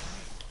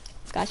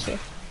 Gotcha.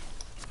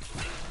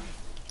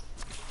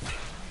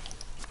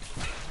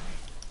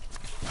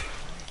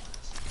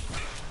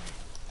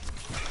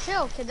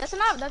 Chill, kid. That's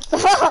enough. That's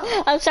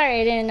I'm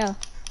sorry, I didn't know.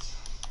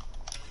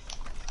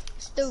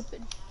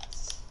 stupid.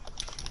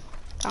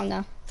 Calm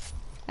down.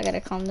 I gotta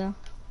calm down.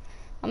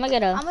 I'm gonna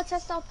get a... I'm gonna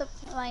test out the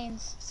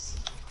planes.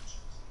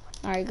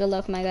 Alright, good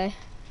luck, my guy.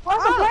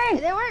 What's the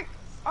plane? They work.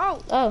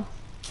 Oh, Oh.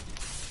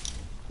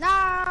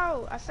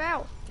 no. I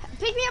fell.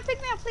 Pick me up,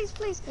 please,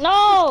 please.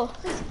 No!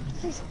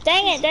 Please.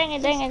 Dang it, dang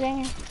it, dang it,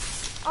 dang it.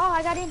 Oh,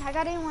 I got in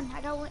one.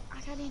 I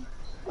got in.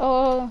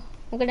 Oh,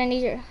 I'm gonna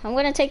need your... I'm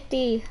gonna take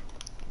the...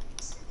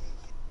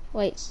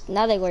 Wait,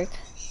 now they work.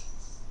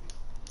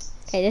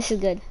 Okay, this is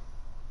good.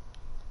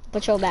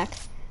 Patrol back.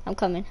 I'm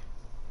coming.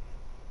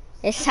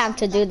 It's time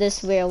to do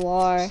this real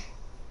war.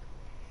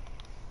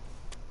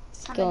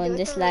 Going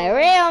this like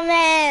real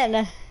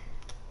man.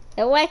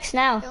 It works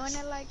now. Doing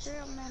it like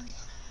real men.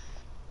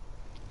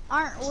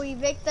 Aren't we,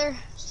 Victor?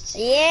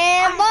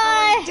 Yeah,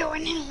 Aren't we boy.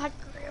 doing it like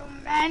real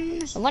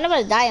men. If one of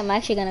us die, I'm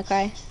actually gonna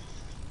cry.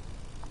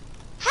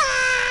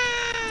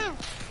 Ha!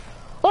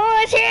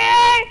 Who's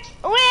here?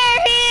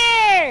 We're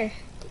here.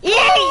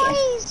 Yay!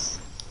 Boys!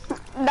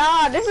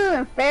 Nah, this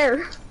isn't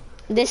fair.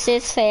 This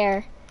is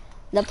fair.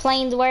 The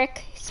planes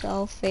work,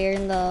 so fair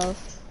and love.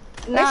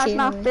 Nah, it's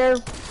not fair.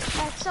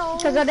 That's so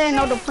Because I didn't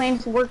know the fair.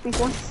 planes worked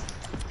before.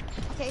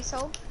 Okay,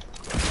 so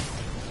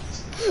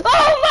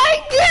Oh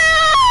my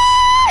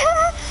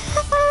god!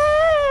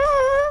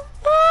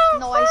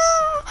 Noise.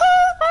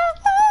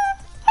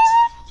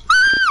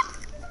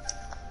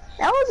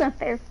 That wasn't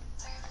fair.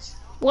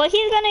 Well,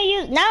 he's gonna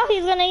use, now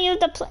he's gonna use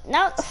the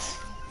now.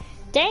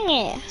 Dang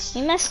it,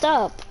 he messed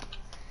up.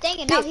 dang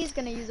it, now he's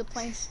gonna use the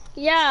planes.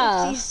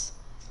 Yeah. Oopsies.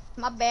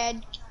 My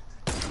bad.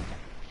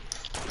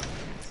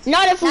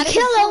 Not if we Now that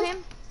you kill kill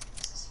him.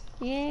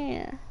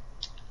 Yeah.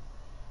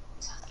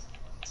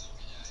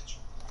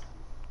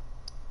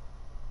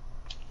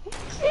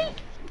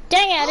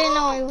 Dang it, I didn't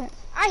know where he went.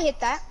 I hit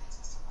that.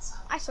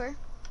 I swear.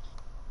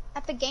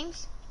 Epic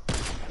Games.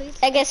 Please.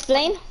 I guess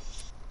plane.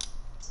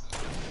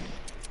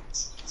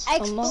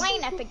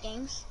 Explain Epic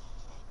Games.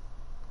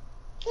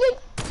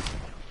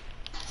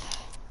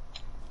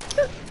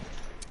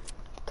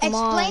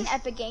 Explain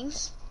Epic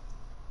Games.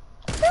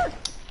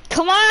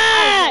 Come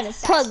on!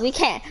 Pug, we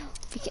can't.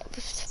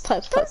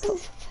 Pug.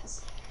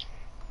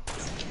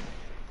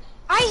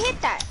 I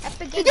hit that.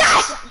 Epic Games.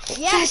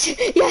 Yes.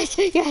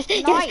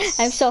 Nice.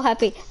 I'm so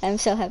happy.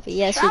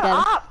 Yes, Shut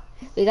up.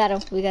 we got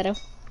him.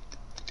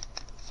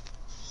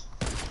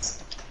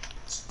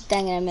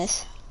 Dang it, I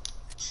miss.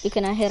 You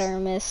cannot hit or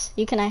miss.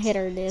 You cannot hit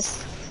or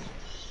this.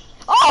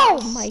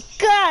 Oh my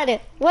god!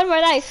 One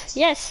more life.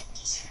 Yes.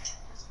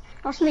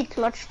 Watch me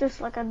clutch this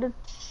like I did.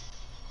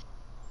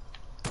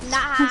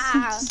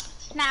 Nah,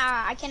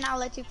 I cannot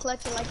let you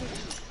clutch it like you.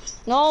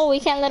 No, we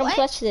can't let him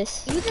clutch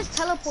this. You just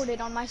teleported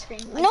on my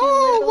screen. Like No,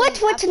 what?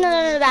 No,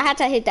 I had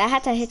to hit.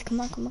 Come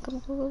on.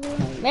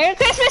 Merry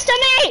Christmas to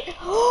me!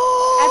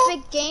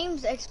 Epic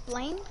Games,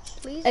 explain,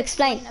 please.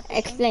 Explain.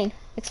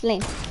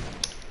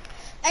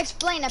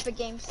 Explain Epic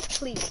Games,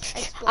 please.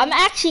 Explain. I'm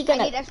actually I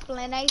gonna. need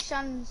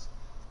explanations.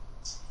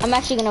 I'm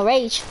actually gonna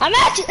rage. How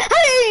did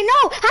he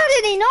know? How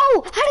did he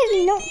know? I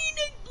need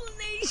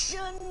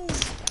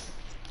explanations.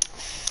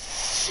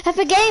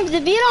 Epic Games,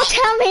 if you don't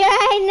tell me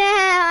right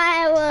now,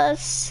 I will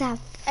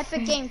suffer.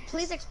 Epic Games,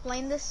 please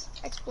explain this.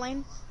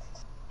 Explain,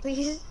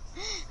 please.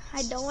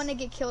 I don't want to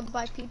get killed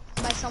by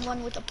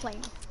someone with a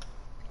plane.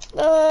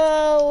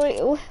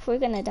 Oh, we're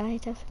gonna die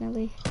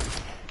definitely.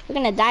 We're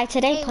gonna die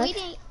today, Hey, Pug.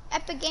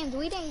 Epic Games,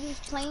 we didn't use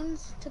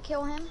planes to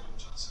kill him.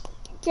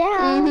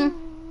 Yeah.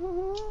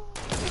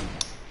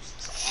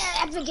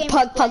 Epic Games.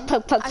 Pug. I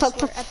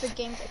swear, Epic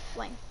Games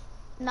explain.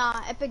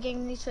 Nah, Epic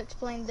Games needs to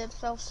explain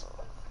themselves.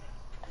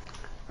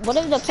 What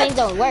if the plane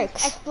don't work?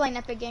 Explain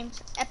Epic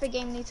Games. Epic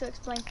Games needs to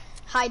explain.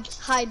 Hide,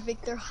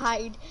 Victor,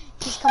 hide.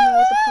 He's coming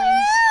with the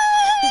planes.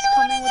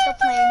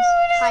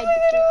 Hide,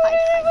 Victor, hide.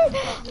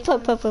 Pug. He's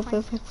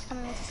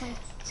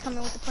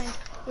coming with the planes.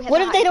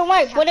 What if they don't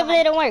work? What if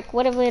they don't work?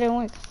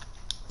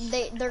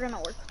 They're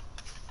gonna work.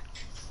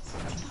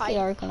 They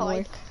are gonna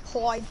work.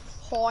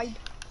 Hide.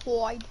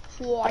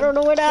 I don't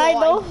know where to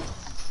hide though.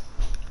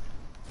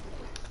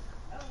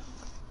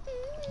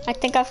 I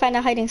think I found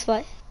a hiding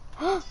spot.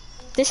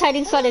 This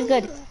hiding spot is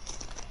good.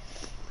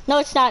 No,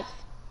 it's not.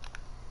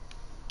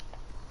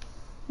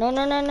 No.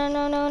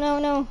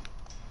 No.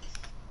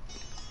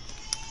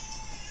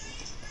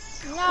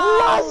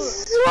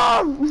 What's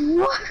wrong?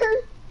 What?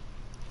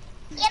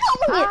 Get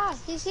over here.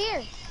 He's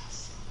here.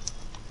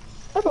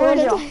 I don't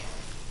wanna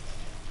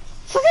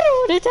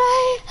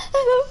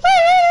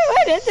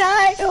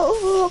die.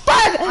 Oh,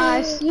 Pug!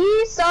 I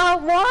see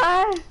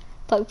someone.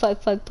 Pug.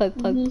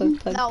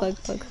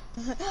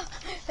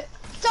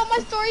 Tell my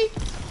story.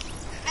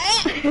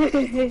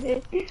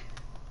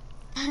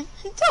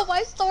 Tell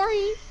my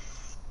story.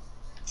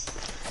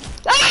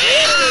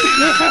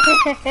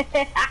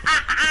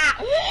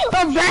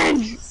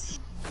 Revenge.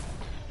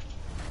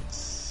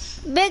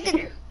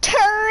 Victory!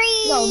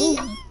 No.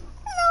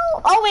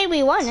 Oh wait,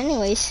 we won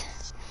anyways.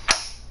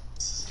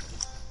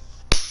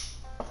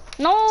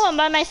 No, I'm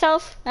by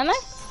myself. Am I?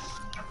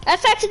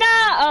 FX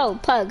now! Oh,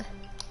 Pug.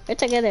 We're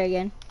together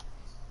again.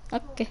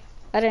 Okay.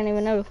 I didn't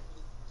even know.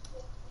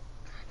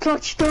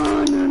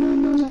 Touchdown.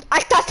 No. I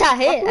thought that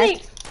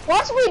hit.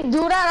 Once we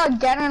do that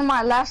again in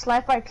my last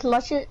life, I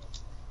clutch it.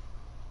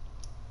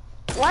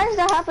 Why is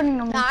that happening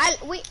to me? Nah,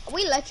 we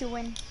let you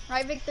win,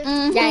 right, Victor?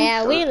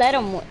 Yeah, we let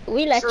him.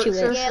 We let you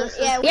win.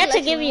 Yeah, we had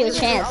to give you a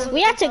chance.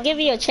 We had to give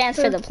you a chance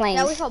for the planes.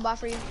 Yeah, we felt bad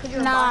for you. Cause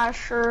you're a Nah, bot.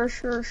 sure.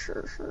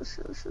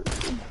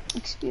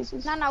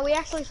 Excuses. Nah, we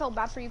actually felt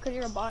bad for you because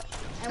you're a bot.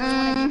 And we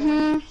wanted you to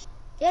win.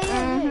 Yeah.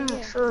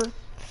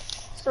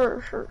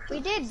 Sure. We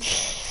did.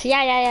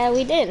 Yeah,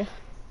 we did.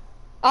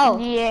 Oh.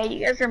 Yeah, you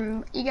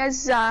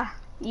guys, yeah,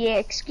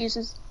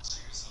 excuses.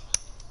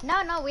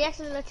 No, we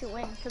actually let you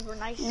win because we're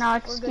nice. No We're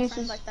excuses. good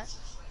friends like that.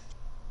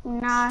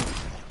 Nah.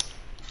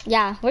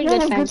 Yeah, we're You're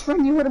good a good friends.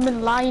 friend, you would have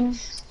been lying.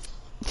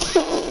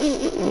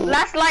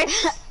 Last life.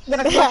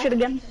 Gonna clutch it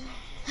again.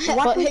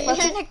 What? You're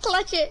gonna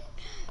clutch it.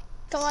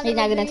 Come on. He's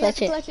not gonna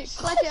clutch it. Clutch it,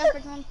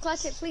 African.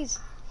 Clutch it, please.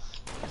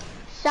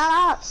 Shut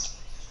up.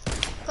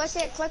 Clutch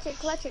it. You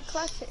clutch it.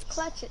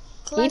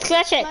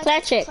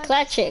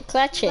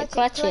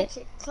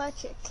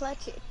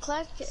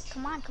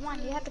 Come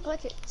on, you have to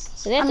clutch it.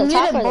 Is it at the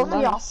top or the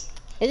bottom?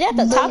 Is it at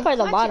the top or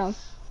the bottom?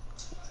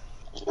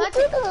 Clutch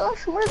it.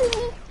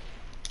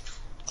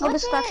 No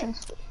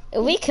distractions.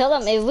 If we kill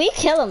him.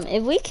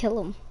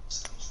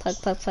 Pug.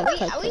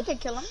 We could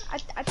kill him. I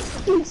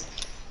think.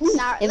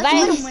 Nah, If let's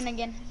I- let him win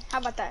again. How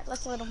about that?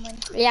 Let's let him win.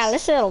 Yeah,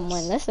 let's let him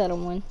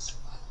win.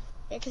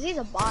 Yeah, cause he's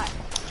a bot.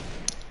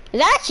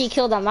 If I actually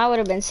killed him, I would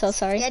have been so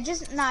sorry. Yeah,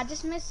 just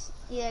miss.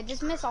 Yeah,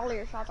 just miss all of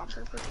your shots on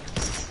purpose.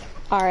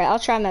 Alright, I'll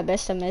try my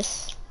best to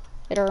miss.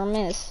 Hit or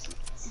miss.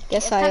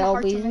 Guess It's I kinda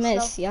hard to always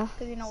miss, though, yeah.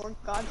 Cause you know we're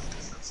gods.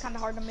 It's kind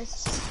of hard to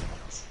miss.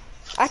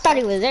 I thought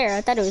he was there.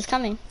 I thought he was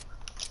coming.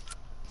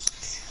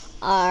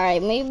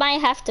 Alright, we might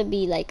have to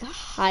be like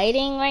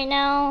hiding right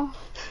now.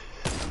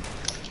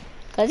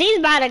 Cause he's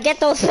about to get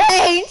those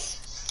planes.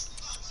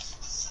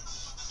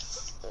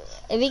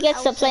 If he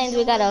gets the planes,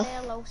 we gotta.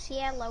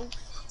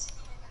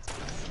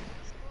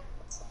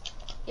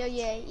 Yo,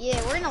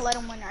 yeah, we're gonna let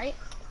him win, right?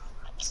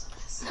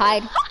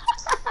 Hide.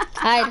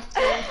 Hide.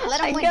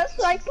 Let him win. I guess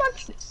I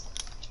clutched it.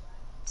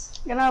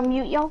 Gonna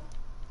mute y'all.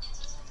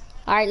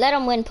 Alright, let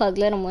him win, Pug.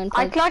 Let him win, Pug.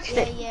 I clutched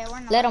it. Yeah, we're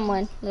not. Let him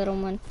win. Let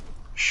him win.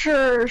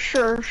 Sure.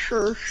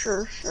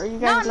 You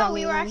guys No,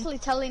 we were actually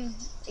telling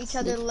each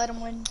other to let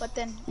him win, but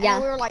then we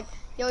were like,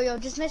 yo,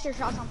 just miss your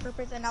shots on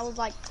purpose, and I was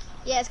like,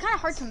 yeah, it's kind of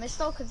hard to miss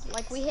though, cause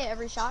like we hit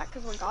every shot,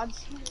 cause we're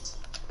gods.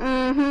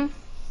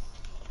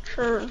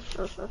 Sure.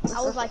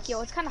 I was like,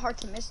 yo, it's kind of hard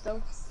to miss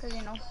though, cause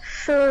you know.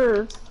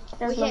 Sure.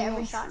 We hit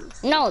every shot.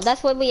 No,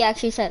 that's what we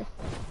actually said.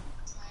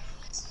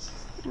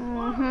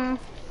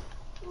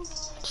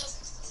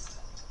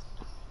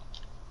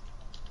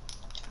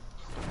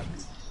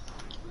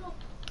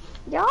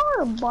 Y'all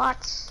are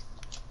bots.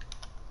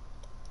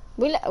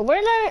 We're gonna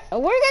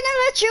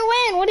let you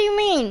win. What do you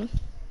mean?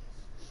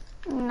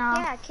 No.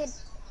 Yeah, kid.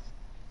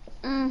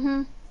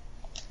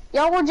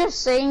 Y'all were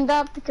just saying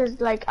that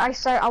because like I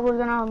said I was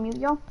gonna mute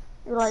y'all.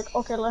 You're like,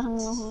 okay, let him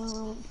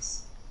know.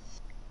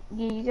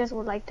 You guys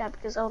were like that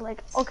because I was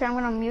like, okay, I'm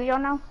gonna mute y'all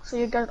now. So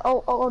you guys,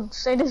 oh,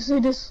 say this.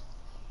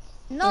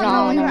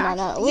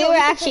 No. We were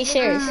actually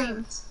serious.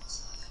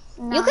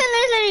 No. You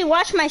can literally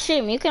watch my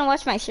stream. You can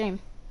watch my stream.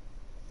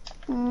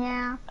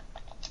 Yeah.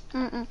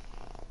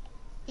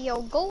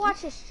 Yo, go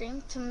watch his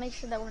stream to make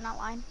sure that we're not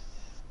lying.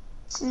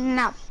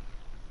 No.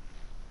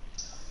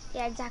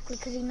 Yeah, exactly,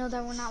 because you know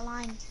that we're not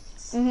lying.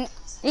 You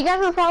guys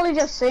were probably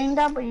just saying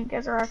that, but you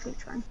guys are actually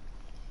trying.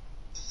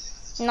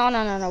 No.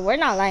 We're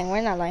not lying.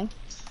 We're not lying.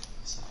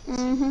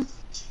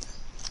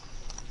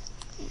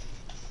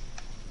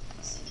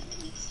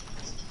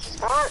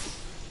 Start.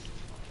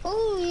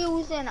 Who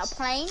using a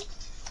plane?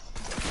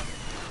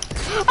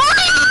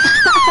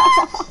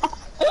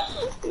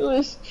 It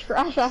was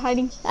trash at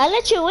hiding. I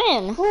let you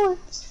win.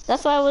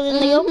 That's why I was in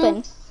the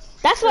open.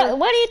 That's what.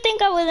 What do you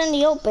think I was in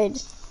the open?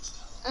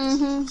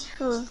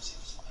 Sure.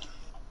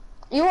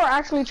 You were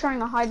actually trying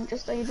to hide,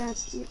 just that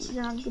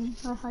you're not good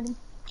at hiding.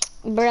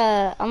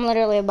 Bruh, I'm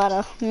literally about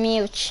to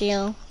mute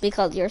you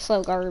because you're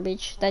so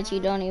garbage that you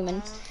don't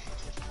even.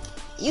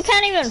 You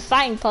can't even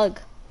find Pug.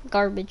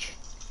 Garbage.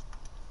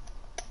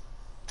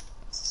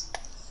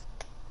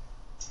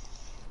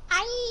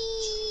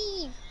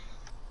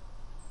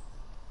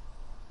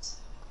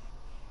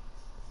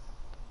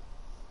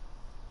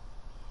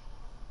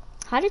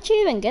 How did you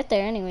even get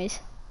there anyways?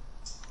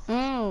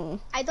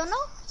 I don't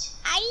know.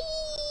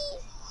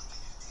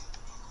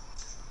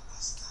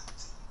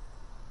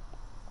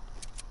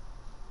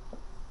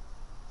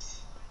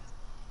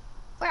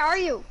 Where are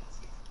you?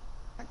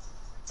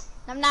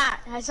 I'm not.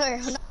 I swear.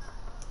 I'm not.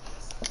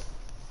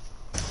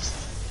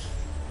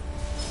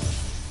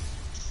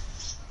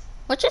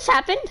 What just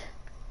happened?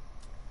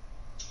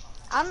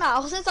 I don't know. I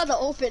was inside the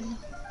open.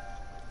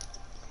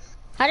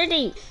 How did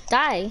he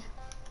die?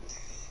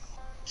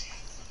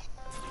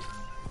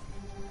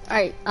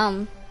 Alright,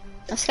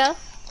 let's go.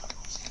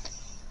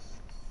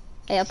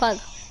 Hey, a Pug.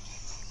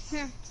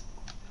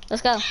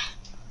 Let's go.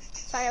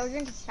 Sorry, I was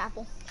drinking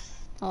Snapple.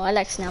 Oh, I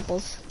like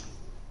Snapples.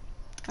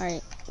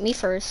 Alright, me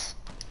first.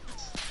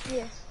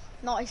 Yeah,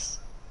 nice.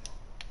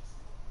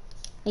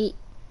 Eat.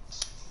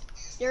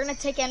 You're gonna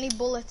take any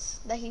bullets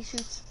that he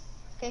shoots.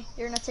 Okay,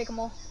 you're gonna take them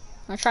all.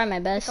 I'll try my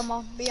best. Come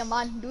on, be a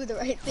man, do the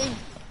right thing.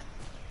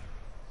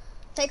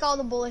 Take all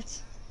the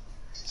bullets.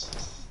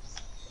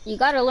 You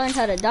gotta learn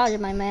how to dodge,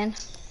 my man.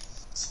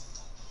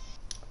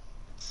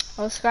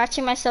 I was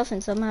scratching myself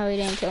and somehow he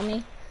didn't kill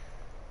me.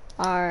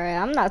 Alright,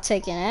 I'm not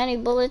taking any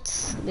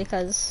bullets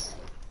because...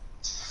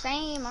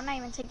 Same, I'm not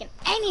even taking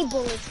any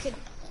bullets, kid.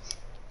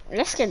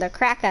 That scared the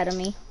crap out of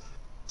me.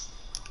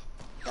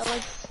 So,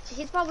 like,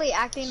 he's probably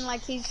acting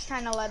like he's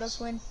trying to let us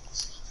win.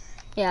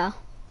 Yeah.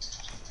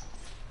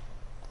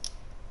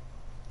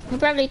 He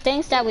probably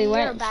thinks that we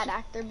weren't. You're a bad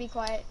actor, be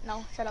quiet.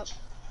 No, shut up.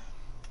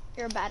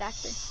 You're a bad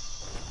actor.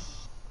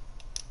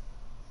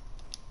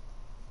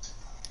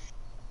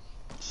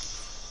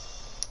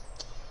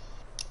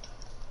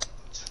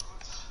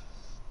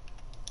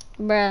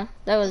 Bruh,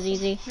 that was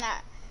easy.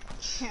 Nah,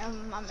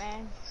 my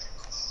man.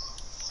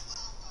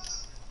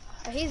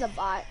 Oh, he's a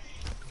bot.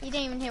 He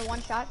didn't even hit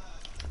one shot.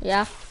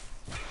 Yeah.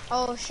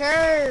 Oh,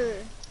 sure.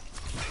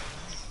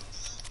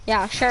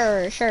 Yeah,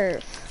 sure.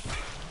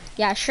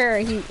 Yeah, sure.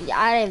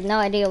 I have no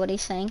idea what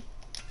he's saying.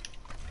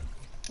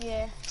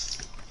 Yeah.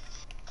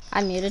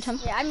 I muted him.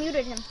 Yeah, I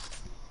muted him.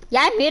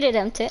 Yeah, I muted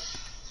him too.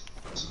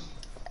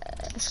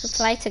 Let's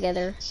fly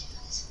together.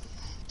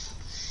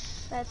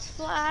 Let's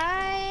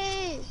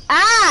fly.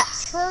 Ah!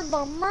 To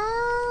the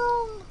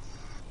moon.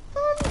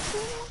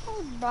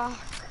 Back.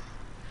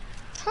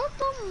 To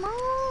the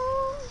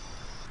moon.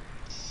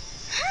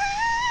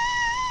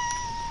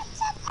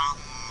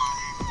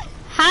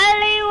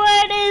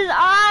 Hollywood is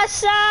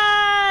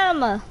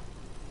awesome!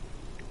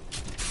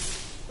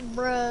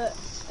 Bruh.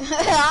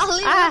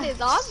 Hollywood is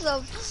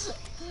awesome.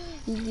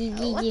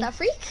 What the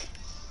freak?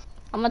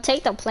 I'm gonna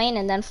take the plane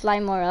and then fly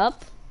more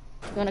up.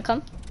 You wanna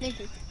come? Thank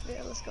you.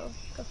 Yeah, let's go.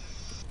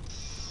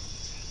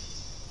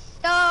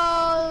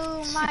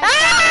 Oh my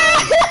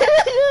Ah! god.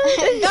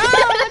 No,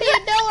 what are you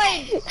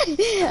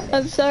doing?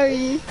 I'm sorry.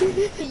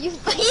 You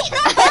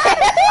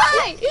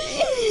why?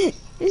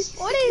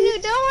 What are you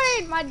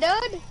doing, my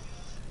dude?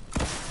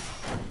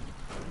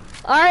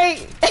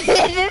 Alright, this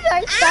is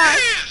our shot.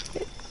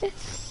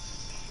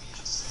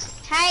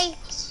 Hey,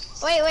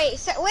 wait,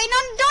 so, wait, no,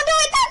 don't do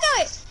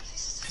it,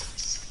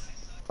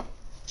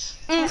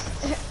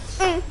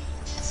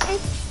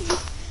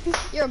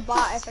 You're a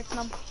bot,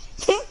 FX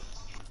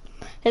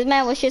This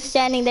man was just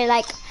standing there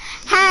like,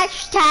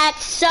 hashtag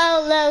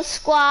solo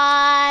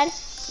squad.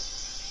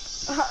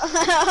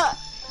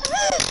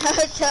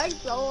 Hashtag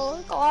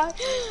solo squad.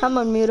 I'm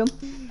gonna mute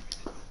him.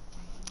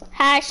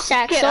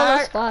 Hashtag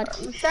solo squad.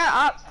 Shut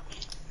up.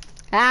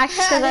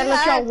 Hashtag I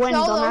let y'all win,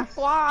 solo dumbass.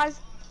 squad.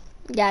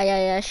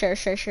 Yeah,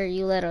 sure.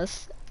 You let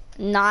us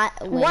not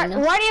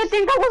win. Why do you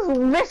think I was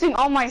missing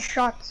all my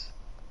shots?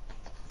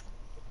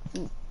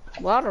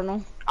 Well, I don't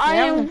know.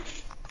 I'm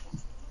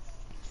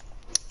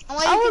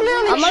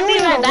gonna be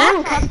right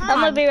back. I'm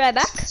gonna be right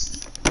back.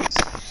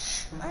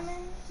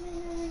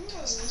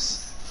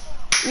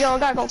 Yo, I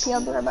gotta go pee.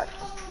 I'll be right back.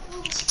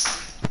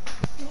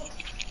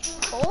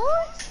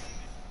 What?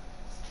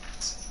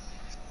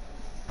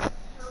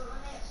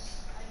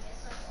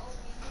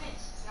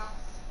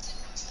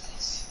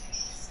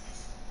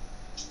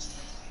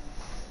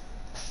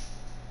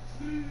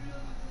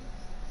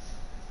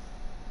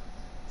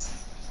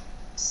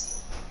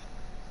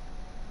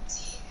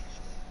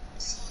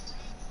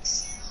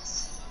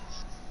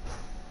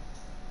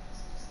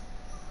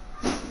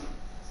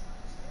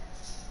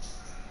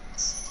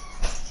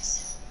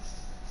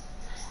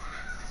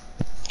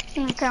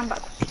 Okay, I'm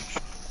back.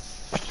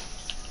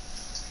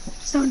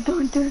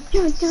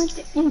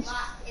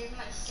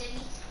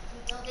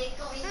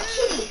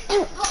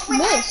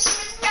 Miss.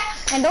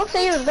 And don't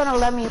say you're gonna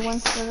let me win,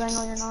 because I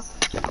know you're not.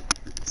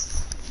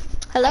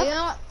 Hello? You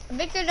know what?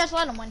 Victor, just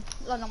let him win.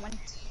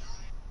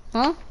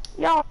 Huh?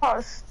 Y'all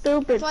are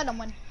stupid. Just let him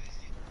win.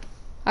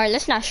 Alright,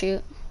 let's not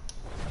shoot.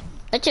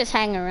 Let's just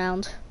hang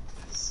around.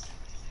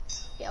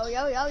 Yo.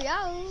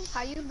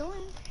 How you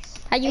doing?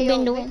 How you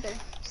been doing? Victor.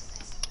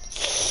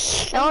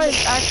 That was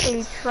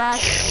actually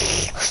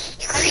trash.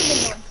 How you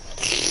been doing?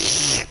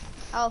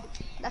 Oh,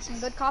 that's some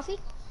good coffee?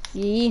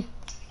 Yeah.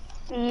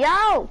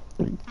 Yo!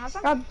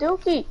 Awesome. Stop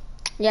dookie.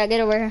 Yeah,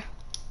 get over here.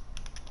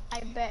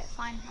 I bet.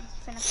 Fine.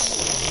 I'm finna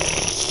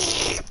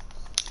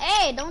come.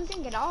 Hey, don't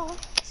drink it all.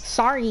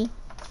 Sorry.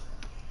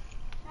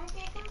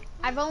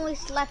 I've only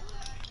slept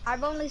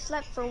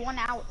for 1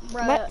 hour,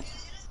 bruh.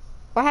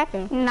 What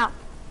happened? No.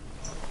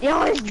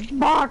 Yo, it's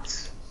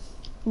bots.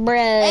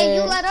 Bruh. Hey,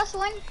 you let us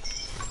win?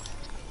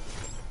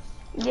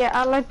 Yeah,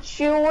 I let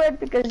you win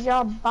because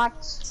y'all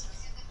bots.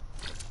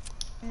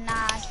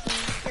 Nah,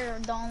 you're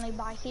the only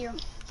bot here.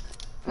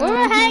 We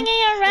were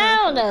hanging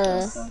around.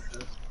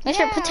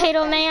 Mr.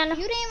 Potato Man. You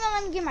didn't even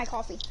let me get my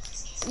coffee.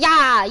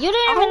 Yeah, you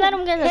didn't even let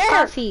him get his here.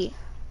 coffee.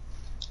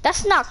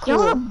 That's not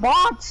cool. You're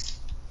bots.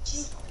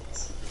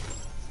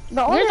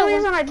 The only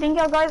reason I think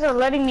y'all guys are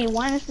letting me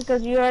win is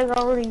because you guys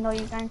already know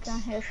you guys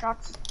can't hit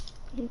shots.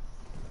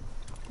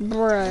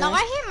 Bruh. No,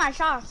 I hit my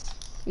shots.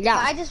 Yeah.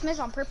 But I just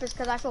missed on purpose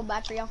because I feel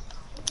bad for y'all.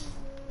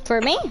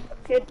 For me?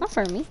 Kid. Not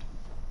for me.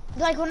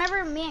 Like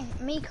whenever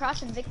me,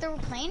 Cross, and Victor were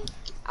playing,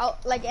 I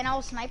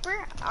was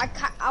sniper. I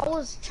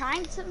was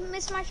trying to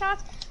miss my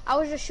shots. I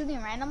was just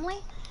shooting randomly,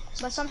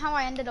 but somehow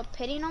I ended up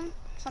hitting them.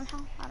 Somehow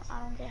I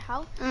don't get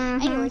how.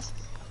 Anyways,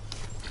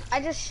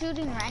 I just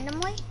shooting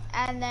randomly,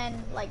 and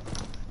then like.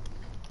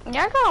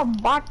 Y'all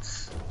got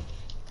bots.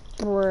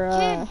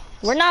 Bruh. Kid,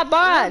 We're not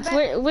bots.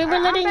 We were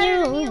letting I'm better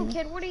you. than you,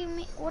 kid. What do you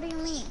mean? What do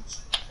you mean?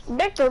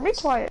 Victor, be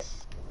quiet.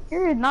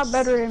 You're not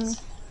better than me.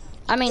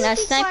 I mean,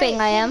 Just be sniping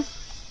quiet, I am.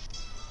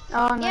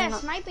 Oh, no, Yeah, no.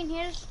 sniping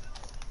his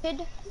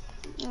kid.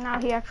 No,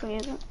 he actually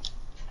isn't.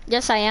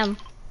 Yes, I am.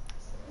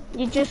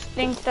 You just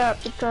think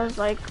that because,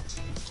 like,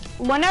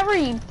 whenever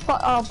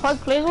Pug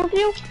plays with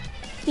you,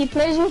 he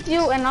plays with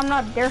you and I'm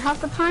not there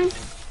half the time.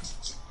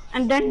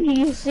 And then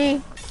you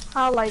see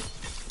how, like,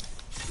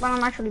 when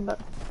I'm actually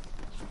better.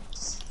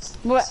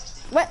 What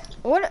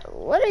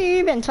are you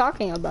even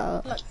talking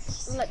about? Look,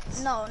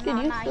 no, Dude, you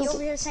nah. You stupid.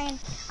 over here saying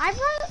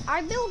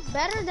I build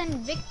better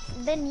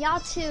than y'all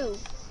two,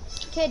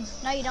 kid.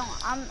 No, you don't.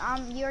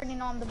 You already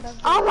know I'm the best.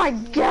 Oh builder. my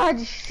god,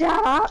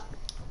 shut up.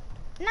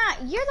 Nah,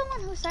 you're the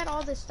one who said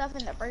all this stuff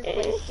in the first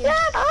place, kid.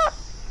 Shut up.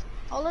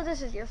 All of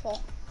this is your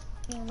fault.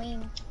 What do you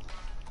mean?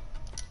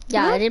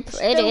 Yeah, You're it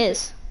stupid.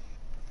 is.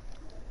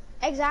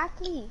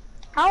 Exactly.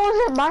 How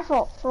was it my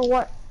fault? For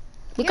what?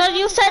 Because You're the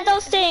you one who said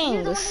those You're the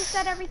one who things.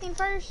 said everything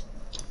first.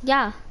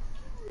 Yeah.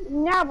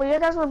 Yeah, but you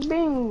guys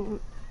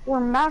were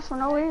mad for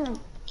no reason.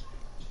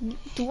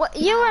 What?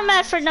 You were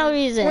mad for no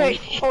reason. Wait,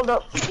 hold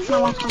up. You were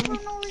mad for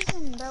no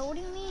reason, bro. What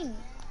do you mean?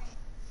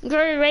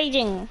 You're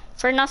raging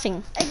for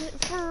nothing.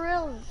 For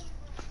real.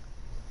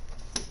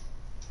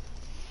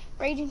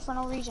 Raging for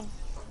no reason.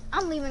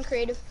 I'm leaving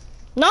creative.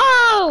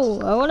 No!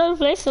 I want to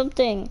play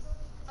something.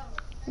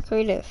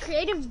 Creative.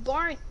 Creative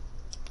barn.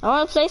 I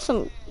want to play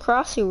some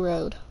Crossy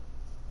Road.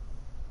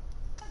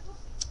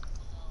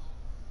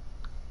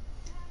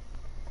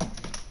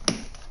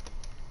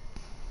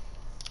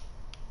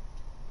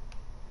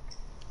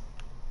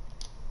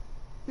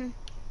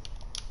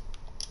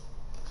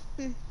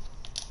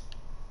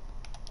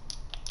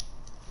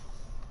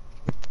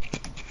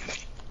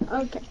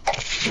 Okay.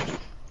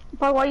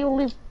 But why you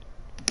leave?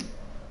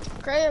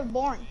 Creative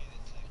boring.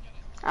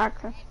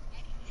 Okay.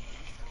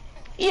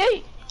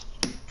 Yay!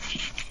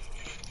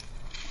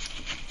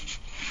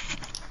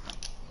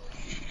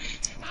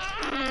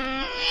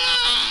 I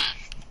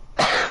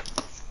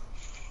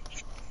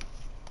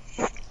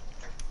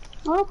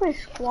wanna play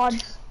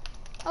squads.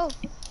 Oh,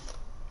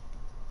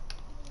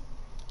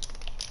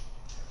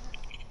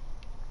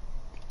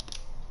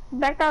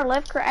 Vector,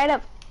 left,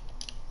 creative.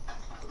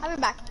 I'll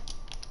be back.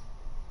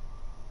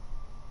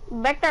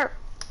 Vector.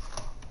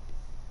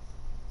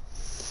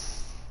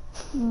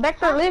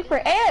 Vector, left,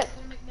 creative.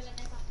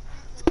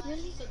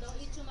 Really?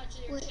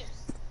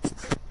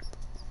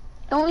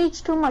 Don't eat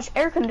too much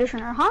air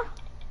conditioner, huh?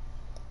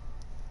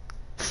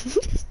 I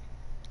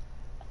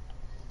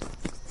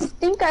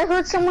think I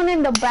heard someone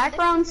in the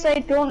background say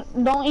don't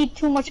eat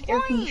too much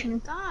air conditioner.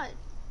 God.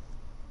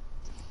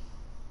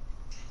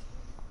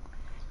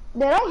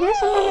 Did I hear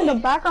someone in the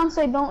background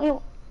say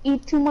don't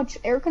eat too much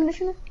air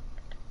conditioner?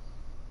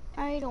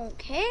 I don't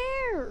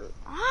care.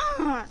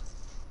 Ah.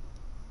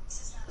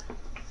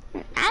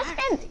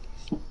 Asking.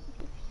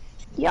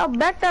 Yo,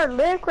 Vector,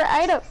 leave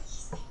creative.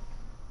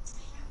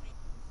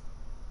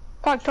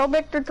 Talk, tell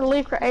Victor to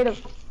leave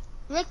creative.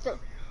 Victor.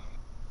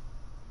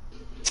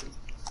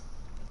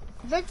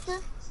 Victor.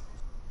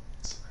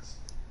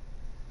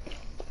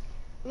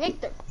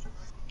 Victor.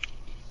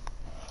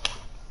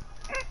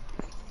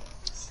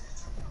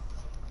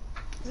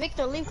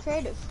 Victor, leave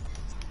creative.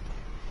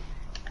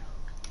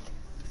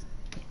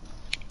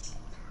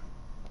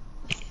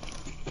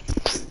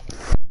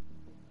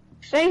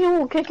 Say he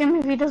will kick him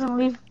if he doesn't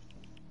leave.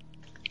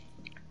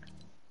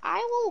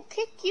 I will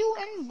kick you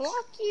and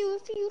block you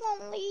if you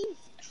don't leave.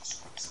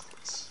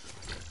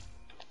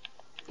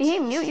 Did he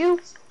mute you?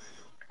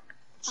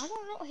 I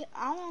don't know.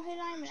 I don't know. He's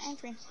not even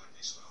answering.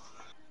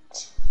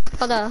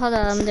 Hold on,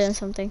 I'm doing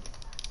something.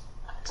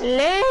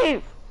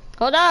 Leave!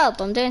 Hold up,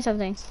 I'm doing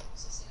something.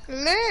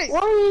 Leave.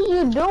 What are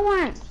you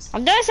doing?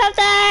 I'm doing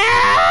something!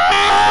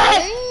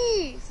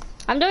 Leave.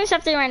 I'm doing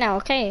something right now,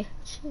 okay?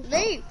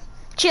 Leave.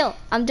 Chill,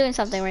 I'm doing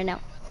something right now.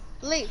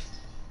 Leave.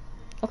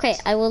 Okay,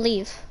 I will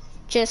leave.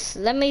 Just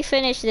let me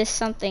finish this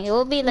something. It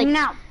will be like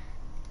now.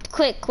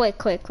 quick.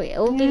 It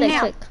will be like Now.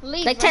 quick.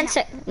 Leave Like right 10 now.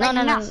 seconds. No,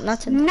 now.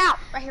 not 10. Now.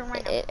 Right here,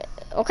 right now.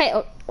 Okay,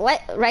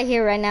 what? Right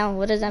here, right now?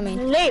 What does that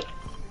mean? Leave.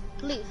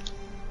 Leave.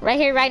 Right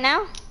here, right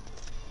now?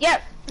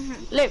 Yes.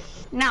 Leave.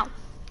 Now.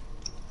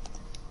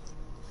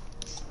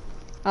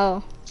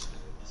 Oh.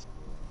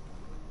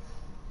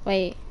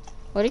 Wait,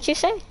 what did you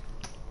say?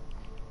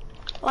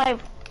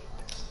 Leave.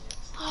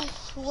 I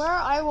swear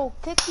I will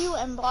kick you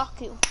and block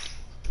you.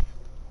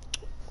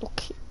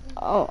 Okay.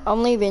 Oh,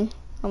 I'm leaving.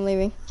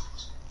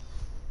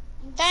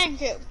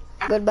 Thank you.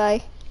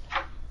 Goodbye.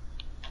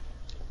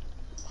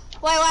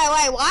 Wait,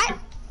 what?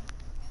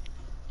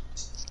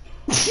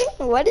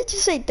 Why did you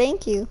say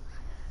thank you?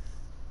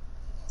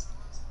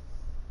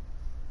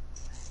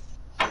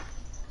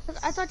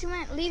 I thought you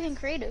meant leaving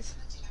creative.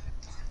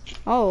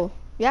 Oh,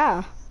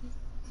 yeah.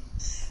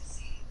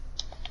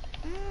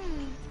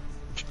 Mm.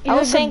 I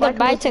was saying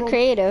goodbye to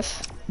creative.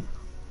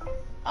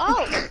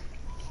 Oh.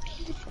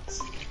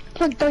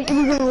 I thought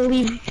you were gonna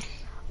leave.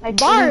 Like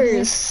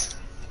Bars!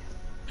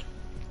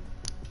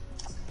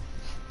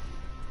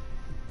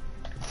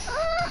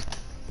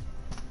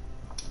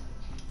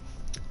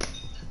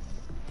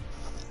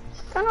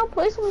 Can I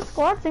play some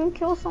squads and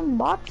kill some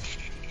bots?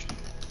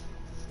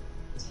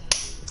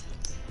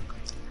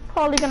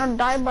 Probably gonna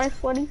die by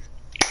sweaty.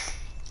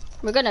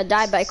 We're gonna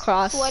die by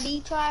cross.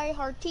 Sweaty try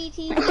hard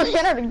TT. We're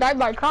gonna die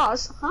by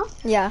cross, huh?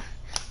 Yeah.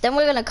 Then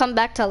we're gonna come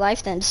back to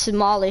life and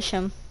demolish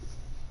him.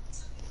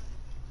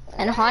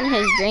 And haunt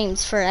his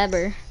dreams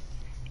forever.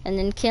 And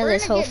then kill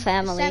his whole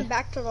family. Sent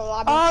back to the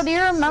lobby. Oh, do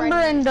you remember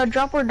in the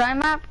drop or die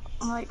map?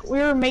 Like, we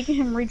were making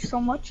him reach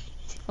so much.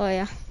 Oh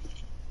yeah.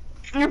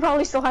 And he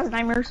probably still has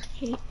nightmares.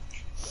 He's like,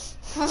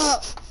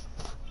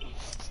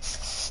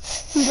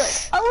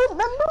 I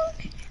remember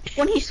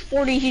when he's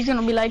 40, he's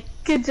gonna be like,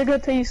 kids, I gotta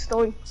tell you a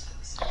story.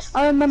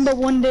 I remember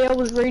one day I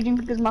was raging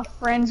because my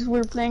friends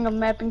were playing a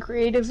map in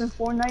creative in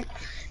Fortnite.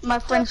 My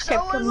friends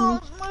kept telling me,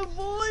 my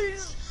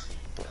voice.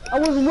 I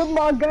was with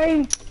my gang,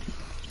 and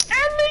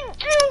they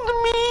killed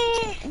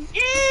me!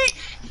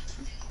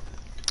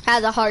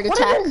 Has a heart What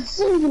attack. is this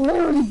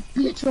singularity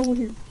bitch over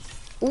here?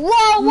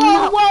 Whoa!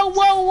 No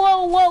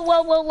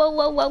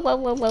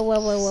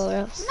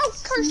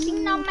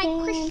cursing on my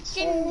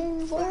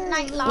Christian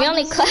Fortnite lobby. We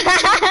only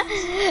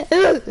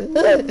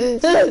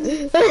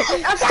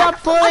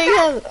Stop bullying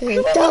him!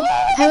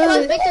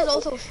 Because Victor's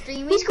also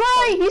streaming. He's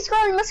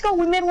crying, let's go,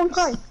 we made one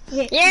cry.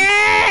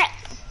 Yeah!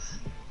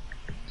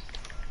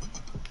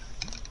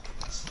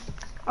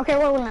 Okay,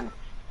 where we land?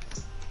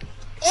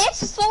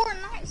 It's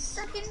Fortnite's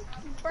second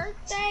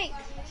birthday.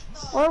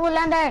 Where we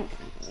landing?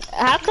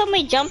 How come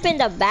we jump in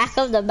the back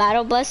of the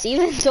battle bus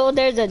even though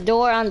there's a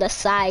door on the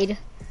side?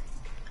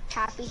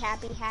 Happy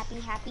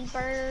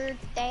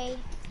birthday.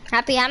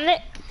 Happy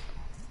Hamlet?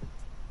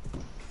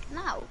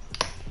 No.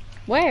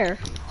 Where?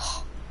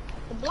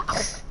 The block.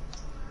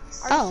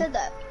 I Oh. already said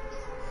that.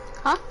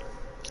 Huh?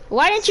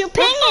 Why didn't you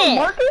ping it?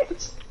 Mark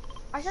it?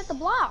 I said the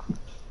block.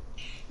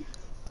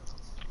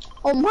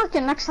 Oh, mark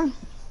it next time.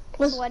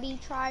 Please. Sweaty,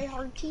 try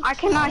hard teach. I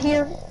cannot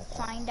hear.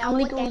 Find I'm out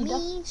what that legally deaf.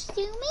 means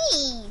to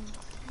me.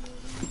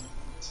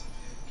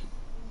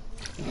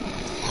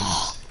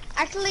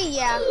 Actually,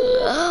 yeah.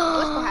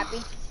 Let's go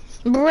happy.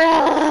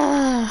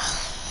 Bruh.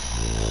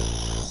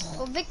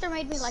 Well, Victor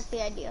made me like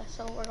the idea,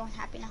 so we're going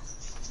happy now.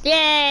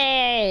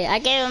 Yay! I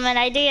gave him an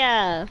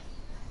idea.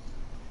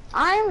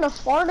 I'm the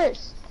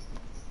farthest.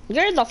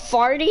 You're the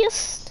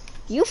fartiest?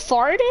 You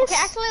fartest? Okay,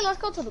 actually, let's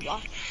go to the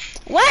block.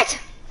 What?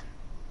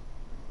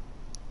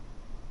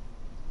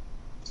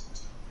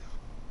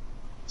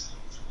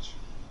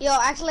 Yo,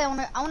 actually, I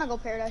wanna go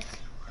paradise.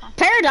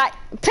 Paradise?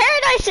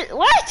 Paradise?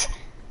 What?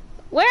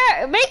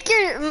 Where? Make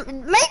your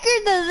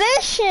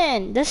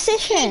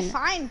decision. Okay,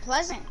 fine,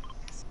 pleasant.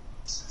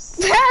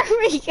 Where are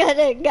we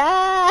gonna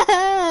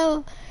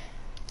go?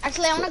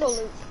 Actually, I wanna go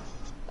loot.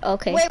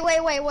 Okay. Wait. No,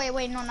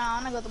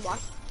 I wanna go to the block.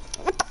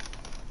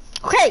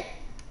 Okay.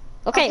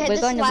 Okay, we're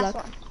this going is to last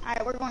block. one.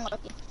 Alright, we're going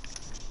lucky.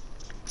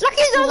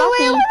 Lucky's all the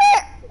way Lucky. over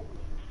there.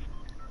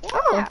 Yeah,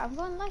 Oh. I'm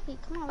going lucky.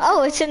 Come on.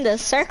 Oh, it's in the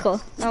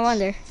circle. No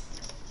wonder.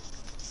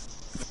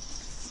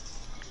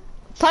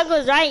 Pug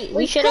was right.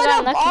 We should have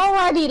could gotten lucky.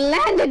 already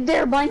landed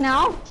there by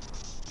now.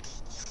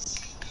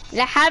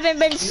 I haven't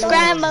been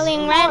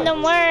scrambling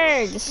random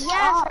words.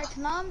 Yeah,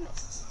 Num.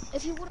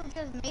 If you would have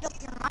just made up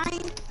your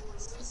mind.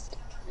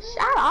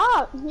 Shut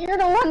up. You're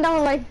the one that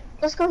was like,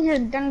 let's go here,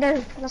 then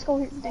there. Let's go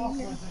here, then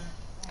here.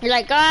 You're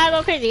like,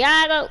 go crazy,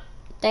 go.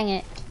 Dang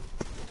it.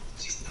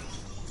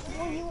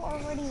 Well, you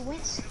already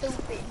went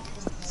stupid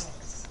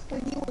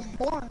when you was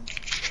born.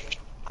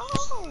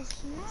 Oh,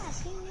 snap.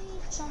 He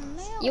needs some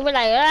milk. You were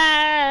like,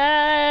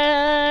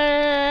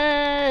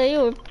 you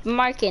were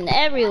marking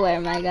everywhere,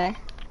 my guy.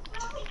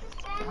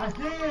 I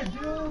did,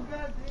 dude.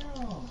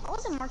 Goddamn. I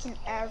wasn't marking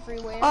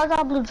everywhere. Oh, I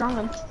got blue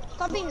jungle.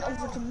 Stop being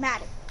over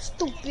dramatic.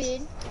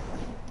 Stupid.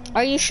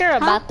 Are you sure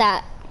about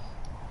that?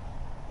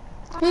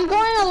 He's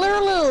going a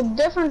little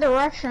different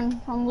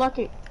direction from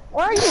Lucky.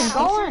 Where are you I was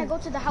trying to going? go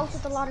to the house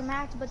with a lot of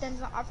mats, but then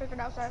I figured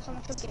out that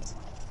someone took it.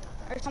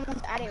 Or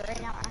someone's at it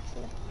right now,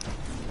 actually.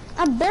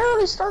 I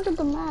barely started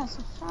the mass.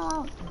 Shut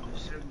up.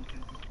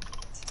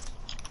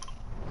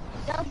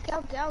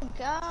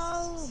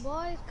 Go,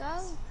 boys,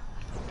 go.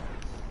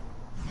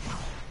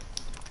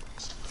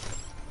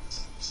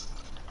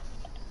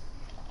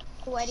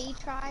 Sweaty,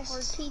 try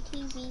hard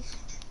TTVs.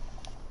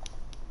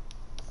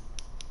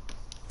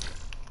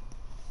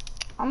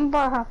 I'm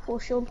about to have full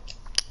shield.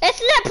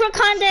 It's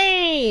Leprechaun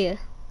Day.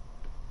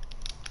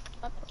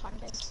 Leprechaun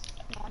day.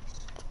 Nice.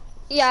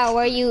 Yeah,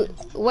 where you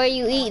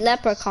eat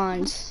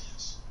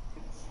leprechauns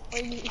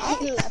Where you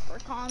eat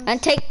leprechauns.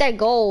 and take their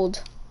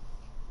gold.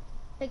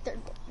 Take their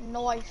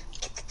noise.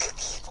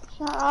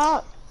 Shut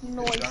up.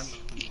 Noise.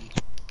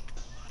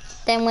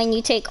 Then when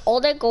you take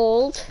all their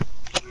gold,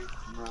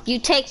 you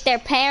take their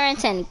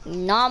parents and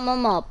nom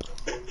them up.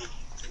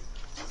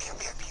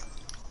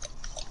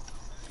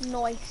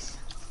 Noise.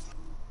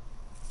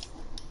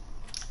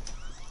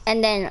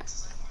 And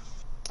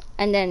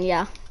then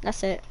yeah,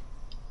 that's it.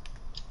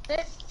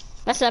 It?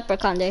 That's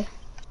Leprechaun Day.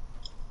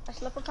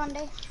 That's leprechaun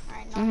day?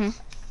 Alright, Mhm.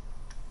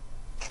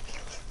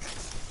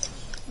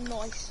 nice.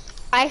 Noise.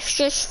 I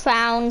just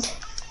found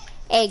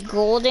a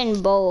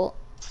golden bowl.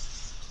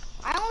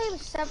 I only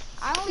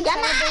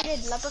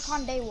celebrated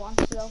leprechaun day once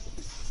though.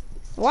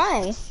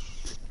 Why?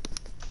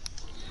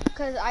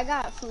 Because I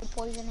got food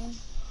poisoning.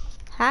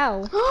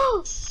 How?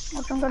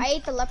 I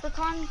ate the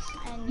leprechauns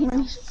and you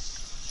know.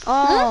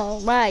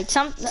 Oh, right.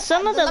 Some of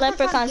the leprechaun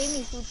leprechauns. gave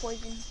me food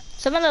poisoning.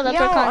 Some of the Yo,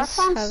 I leprechauns.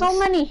 found so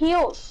many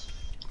heals.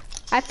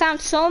 I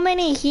found so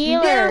many There's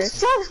healers.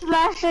 chug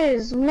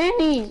splashes,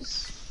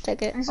 minis,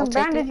 Take it. and I'll some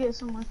take it. bandages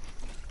somewhere.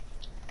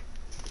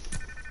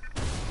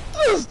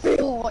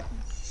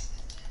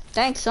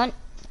 Thanks, son.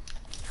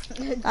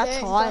 That's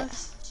Dang, hot.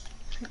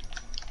 son.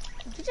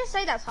 Did you just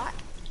say that's hot?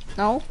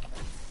 No.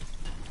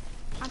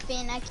 I'm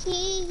finna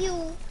kill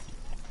you.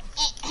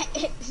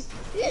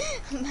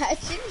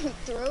 Imagine you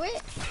threw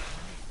it.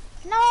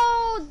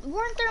 No,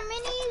 weren't there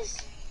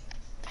minis?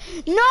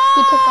 No.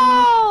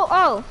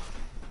 Oh.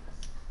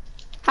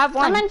 Have I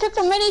one. meant took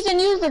the minis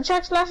and used the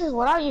chug splashes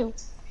without you.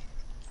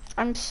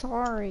 I'm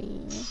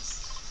sorry.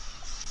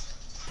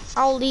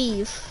 I'll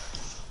leave.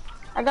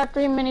 I got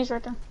 3 minis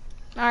right there.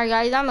 Alright,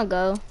 guys, I'ma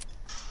go.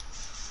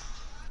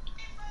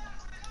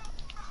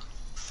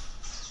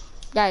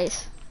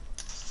 Guys,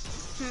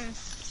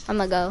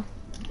 I'ma go.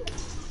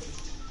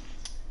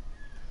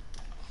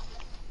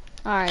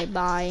 Alright,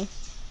 bye.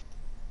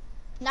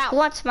 Now. Who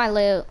wants my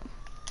loot?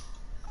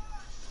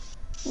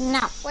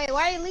 No. Wait,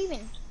 why are you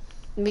leaving?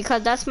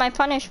 Because that's my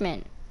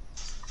punishment.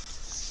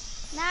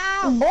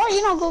 Now. Boy,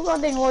 you don't Google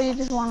thing or you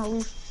just want to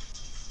leave.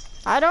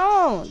 I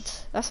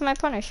don't. That's my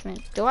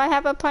punishment. Do I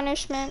have a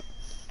punishment?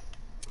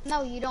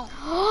 No, you don't.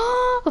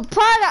 Pug!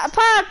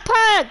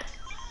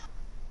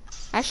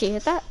 Actually,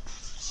 hit that.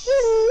 He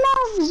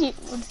loves you.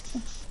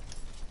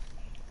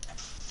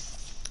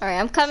 Alright,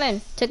 I'm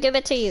coming to give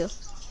it to you.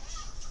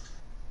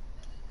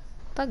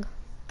 Pug.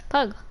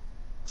 Pug.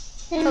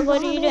 Pug,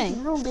 what are you doing?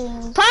 Pug,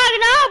 no! Pug!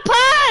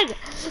 Pug,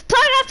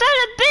 I found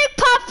a big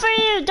pop for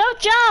you! Don't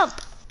jump!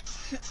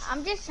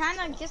 I'm just trying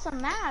to get some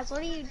mats.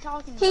 What are you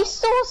talking about? He's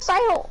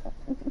suicidal.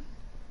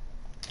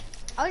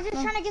 I was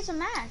just trying to get some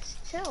mats.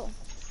 Chill.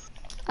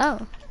 Oh.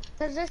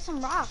 There's some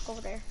rock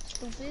over there.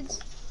 Stupids.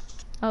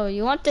 Oh,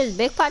 you want this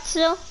big pot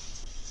still?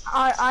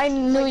 I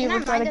knew Wait, you can I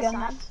were trying mine to this get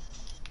side? that.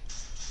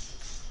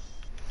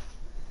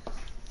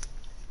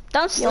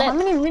 Don't Yo, how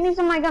slip. many minis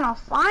am I gonna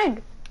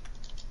find?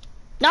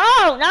 No!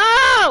 No!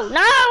 No! What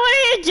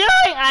are you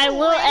doing? I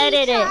will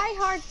edit it. Try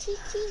hard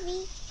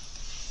TTV.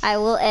 I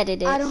will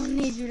edit it. I don't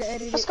need you to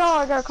edit Let's it. go,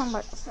 I gotta come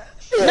back.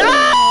 No!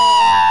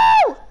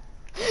 No!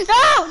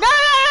 No! No!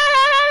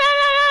 No! No! No!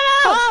 No!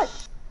 No!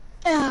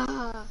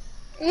 Ah.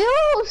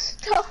 You,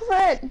 stop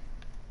it.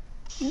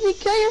 Did you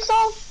kill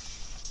yourself?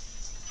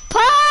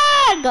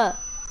 Pug!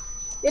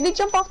 Did he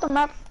jump off the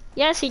map?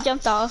 Yes, he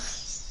jumped off.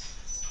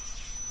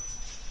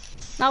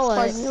 Now what?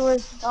 Cause you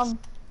was dumb.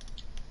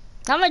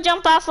 I'm gonna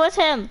jump off with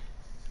him.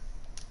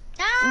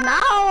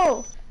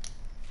 No!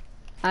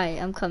 Alright,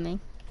 I'm coming.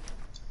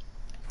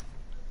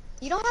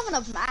 You don't have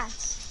enough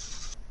mats.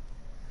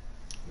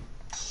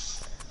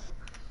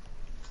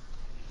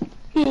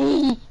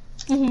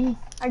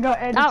 I got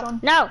edits No, on.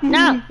 no,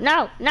 no,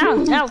 no, no,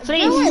 no,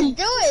 please.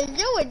 Do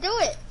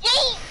it.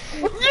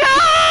 No!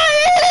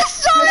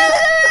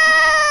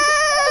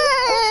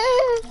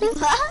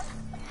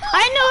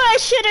 I knew I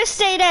should have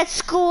stayed at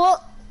school.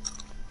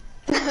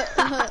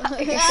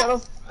 Shut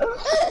up.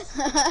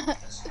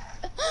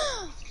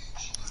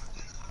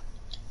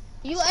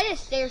 You edit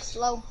stairs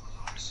slow.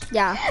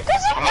 Yeah.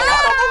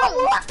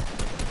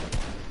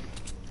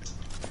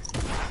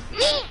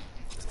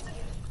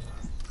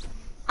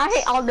 I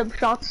hate all them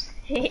shots.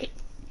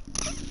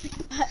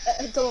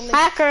 Totally.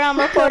 Hacker, I'm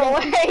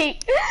reporting.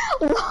 Wait,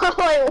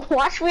 wait,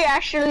 watch me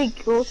actually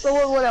kill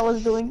someone when I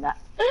was doing that.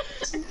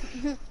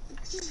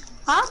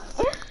 Huh?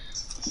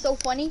 So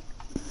funny.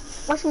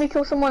 Watch me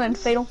kill someone and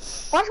fatal.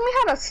 Watch me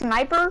have a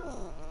sniper.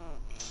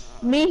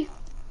 Me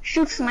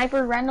shoot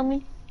sniper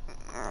randomly.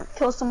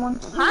 Kill someone.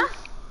 Huh?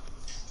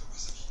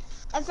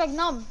 That's like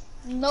no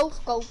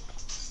scope.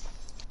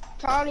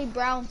 Charlie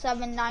Brown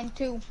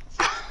 792.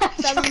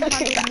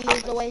 700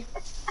 meters away.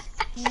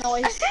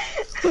 Noise.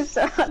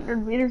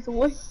 700 meters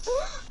away.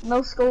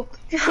 No scope.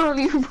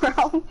 Charlie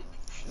Brown.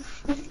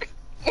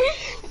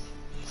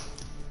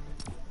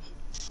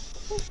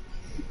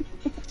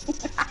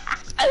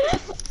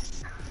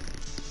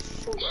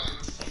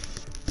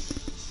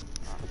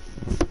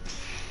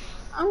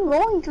 I'm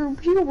going through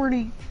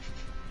puberty.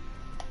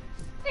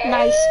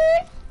 Nice.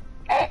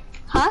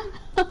 Huh?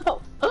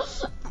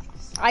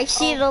 I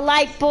see the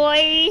light,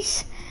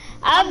 boys.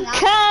 I'm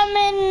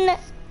coming.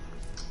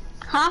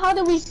 Huh? How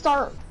did we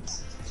start?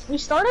 We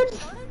started?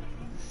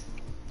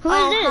 Who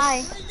is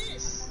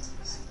this?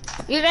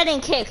 Hi. You're getting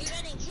kicked.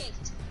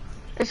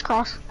 It's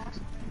Cross.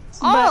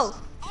 Oh.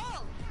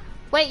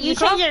 Wait, you You changed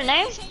Cross? your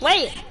name?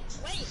 Wait.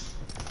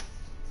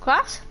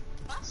 Cross?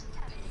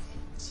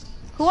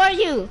 Who are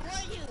you?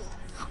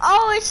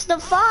 Oh, it's the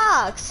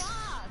fox.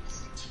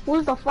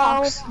 Who's the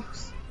fox?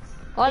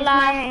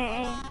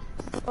 Hola.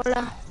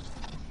 Hola.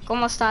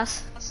 ¿Cómo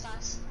estás?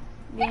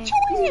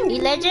 ¿Y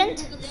legend?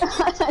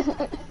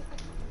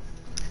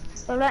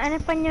 Hola en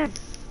español.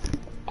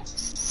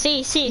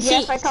 Sí, sí,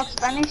 Yes, sí. I talk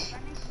Spanish.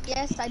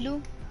 Yes, I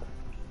do.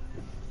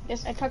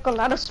 Yes, I talk a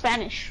lot of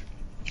Spanish.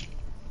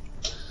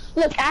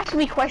 Look, ask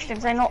me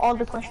questions. I know all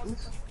the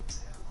questions.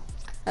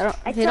 You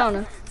don't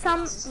know.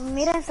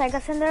 Mira, está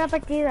haciendo la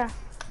partida.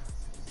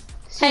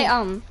 Hey,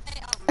 I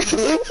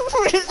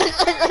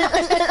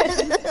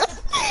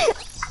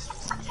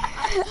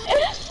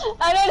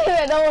don't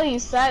even know what he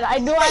said. I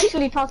do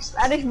actually talk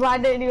Spanish, but I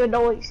didn't even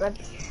know what he said.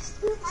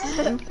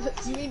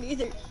 Me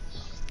neither.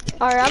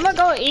 Alright, I'm gonna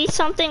go eat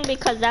something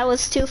because that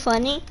was too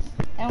funny.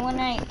 And when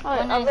I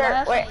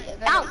left, Wait.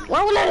 Ow!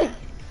 Where was it?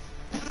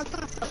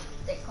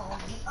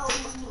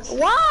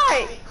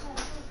 Why?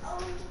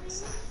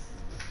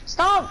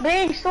 Stop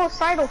being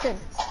suicidal, kid.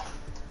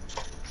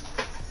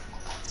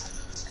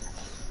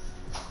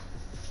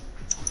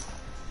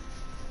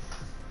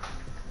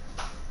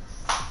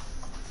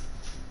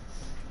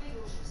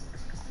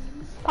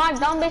 Pog,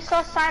 don't be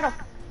suicidal.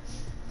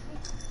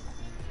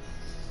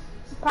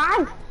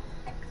 Pog!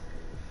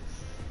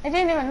 I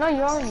didn't even know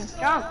you already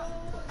jumped.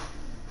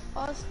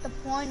 What's the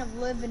point of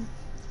living?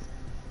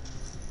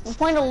 The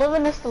point of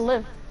living is to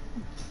live.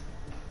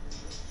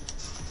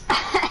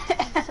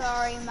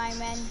 Sorry, my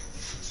man.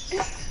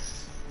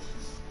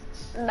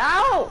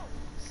 No!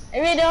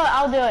 If you do it,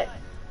 I'll do it.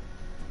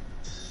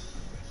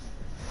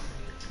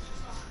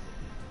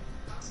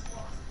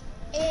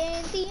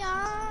 In the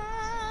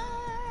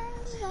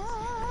arms of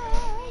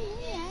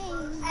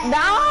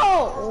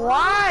No!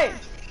 Why?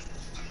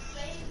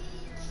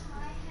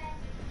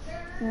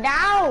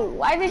 No!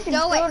 Why did you do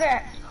Do it.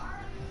 that?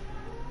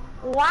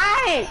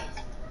 Why?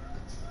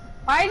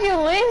 Why did you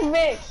leave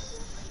me?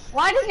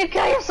 Why did you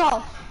kill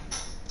yourself?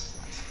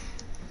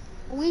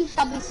 We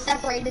shall be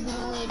separated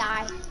when we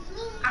die.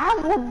 I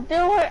will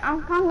do it.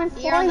 I'm coming for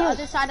You're on the you.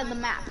 other side of the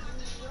map.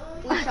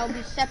 We shall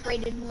be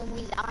separated when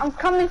we die. I'm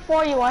coming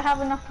for you. I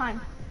have enough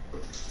time.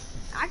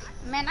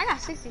 Man, I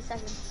got 60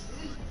 seconds.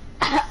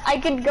 I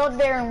could go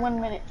there in 1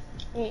 minute.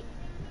 Yeah.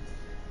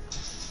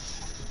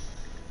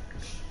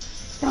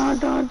 Dun,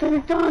 dun,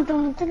 dun, dun,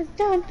 dun, dun,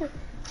 dun, dun.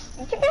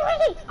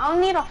 I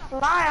don't need a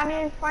fly. I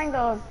need to find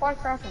the quad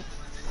crescent.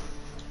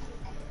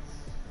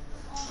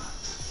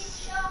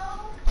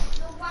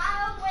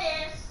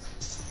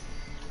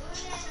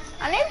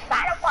 I need to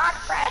find a quad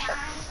crescent.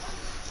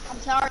 I'm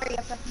sorry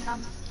if that's not.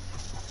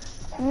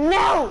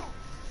 No!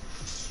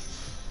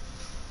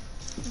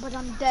 But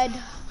I'm dead.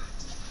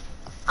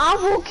 I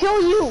will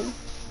kill you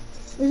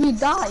if you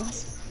die.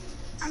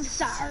 I'm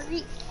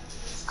sorry.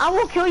 I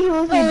will kill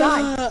you if you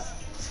die.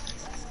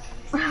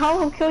 I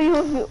will kill you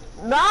if you...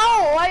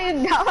 No! Why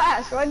you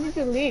dumbass? Why did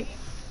you leave?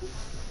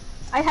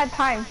 I had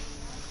time.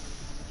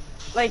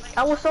 Like,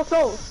 I was so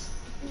close.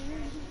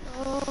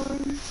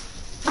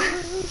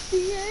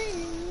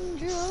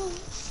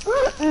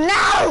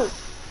 No!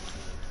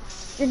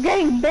 You're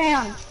getting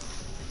banned.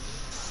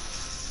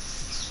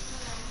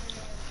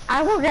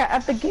 I work at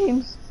Epic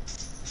Games.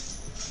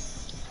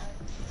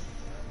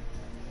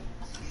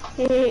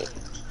 Hey,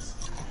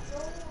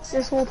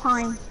 this whole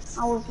time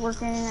I was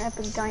working at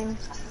Epic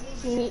Games.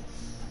 Hey.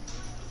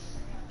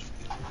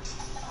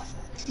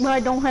 But I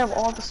don't have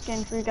all the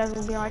skins, so you guys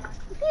will be like,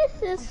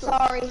 this is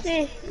Sorry.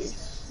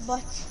 this.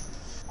 But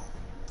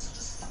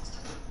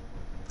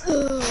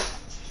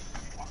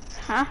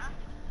Huh?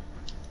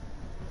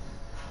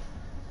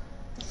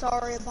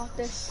 sorry about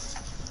this.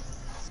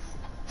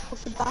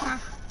 Goodbye.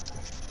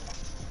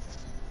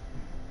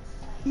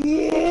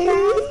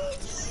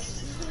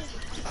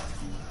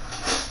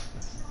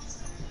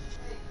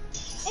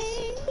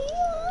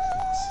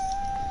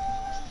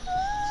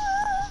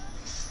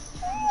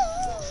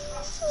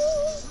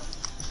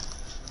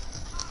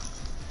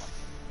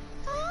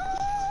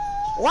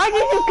 Why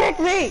did you kick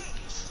me?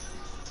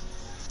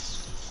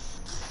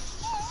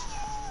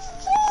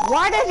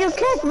 Why did you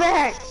kick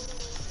me?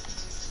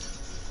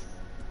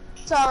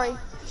 Sorry.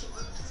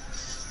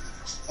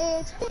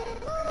 It's been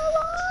a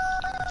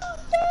long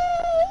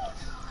day.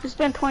 It's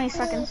been 20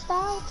 seconds.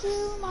 Without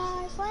you,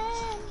 my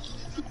friend.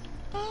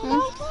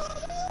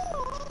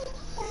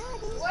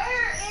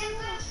 Where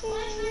is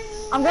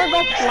it? I'm gonna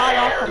go fly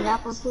off the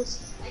map real quick.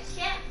 I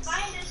can't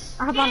find it.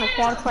 I have on a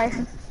quad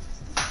question.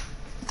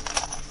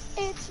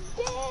 It's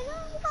been a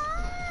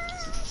long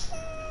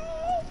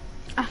day.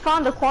 I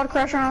found the quad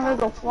crasher and I'm gonna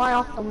go fly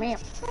off the map.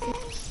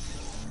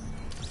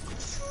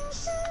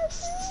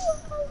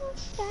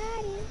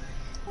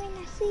 When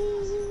I see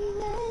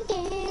you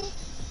again.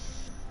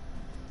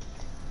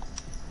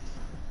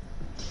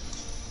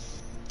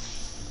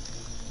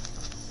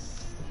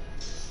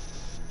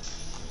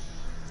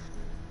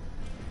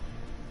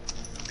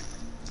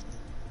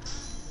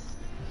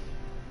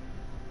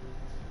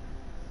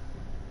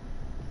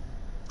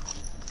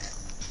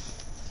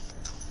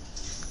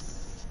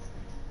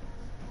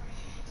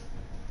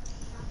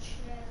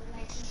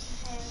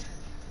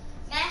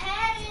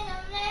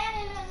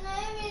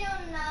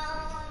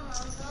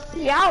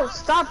 Yo,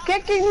 stop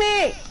kicking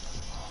me!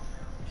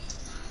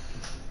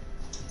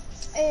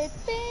 It's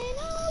been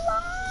a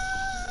long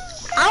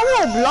I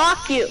will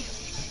block you.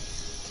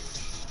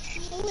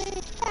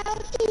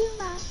 without you,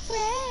 my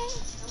friend.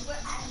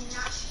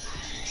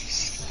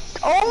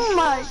 Oh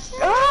my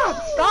god,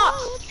 stop!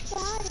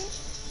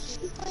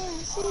 When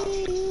I see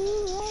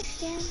you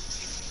again,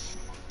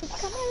 we've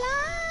come a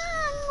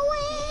long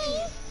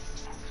way.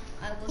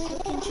 I was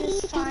looking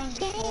just fine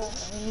before.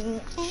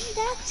 And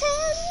I'll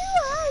tell you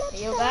all about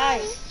You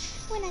guys. it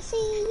when I see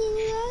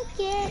you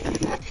again.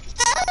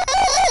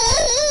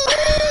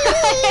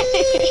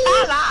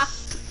 Shut up!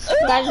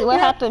 Guys, what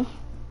happened?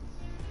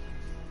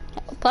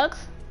 Pug?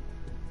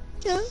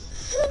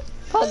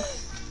 Pug.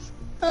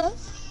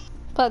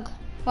 Pug.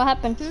 What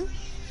happened?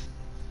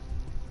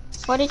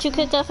 Why did you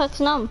kick FX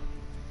Numb?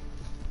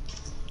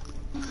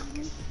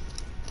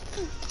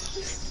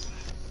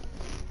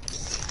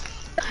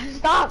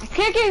 Stop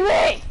kicking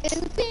me! It's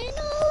been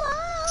a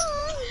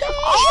long day.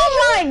 Oh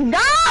my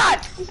god!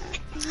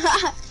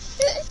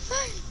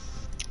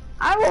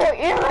 I will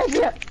erase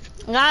you.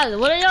 Guys,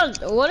 what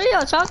are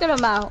y'all talking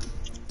about?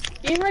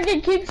 You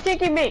freaking keeps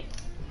kicking me.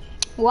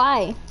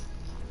 Why?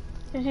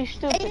 Cause he's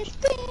stupid. It's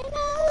been a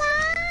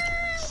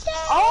long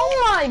day Oh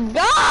my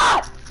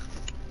god!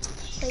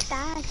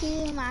 without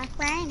you, my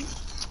friend.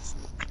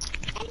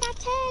 And I'll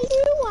tell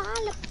you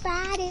all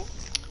about it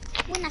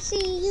when I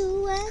see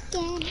you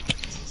again.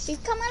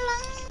 We've come a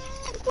long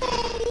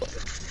way.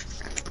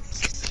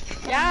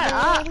 Shut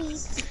up. Where we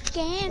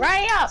began.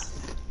 Right up.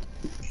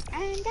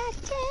 And I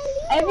tell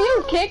you If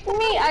you all kick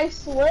me, I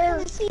swear.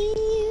 when I see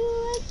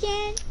you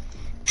again.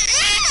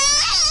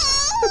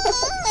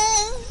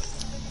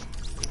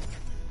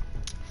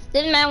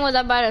 This man was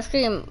about to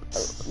scream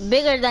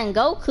bigger than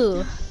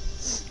Goku.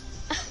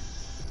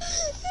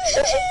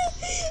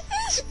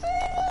 It's been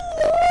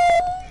a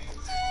long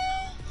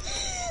day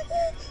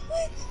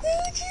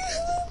without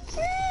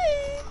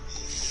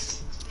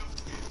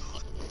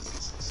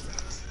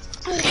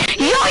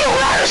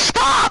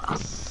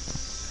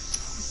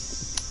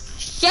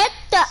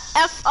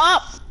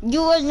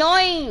You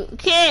annoying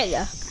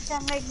kid.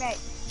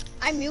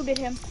 I muted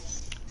him.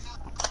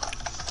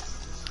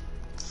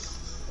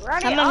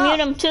 Ready I'm gonna up. mute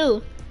him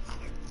too.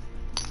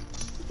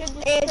 It's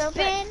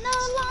been a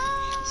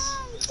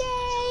long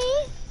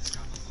day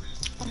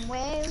from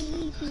where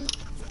we be.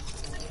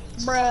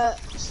 Bruh.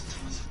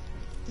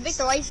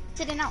 Victor, why you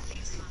sitting out?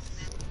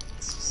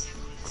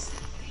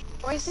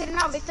 Why you sitting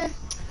out, Victor?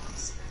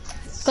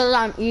 Cause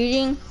I'm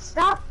eating.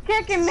 Stop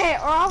kicking me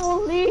or I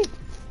will leave.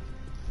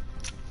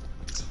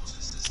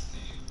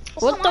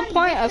 What's come the on,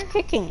 point Victor. of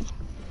kicking?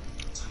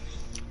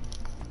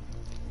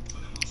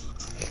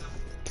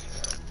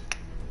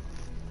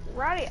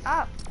 Ready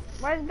up.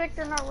 Why is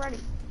Victor not ready?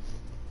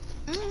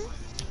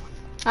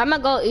 I'm gonna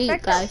go eat,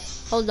 Victor.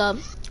 guys. Hold up.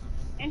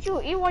 Ain't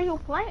you eat while you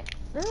play?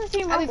 Doesn't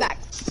seem I'll be right. back.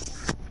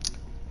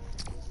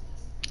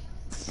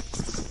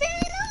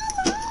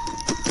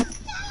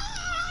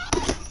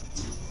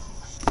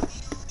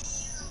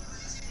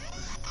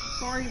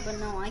 Sorry, but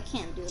no, I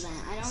can't do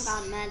that. I don't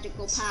got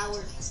magical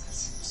powers.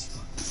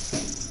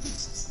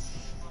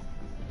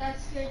 That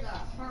scared the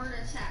heart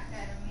attack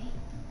out of me.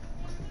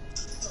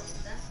 So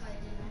that's why I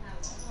didn't have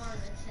a heart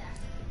attack.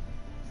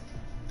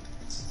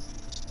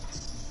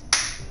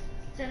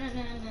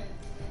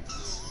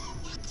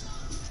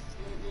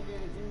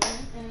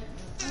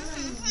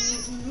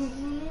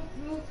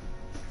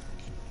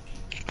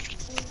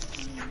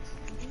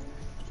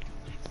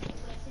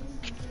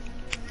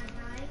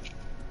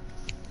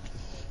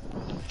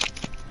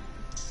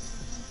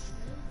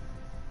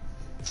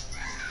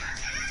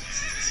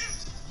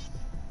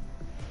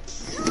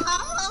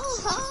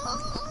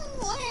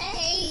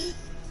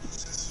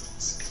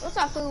 What's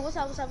up, food? What's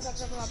up?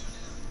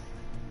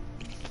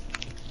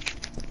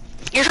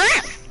 You're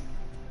hurt.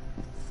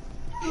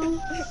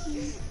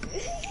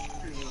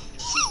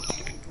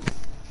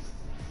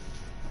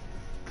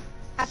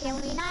 How can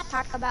we not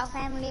talk about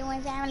family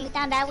when family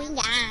found out we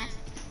got?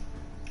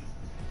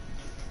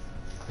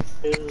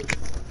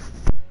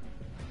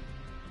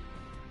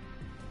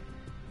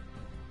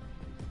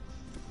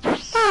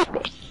 Stop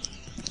it.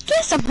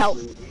 Get some help.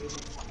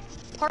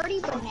 Party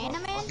Banana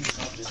Man?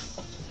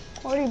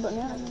 Party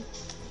banana.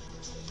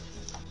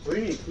 We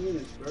need to clean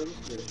this, bro.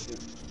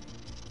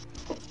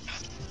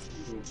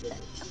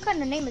 What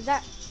kind of name is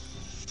that?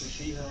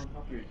 She held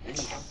up your thing.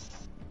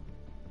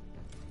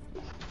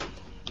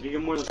 Did you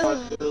get more than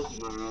 5 kills?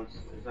 No,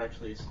 it's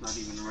actually, it's not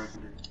even a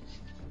record.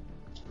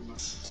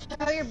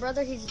 Tell your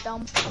brother he's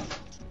dumb.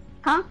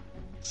 Huh?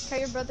 Tell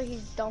your brother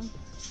he's dumb.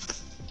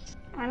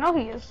 I know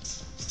he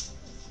is.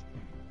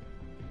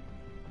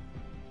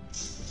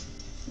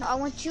 No, I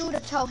want you to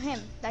tell him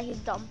that he's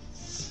dumb.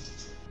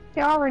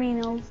 He already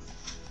knows.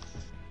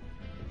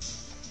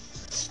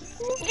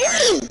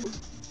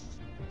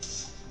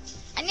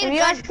 I need If a you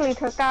gun. actually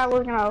took that,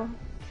 we're gonna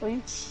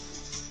leave.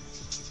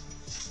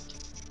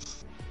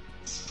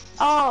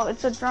 Oh,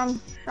 it's a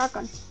drum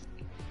shotgun.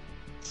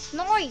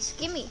 Noise,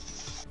 gimme.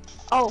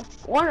 Oh,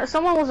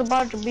 someone was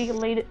about to be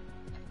elated.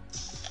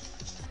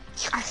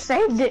 I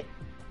saved it.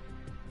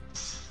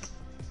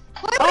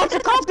 Oh, it's a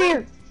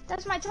copier.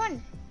 That's my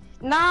twin.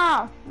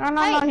 No,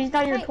 Hey, he's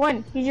not your hey.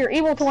 twin. He's your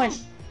evil twin.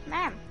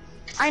 Ma'am.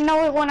 I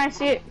know it when I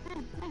see it.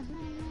 Ma'am.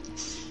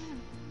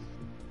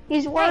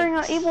 He's wearing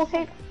an evil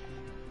cape.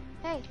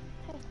 Hey.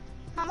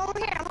 I'm over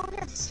here.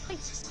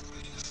 Please.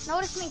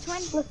 Notice me,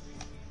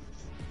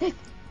 twin.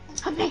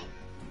 Come here.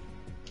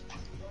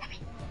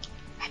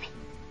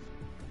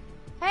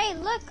 Hey,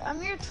 look,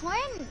 I'm your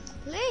twin.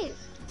 Please.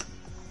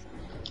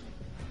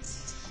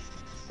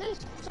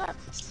 Stop.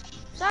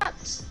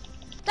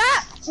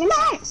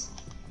 Relax.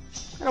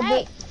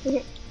 Hey.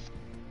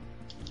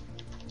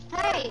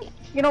 Hey.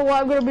 You know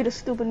what? I'm gonna be the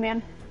stupid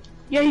man.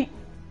 Yay.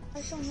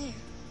 Why so mean?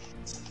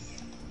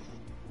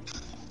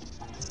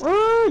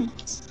 Rude.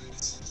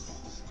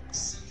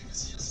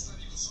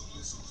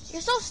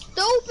 You're so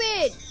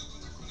stupid.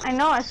 I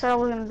know. I said I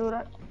was gonna do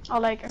that.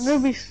 I'm gonna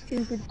be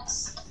stupid.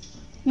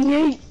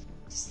 Yay.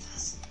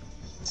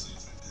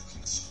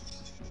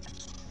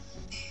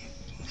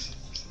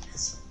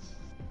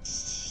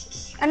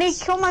 I need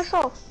to kill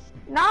myself.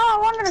 No, I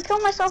wanted to kill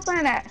myself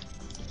in that.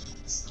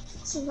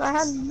 Because I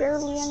had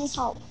barely any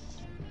help.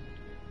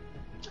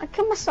 I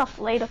kill myself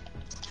later.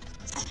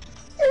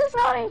 It's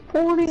not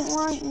important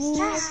right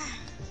now.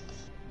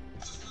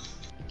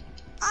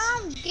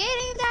 I'm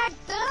getting that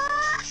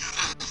gun.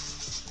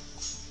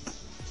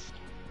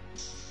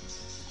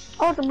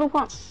 Oh, it's a blue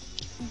pump.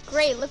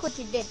 Great, look what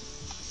you did.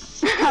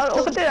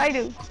 What did I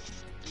do?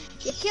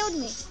 You killed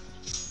me.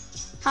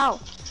 How?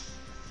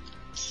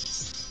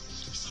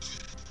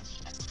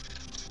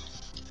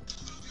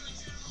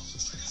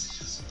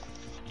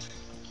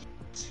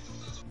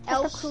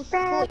 El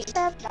Cucuy.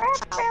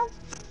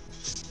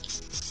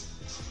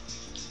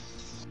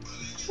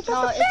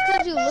 No, it's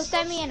because you looked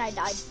at me and I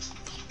died.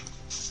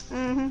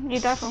 You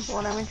died from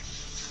fall damage.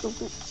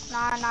 Stupid.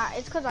 Nah,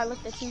 it's because I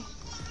looked at you.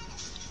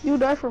 You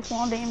died for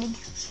fall damage.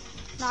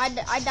 No, I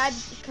died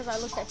because I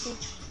looked at you.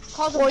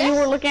 Cause of Or you death?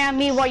 were looking at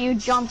me while you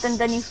jumped and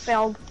then you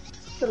failed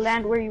to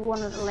land where you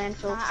wanted to land,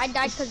 so. Nah, I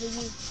died because of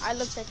you. I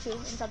looked at you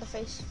inside the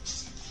face.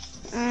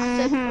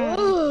 I said,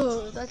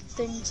 oh, that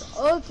thing's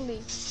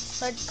ugly.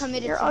 So I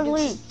committed You're to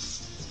ugly.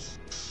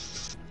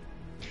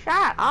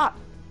 Shut up.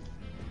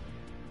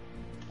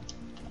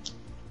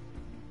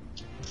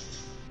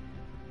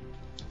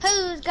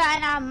 Who's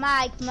gonna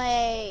make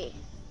me?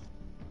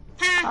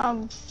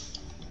 Huh?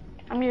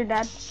 I'm your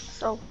dad,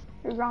 so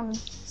you're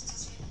grounded.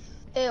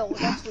 Ew,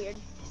 that's weird.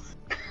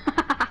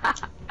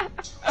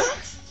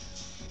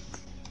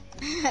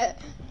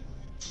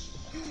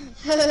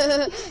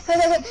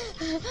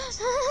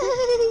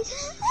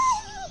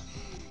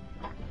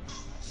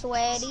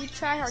 Sweaty,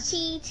 try hard,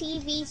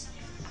 TTV.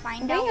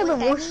 Find out what that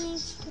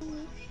means to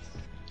me.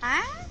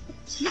 Huh?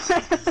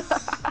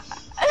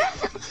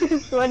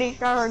 Sweaty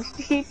card,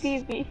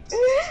 TTV.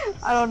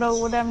 I don't know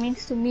what that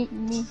means to me.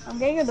 I'm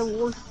getting a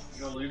divorce.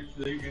 You know,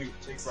 literally, you're gonna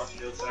take across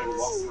the other side and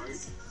walk,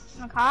 right?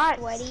 Okay.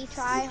 Sweaty,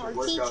 try hard,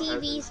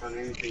 TTVs.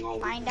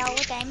 Find out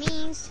what that that.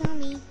 means to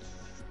me.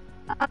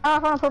 I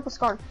found a purple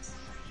scarf.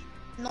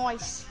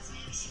 Nice.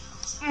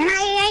 I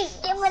ain't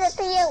giving it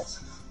to you.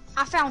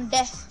 I found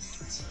death.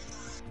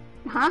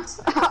 Huh?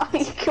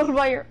 You killed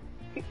by your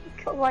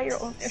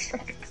own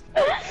district.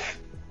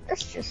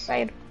 That's just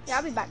sad. Yeah,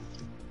 I'll be back.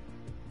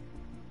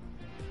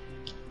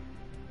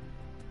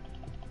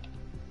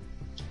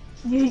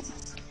 Yeet.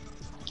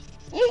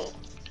 Yeet.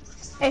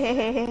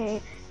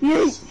 Hey.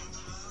 Yeet.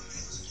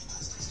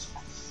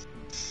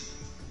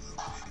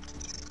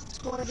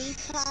 Sweaty,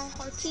 try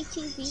hard,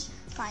 TTV.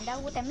 Find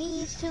out what that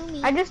means to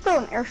me. I just threw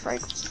an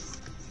airstrike.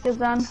 Cause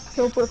then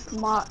he'll put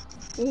mod.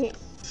 Yeah.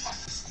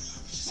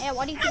 Yeah,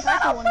 why do you think I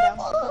threw one down?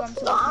 Because I'm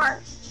so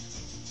smart.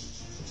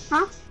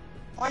 Huh?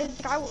 Why did you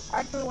think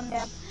I threw one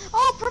down?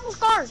 Oh, purple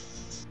scar!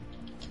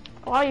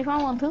 Oh, you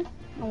found one too?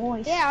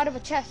 Nice. Yeah, out of a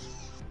chest.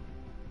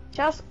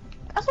 Just,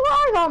 that's what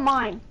I got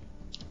mine.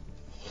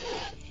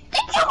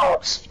 Did you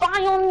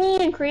spy on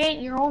me and create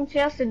your own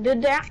chest and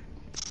did that?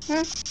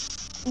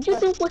 Did you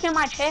think look at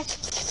my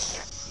chest?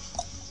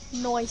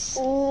 Nice.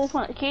 Oh,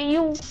 can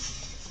you?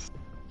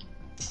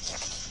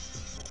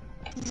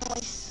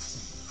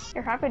 Nice.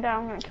 You're happy that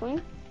I'm gonna kill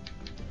you?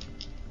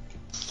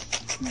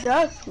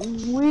 That's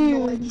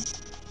weird.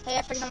 Hey,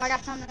 I figured out I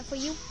got something for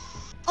you.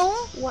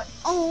 Oh, what?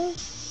 Oh.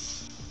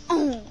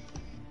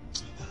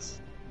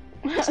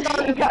 You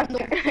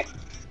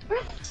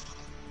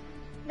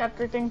got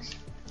three things.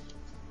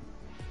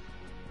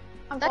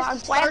 That's the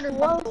starter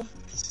bundle.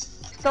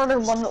 Starter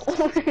bundle.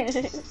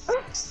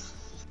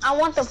 I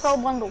want the pro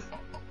bundle.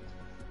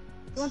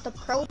 You want the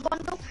pro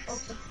bundle?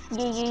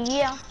 Okay.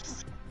 Yeah.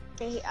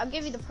 Okay, I'll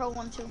give you the pro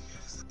one too.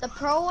 The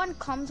pro one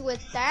comes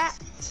with that.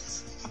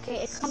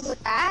 Okay, it comes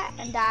with that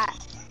and that,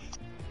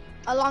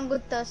 along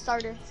with the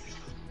starter.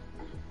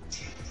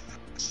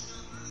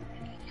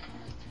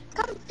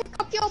 Come pick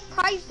up your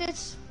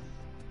prizes.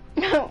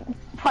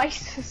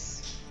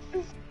 Prices.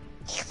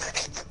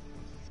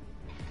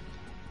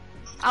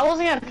 I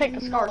wasn't gonna pick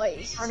the scarf.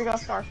 Nice. I already got a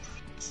scarf.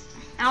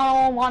 I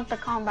don't want the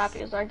combat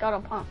because I got a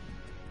pump.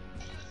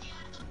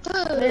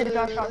 There you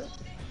go, scarf.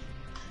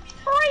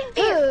 Right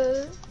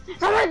there.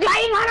 Someone's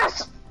gaming on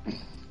us.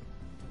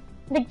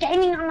 They're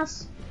gaming on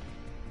us.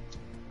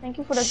 Thank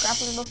you for the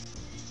grappler though.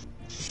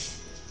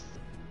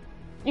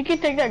 You can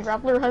take that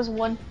grappler has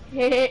one.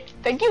 Hey,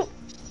 thank you.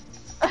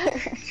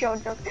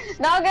 Joke.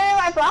 Now give me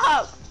my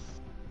prop.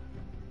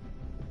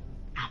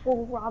 I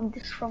will rob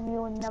this from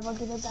you and never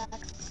give it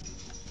back.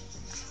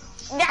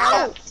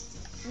 No!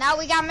 Now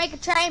we gotta make a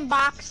train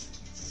box.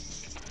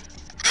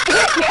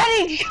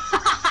 Getting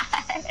shot!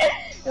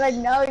 Like,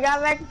 no, we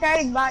gotta make a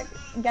train box.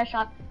 Get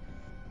shot.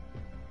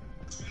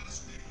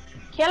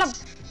 Kill him.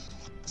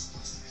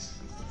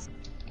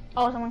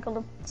 Oh, someone killed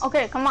him.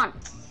 Okay, come on.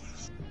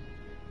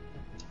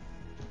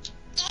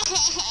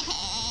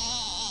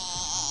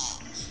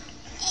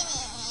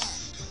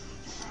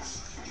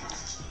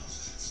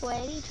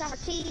 Sweaty, try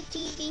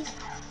TTV.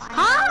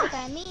 Huh? What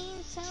that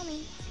means, tell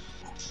me.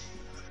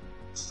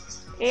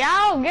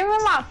 Yo, give me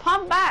my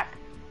pump back.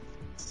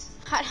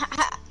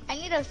 I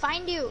need to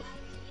find you.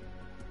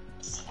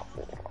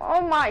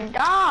 Oh my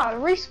god,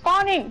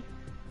 respawning.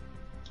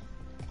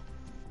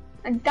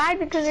 I died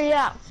because of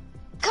you.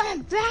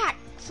 Coming back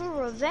for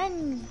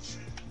revenge,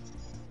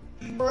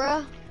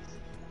 bruh.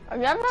 Give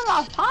me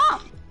my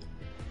pump.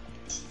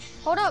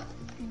 Hold up,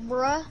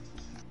 bruh.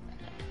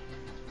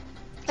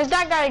 It's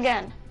that guy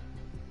again.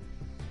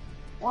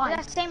 Why?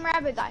 That same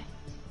rabbit guy.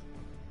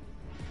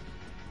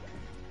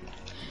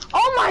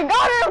 Oh my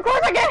god, and of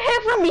course I get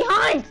hit from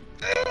behind!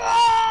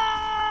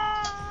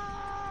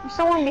 There's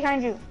someone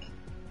behind you.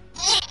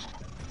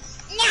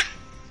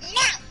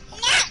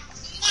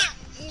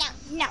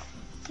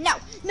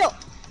 No.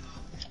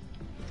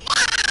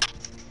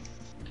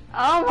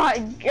 Oh my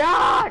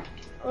god!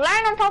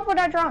 Land on top of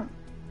that drone.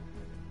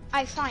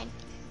 Fine.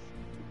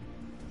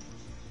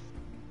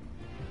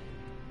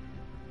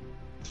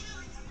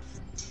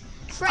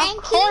 Of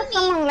course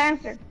someone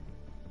lands there.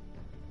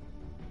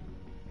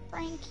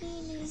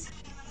 Frankie.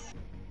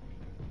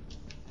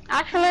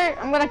 Actually,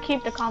 I'm gonna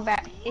keep the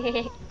combat.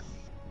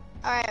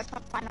 Alright,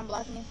 fine, I'm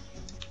blocking you.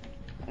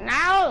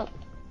 Now!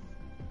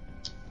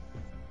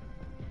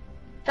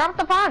 Drop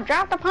the pump,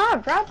 drop the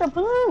pump, drop the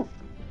pump.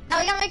 Now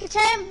we gotta make a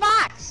chain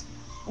box.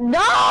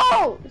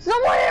 No!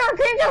 Someone in our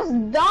team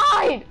just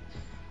died.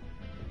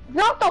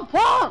 Drop the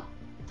pump.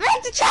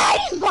 Make the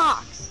chain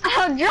box.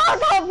 Drop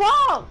the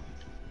pump.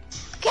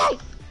 Okay.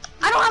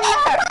 I don't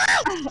have that.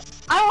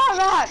 I don't have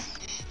that.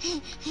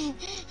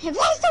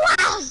 Place the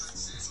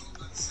walls.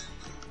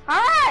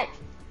 Alright.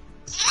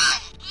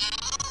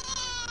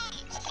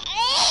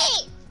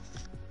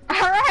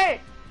 Alright.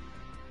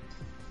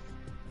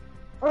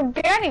 We're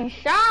getting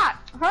shot.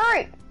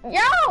 Hurry.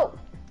 Yo.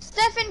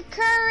 Stephen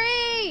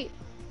Curry.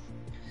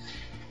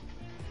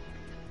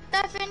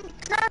 Stephen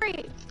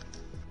Curry.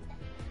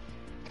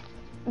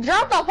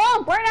 Drop the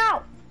pump right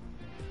now.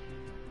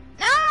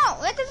 No,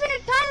 let the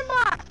finish time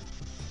block.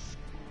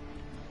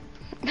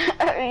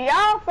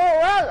 Yeah, for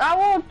real.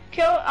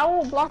 I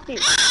will block you.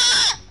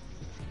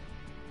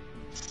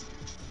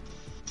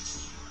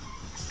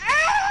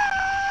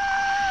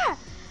 Ah!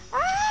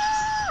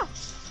 Ah!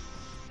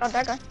 Oh,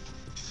 that guy.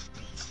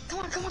 Come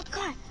on, come on,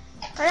 come on.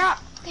 Hurry up.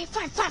 Okay,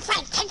 fine.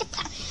 Take the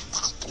time.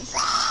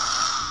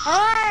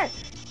 Alright.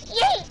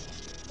 Yeet.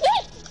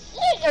 Yeet.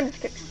 Yeet. I'm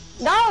just kidding.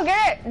 No,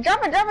 get it.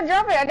 Drop it.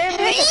 I didn't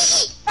do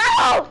it.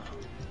 Oh!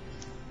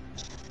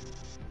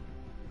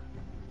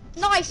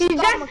 Nice, He's you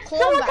got him a dead. claw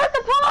Someone back. cut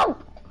the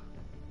pump.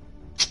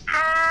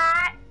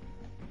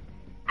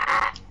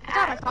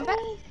 Got him a combat?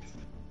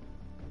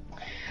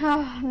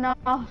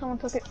 No, someone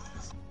took it.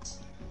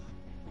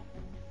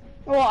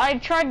 Well, I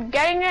tried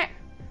getting it,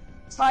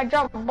 but I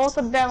dropped both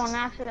of them on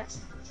accident.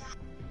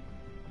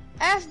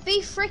 FB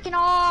freaking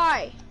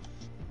I.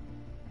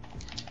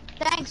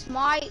 Thanks,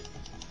 Mike.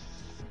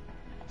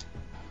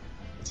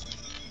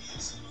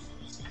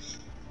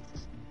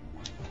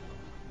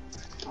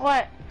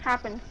 What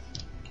happened?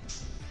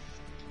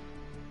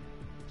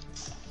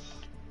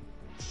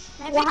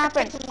 Maybe What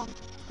happened?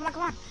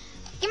 Come on.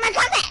 Give me my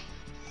combat.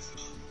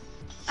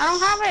 I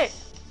don't have it.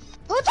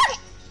 Who took it?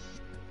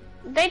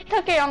 They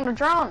took it on the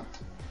drone.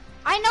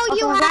 I know Okay,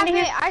 you we're have landing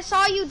it. it. I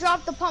saw you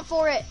drop the pump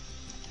for it.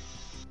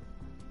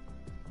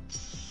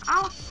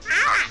 Oh,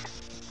 ah,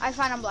 I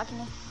find I'm blocking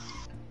you.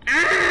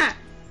 ah.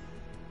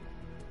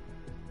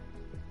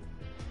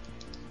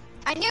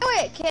 I knew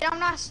it, kid. I'm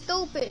not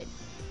stupid.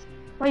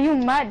 Were you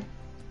mad?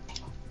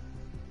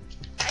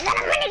 I got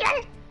a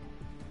minigun.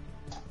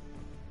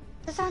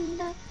 It's on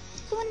the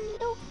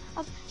window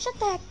of shut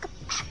the heck up.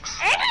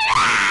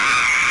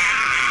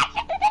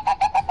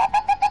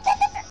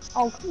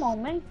 Oh, come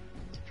on, man.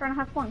 Trying to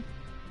have fun.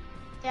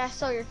 Yeah, I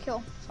saw your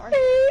kill. Sorry.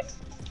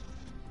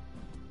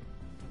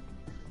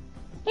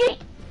 Yeet.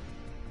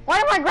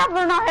 Why did my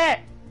grappler not hit?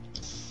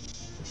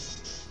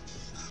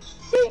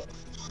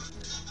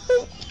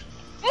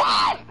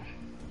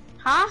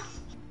 Huh?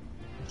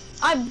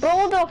 I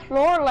blew the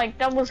floor like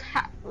that was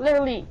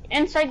literally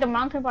inside the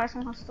mountain, but I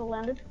somehow still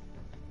landed.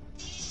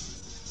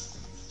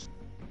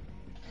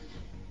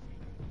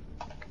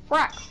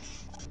 Frack.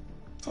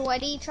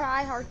 Sweaty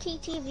try hard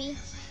TTV.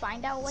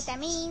 Find out what that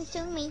means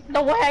to me.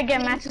 The way I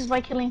get matches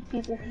by killing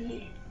people.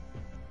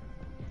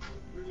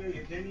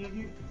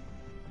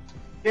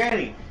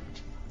 Danny,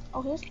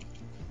 Oh, here's.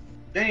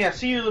 Danny, I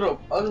see your little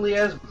ugly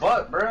ass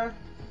butt, bruh.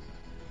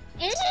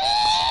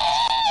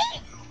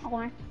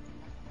 Oh,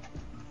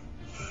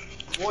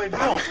 Boy,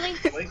 no.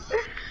 Wake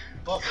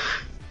up.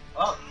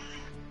 Up.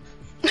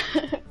 You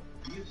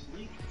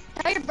sleep?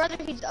 Tell your brother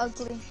he's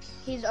ugly.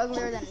 He's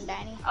uglier than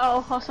Danny.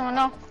 oh, someone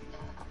know.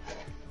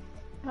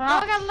 Oh,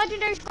 I got a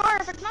legendary scar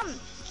if it's nothing.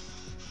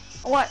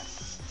 What?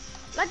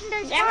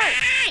 Legendary scar.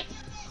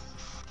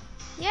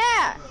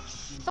 Yeah.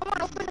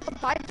 Someone opened up a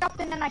pie drop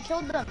and then I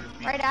killed them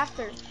right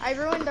after. I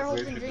ruined their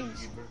hopes and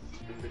dreams.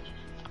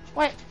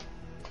 Wait.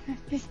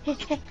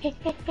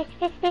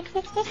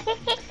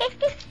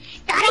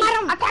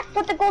 Got him! Attack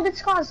with the golden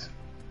scars.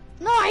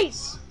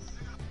 Nice!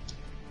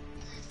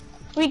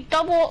 We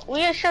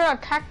should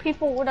attack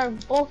people with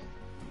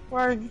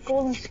our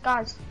golden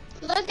scars.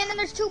 Look, and then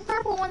there's 2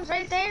 purple ones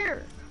right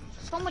there.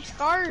 So much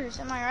scars,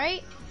 am I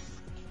right?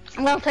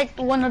 I'm gonna take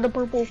one of the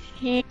purple.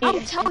 I'll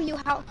tell you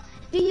how.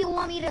 Do you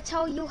want me to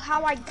tell you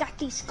how I got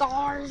these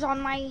scars on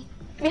my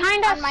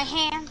Behind us. on my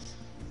hands?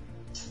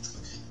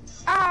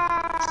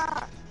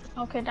 Ah!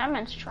 Okay, that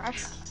man's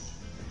trash.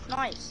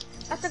 Nice.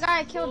 That's the guy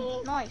I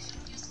killed. Nice.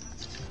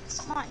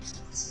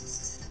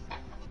 Nice.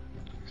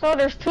 So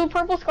there's 2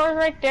 purple scars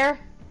right there.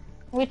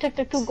 We took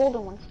the 2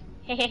 golden ones.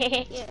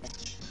 Yeah.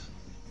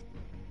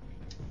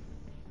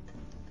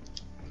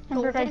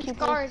 100 Golden IQ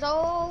scars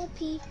OP.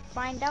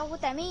 Find out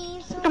what that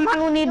means. Come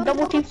on, we need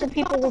double teams of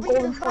people with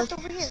golden scars.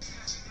 Over here.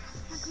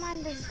 Come on,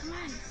 dude. Come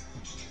on.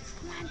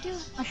 Come on,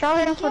 dude. I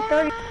shot him for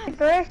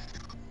 33.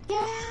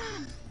 Yeah.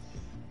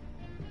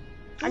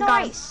 I got him.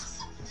 Nice.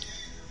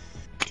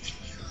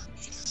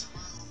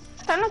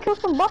 Time to kill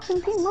some buffs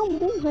and team up,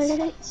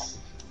 dude.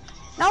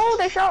 No,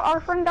 they shot our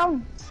friend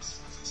down.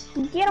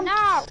 Get him.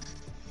 No.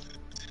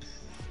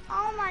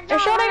 Oh my god. They're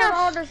shooting us.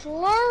 All this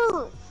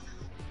loot.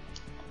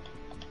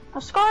 A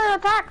scar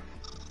attack.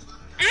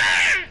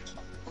 Ah!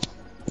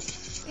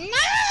 No.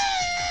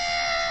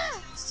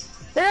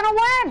 They're gonna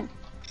win.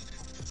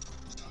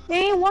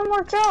 Hey, one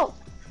more kill.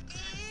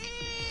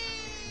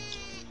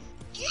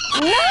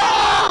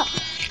 No!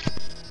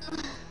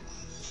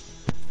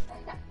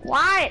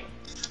 Why?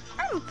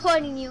 I'm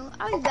putting you.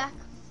 I'll be back.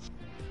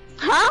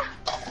 Huh?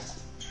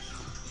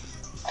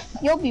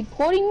 You'll be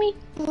putting me?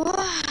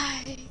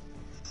 Why?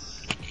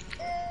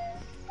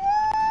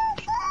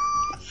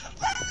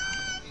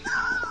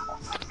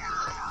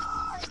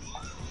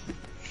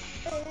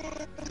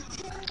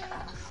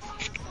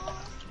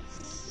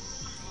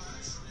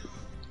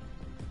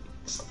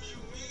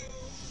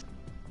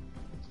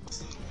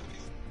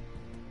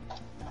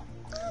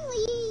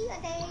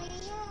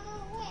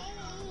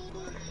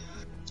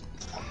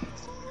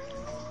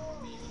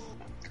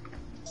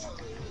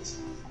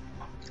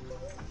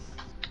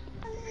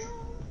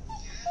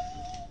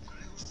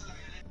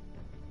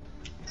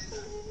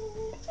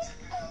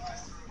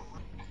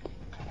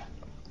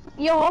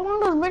 Yo, how long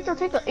does Victor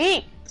take to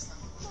eat?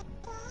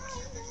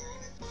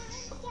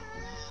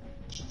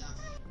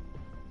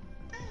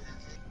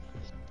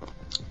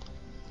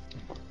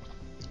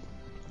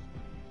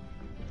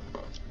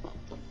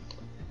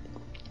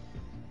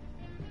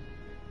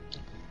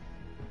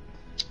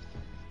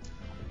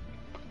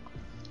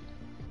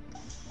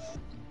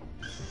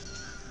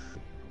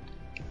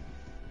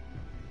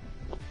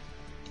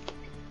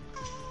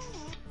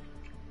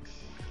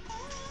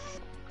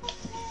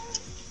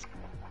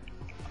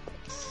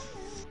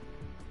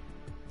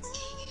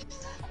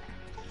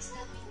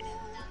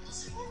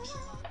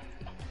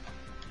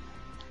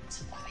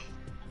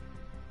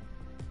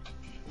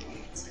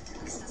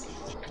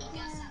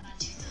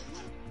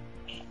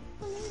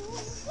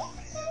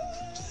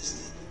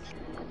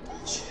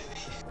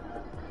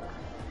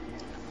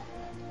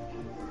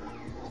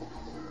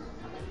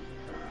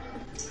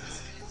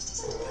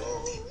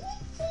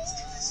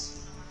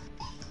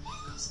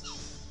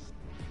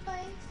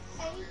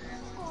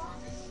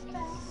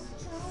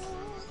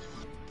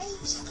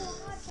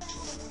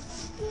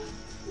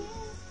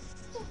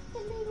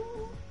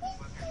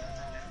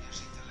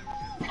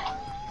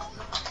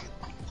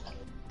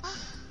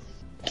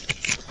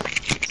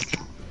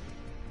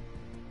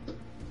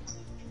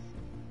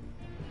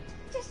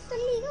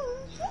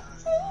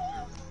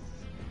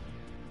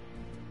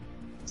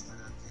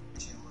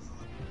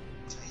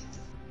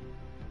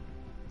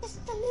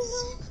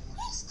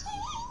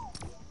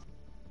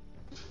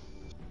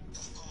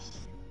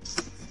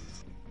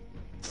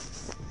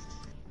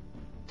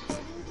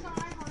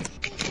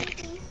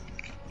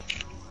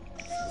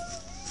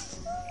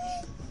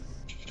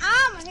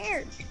 Ah, my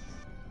hair.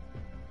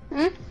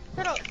 Hmm?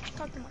 Shut up.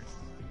 Talk too much.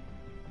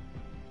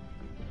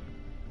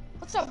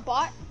 What's up,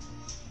 bot?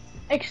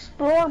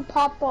 Explore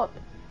pop-up.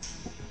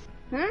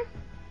 Hmm?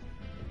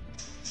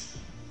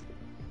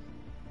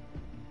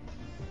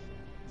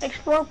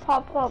 Explore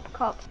pop-up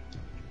cup.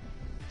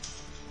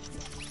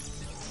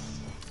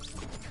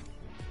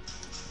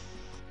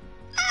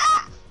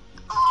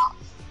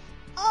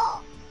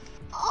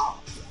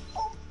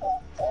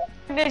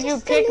 Did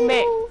you kick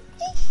me?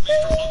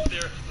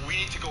 There, we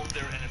need to go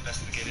there and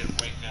investigate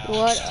it right now.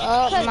 What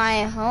up,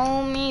 my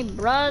homie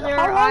brother?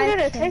 How long did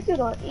it take you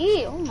to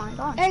eat? Oh my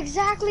god.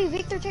 Exactly.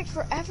 Victor takes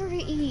forever to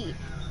eat.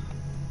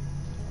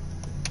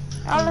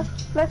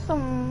 Let's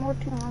some more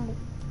team rumble.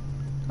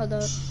 Hold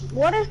up.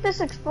 What is this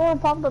explore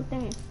pop-up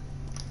thingy?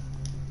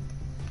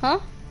 Huh?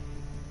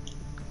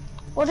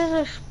 What is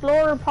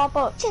explorer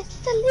pop-up?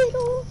 Just a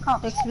little.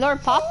 Cup. Explore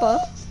Papa.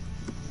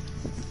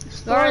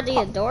 Explore the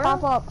Adora.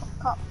 Pop-up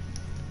cup.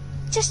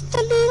 Just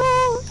a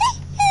little.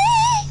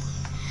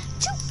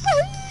 Two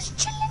birds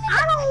chilling.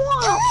 I don't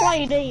want to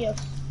play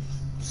this.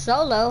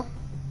 Solo.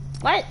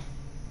 What?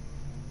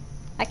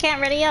 I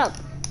can't ready up.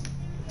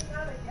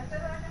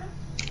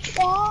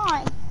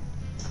 Why?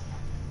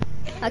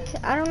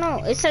 I don't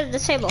know. It says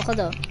disable. Hold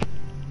on.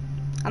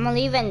 I'm gonna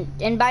leave and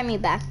invite me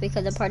back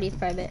because the party's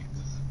private.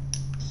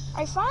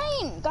 I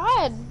fine.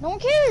 God, no one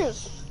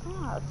cares.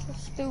 God,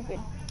 it's so stupid.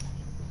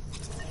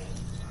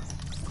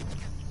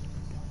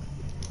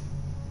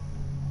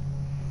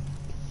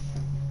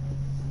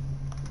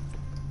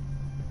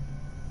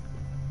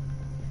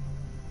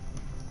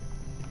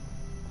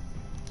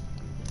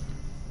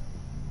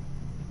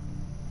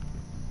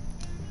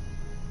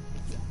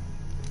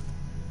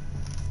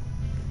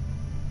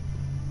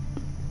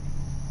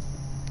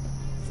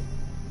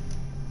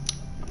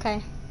 Okay.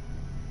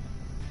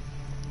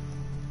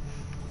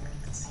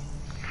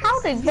 How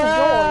did you join?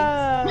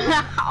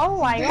 Oh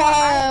my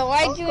god.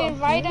 Why'd you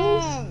invite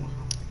him?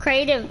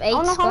 Creative 8 I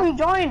don't know how squad. he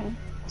joined.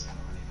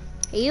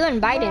 You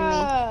invited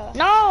Bruh. me.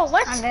 No,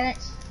 what? I didn't.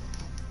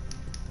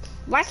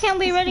 Why can't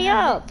we ready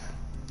up?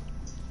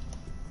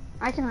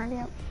 I can ready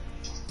up.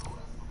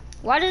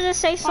 Why does it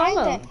say Fine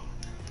solo? then.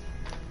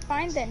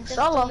 Fine then. Just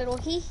Solo. a little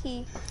hee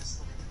hee.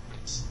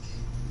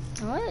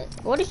 What?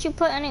 What did you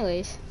put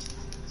anyways?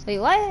 Wait,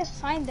 what?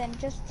 Fine then.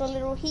 Just a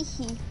little hee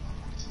hee.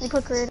 You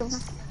put creative.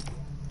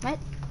 What?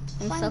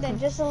 I'm Fine so then.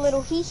 confused. Just a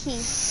little hee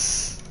hee.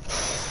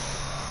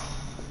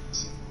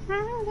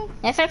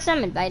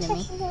 FXM invited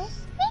me.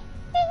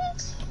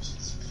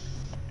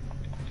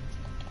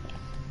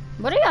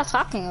 What are y'all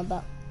talking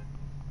about?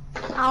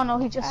 I don't know,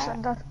 he just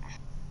said that.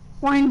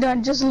 Wine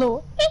done, just a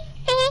little.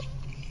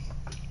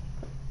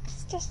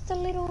 It's just a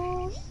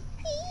little.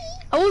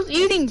 I was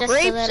eating just a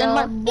grapes and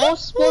my little. bowl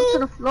spilled to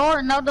the floor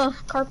and now the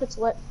carpet's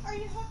wet.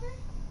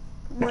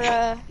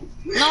 Bruh.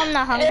 No, I'm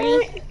not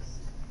hungry.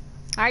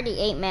 I already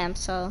ate, ma'am,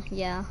 so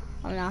yeah,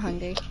 I'm not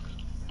hungry.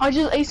 I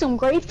just ate some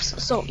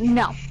grapes, so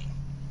no.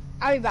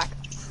 I'll be back.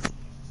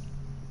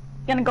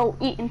 Gonna go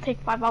eat and take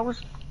 5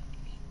 hours.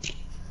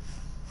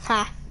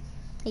 Ha.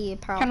 You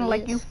probably Kinda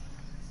like is. you.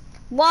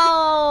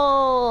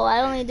 Whoa!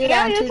 I only do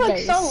that on you took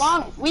Tuesdays. so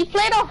long. We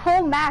played a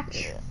whole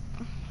match.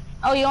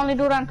 Oh, you only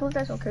do it on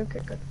Tuesdays? Okay,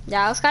 good.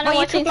 Yeah, I was kind of But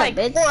you watching took like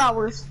some bids. 4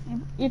 hours.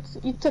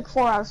 You took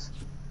 4 hours.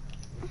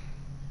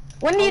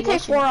 When do you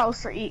take 4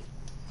 hours to eat?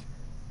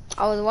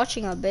 I was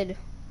watching a bid.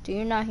 Do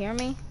you not hear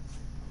me?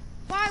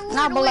 Why would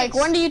Nah, but like,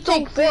 when do you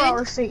take 4 stupid.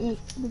 hours to eat?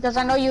 Because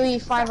I know you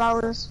eat 5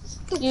 hours.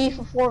 You eat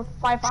for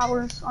 5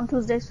 hours on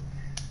Tuesdays.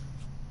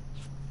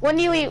 When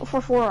do you eat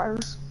for 4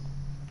 hours?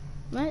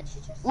 What?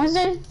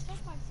 Wednesday?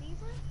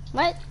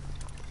 What?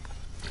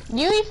 Do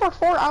you eat for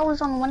 4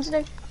 hours on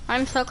Wednesday?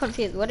 I'm so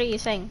confused. What are you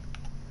saying?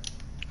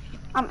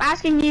 I'm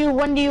asking you,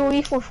 when do you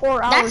eat for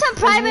 4 hours? That's some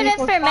Because you private eat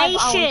for 5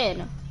 hours.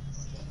 information.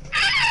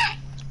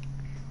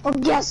 Well,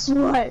 guess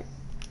what?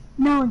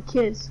 No one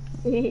kiss.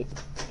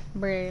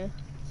 Bruh.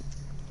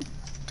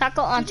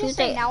 Taco on Did you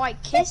say Tuesday. now I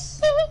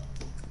kiss?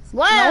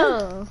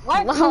 Whoa!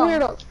 What? You Whoa.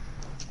 weirdo.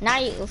 Now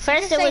you,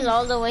 first Did you it was say-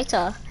 all the way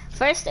to,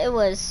 first it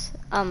was,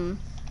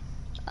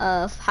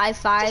 high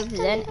five,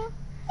 then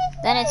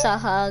it's a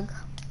hug,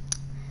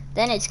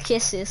 then it's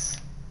kisses.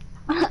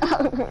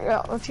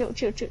 Yeah, chill.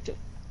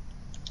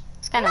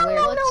 It's kind of weird.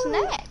 What's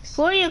next?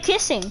 Who are you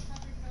kissing?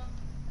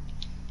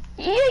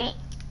 Eat.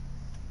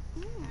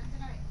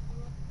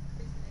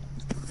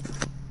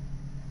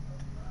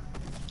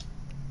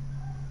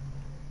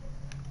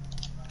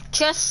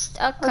 Just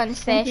a Thinking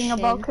confession.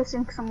 about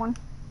kissing someone.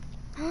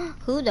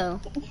 Who though?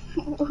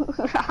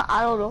 I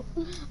don't know.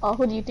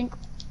 Who do you think?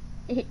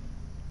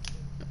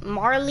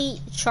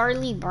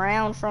 Charlie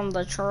Brown from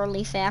the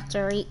Charlie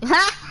Factory.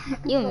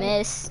 You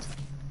missed.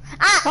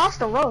 Cross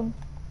the road.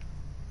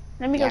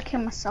 Let me Yeah. go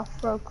kill myself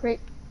real quick.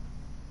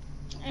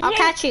 I'll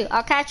catch you.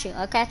 Don't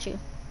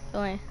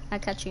worry, I'll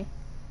catch you.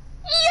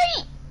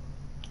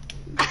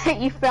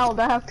 You failed.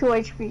 I have 2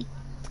 HP.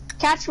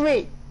 Catch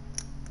me.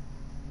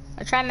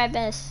 I'll try my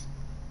best.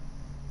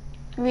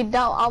 If you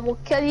don't, I will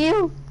kill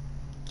you.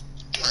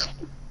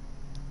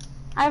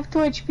 I have 2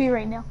 HP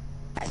right now.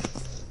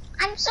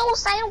 I'm so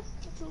sad.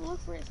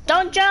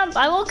 Don't jump,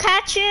 I will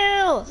catch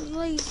you.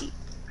 Lazy.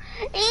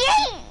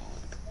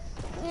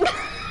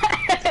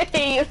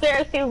 You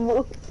seriously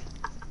moved.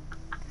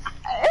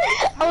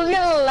 I was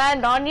gonna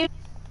land on you.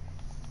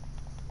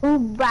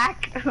 Move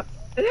back.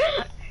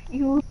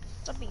 You.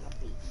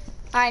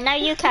 Alright, now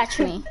you catch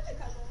me.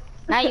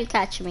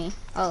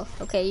 Oh,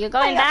 okay, you're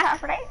going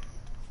back?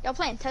 Y'all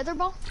playing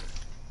tetherball?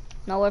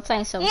 No, we're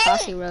playing some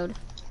Crossy Road.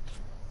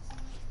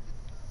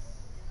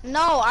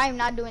 No, I'm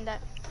not doing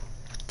that.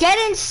 Get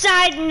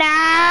inside now!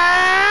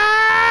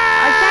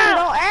 I can't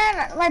go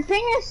in. My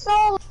ping is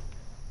so.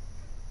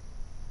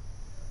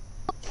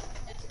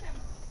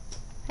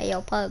 Hey,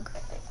 yo, Pug.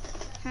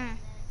 I'm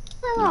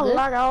You gonna good?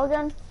 log out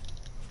again.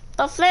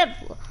 The flip.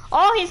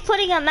 Oh, he's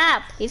putting a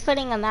map.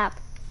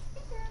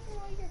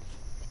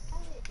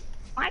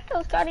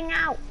 Michael's cutting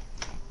out.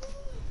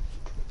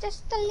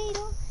 Just a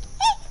little.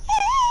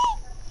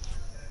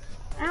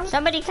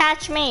 Somebody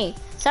catch me.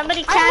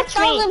 Somebody I have catch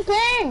me. 1,000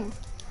 ping.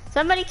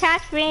 Somebody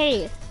catch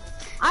me.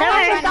 I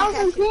have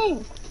Somebody- 1,000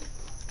 ping.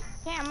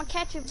 Yeah, I'm gonna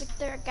catch you,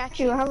 Victor. I got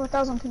You you. have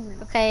 1,000 ping right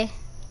now. Okay.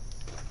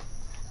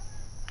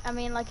 I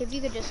mean, like, if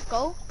you could just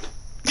go.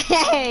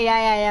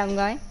 yeah, I'm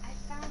going.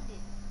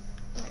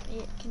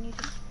 Yeah, can you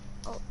just?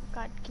 Oh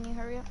God, can you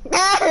hurry up?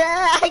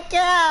 I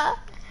can't.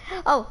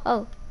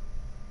 Oh.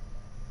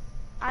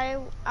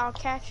 I'll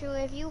catch you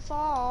if you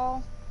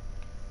fall.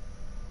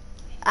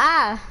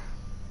 Ah.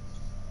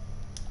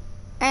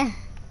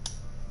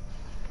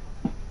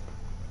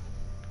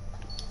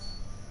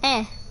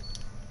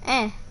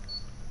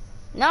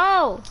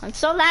 No, I'm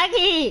so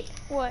laggy.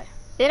 What?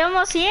 They're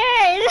almost here.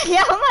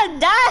 They're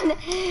almost done.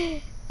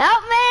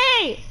 Help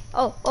me.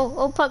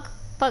 Oh, Pug.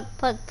 Pug.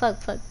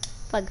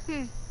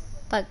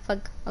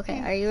 Okay,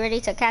 are you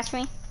ready to catch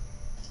me?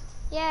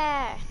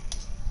 Yeah.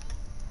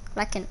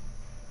 I can.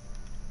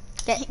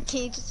 Get.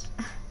 Can you just?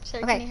 Sir,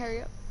 Okay. can you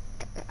hurry up?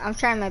 I'm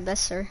trying my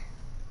best, sir.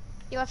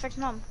 You gotta fix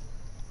mom.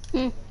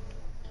 Hmm.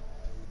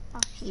 Oh,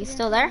 she You didn't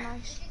still have there?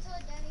 nice.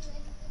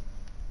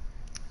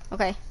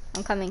 Okay,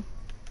 I'm coming.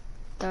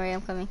 Don't worry,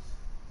 I'm coming.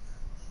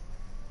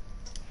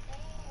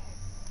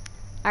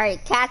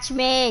 Alright, catch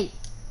me.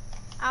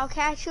 I'll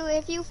catch you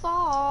if you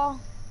fall.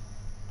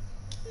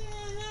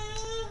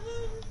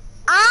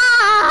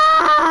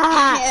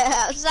 Ah!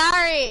 Yeah,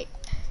 sorry.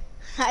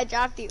 I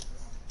dropped you.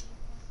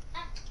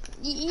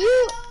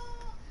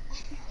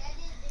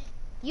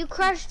 You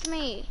crushed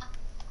me.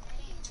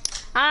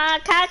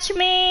 Catch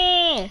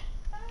me.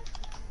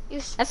 You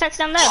FX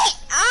down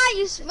left.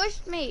 you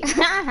smushed me.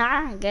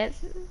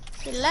 Guess.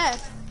 He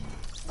left.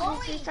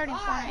 He's starting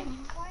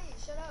Fortnite. Quiet,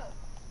 shut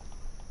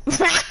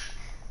up.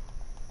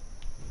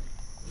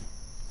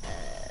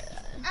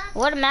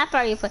 What map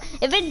are you playing?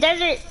 If it's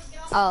desert,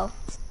 oh,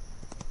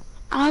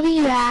 I'll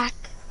be back.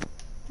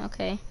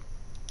 okay.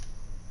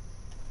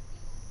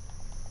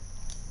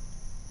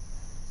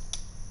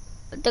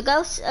 The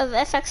ghost of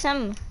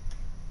FXM,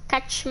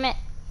 catch me.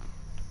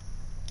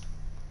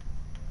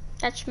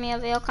 Catch me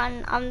if you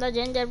can. I'm the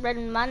gingerbread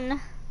man.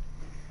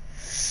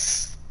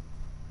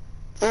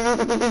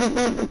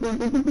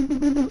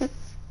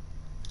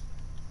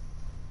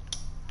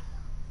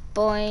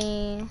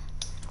 Boing.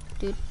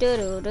 Do do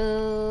do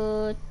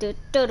do do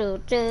do do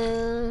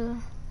do.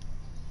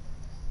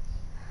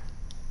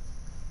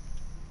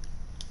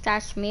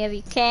 Catch me if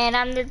you can.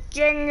 I'm the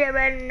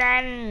gingerbread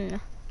man.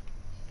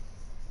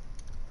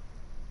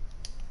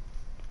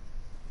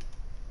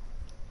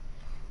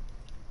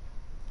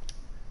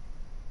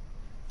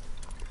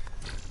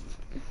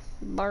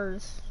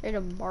 Bars, straight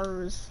up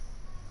bars.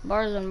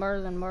 Bars and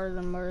bars and bars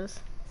and bars.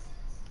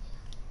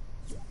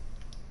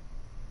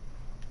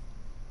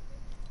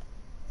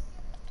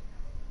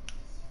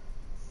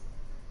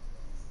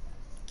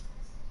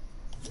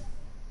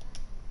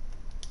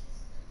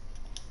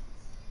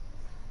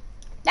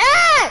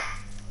 Ah!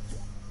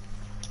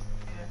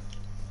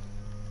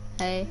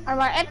 Hey,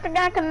 Alright,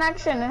 internet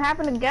connection. It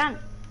happened again.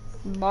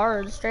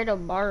 bars, straight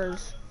up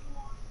bars.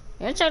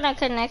 Your internet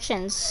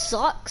connection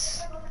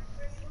sucks.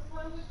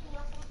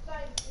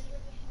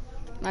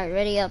 Alright,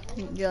 ready up,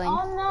 join.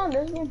 Oh no,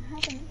 this didn't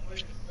happen.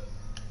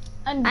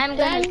 And I'm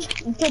then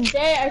gonna-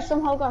 today I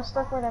somehow got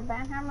stuck with a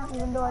ban hammer,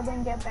 even though I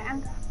didn't get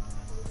banned.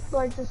 So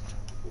I just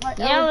like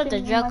You know it's a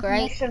everything in my joke,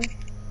 right? connection.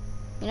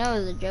 You know it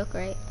was a joke,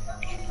 right?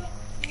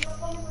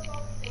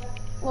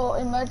 Well,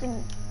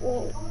 imagine.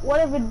 Well, what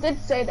if it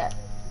did say that?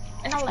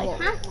 And I'm like, Whoa.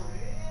 huh?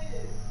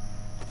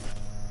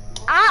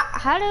 Ah!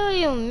 How do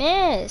you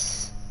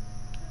miss?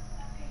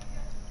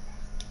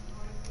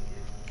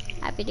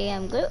 Happy day,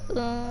 I'm good.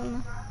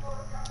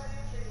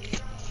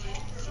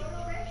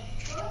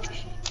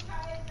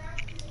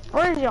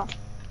 Where is y'all?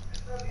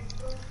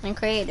 I'm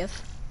creative.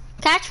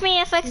 Catch me,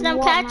 FXM,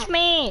 What catch map?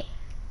 me!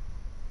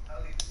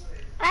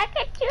 I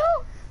get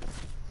you.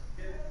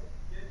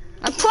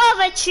 I'm 12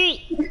 at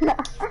treat!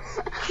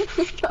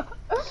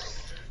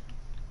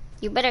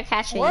 You better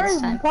catch me Where this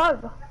is time.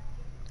 Bug?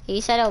 He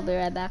said I'll be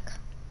right back.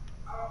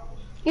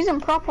 He's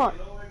in prop hunt.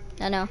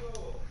 I know.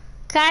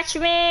 Catch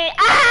me!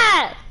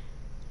 Ah!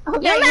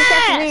 Okay, You you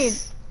catch me.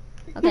 missed!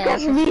 You Okay,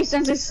 catch okay. me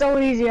since it's so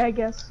easy, I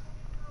guess.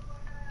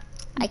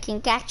 I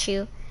can catch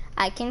you.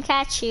 I can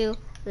catch you.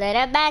 Let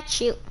her bat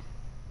you.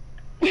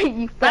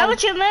 You Why fell.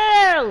 would you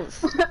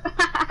move?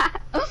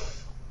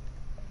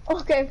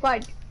 Okay,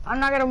 fine. I'm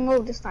not gonna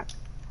move this time.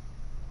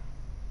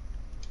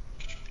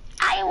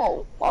 I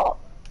won't fall.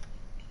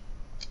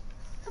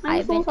 I'm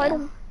I've been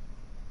suicidal.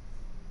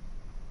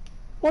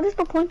 What is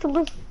the point to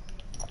live?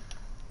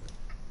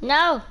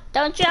 No,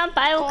 don't jump.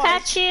 I will Oh.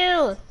 catch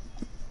you.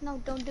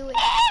 No, don't do it.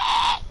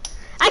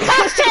 I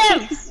caught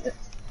him.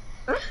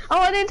 Oh,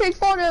 I didn't take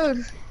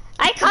photos.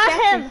 I caught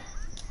him.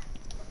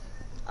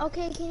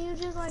 Okay, can you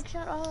just like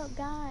shut up?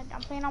 God,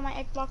 I'm playing on my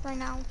Xbox right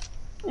now.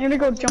 I'm gonna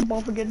go jump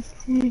off again.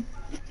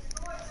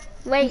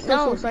 Wait, So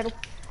no. suicidal.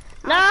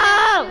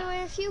 No.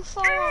 If you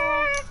fall,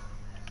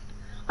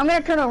 I'm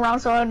gonna turn around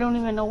so I don't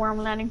even know where I'm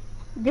landing.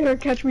 Get her,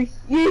 catch me.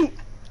 Yeet.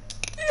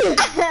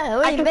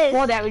 I Wait, took miss.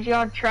 fall damage,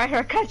 y'all. Try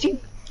her catching.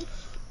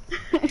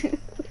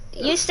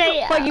 You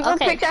stay. But you want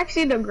Okay. pickaxe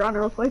the ground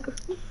real quick.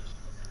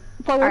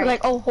 But we're Alright.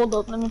 like, oh, hold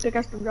up, let me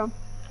pickaxe the ground.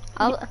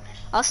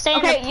 I'll stay in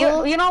Okay, the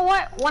pool. you know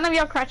what? One of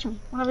y'all catch me.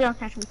 One of y'all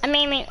catch me. I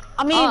mean,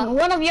 oh.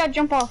 One of y'all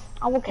jump off.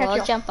 I will catch Well, I'll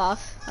y'all. jump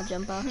off. I'll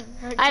jump off.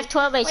 I have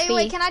 12 HP.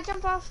 wait, can I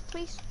jump off,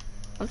 please?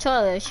 I'm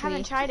 12 I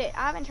haven't HP. tried it.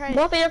 I haven't tried it.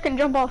 Both of y'all can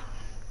jump off.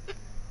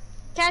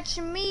 Catch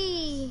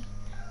me,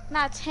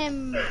 not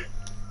him.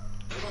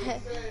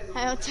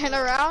 I'll turn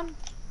around.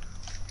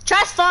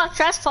 Trust fall.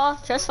 Trust fall.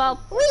 Trust fall.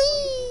 Whee!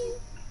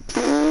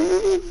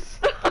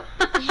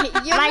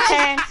 You My missed.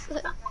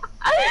 turn.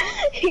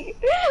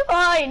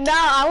 Oh no,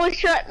 I was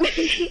trying.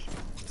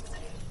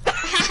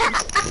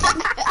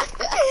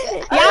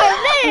 Y'all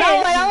No,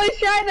 what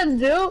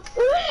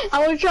missed.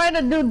 I was trying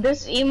to do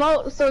this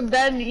emote, so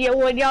then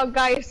when y'all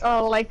guys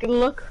like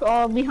look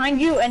behind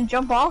you and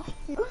jump off,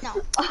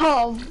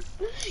 No.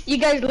 you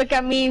guys look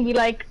at me and be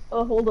like,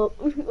 oh, hold up,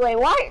 wait,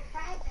 what?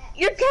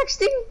 You're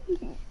texting?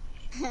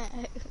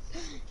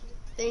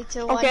 3,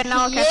 2, 1. Okay,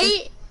 now I'll catch you.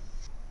 Yeet.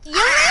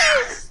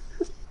 Yes!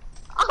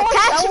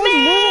 Catch me!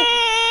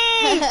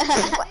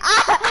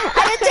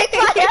 I didn't take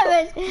fall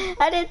damage.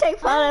 I didn't take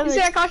fall You damage.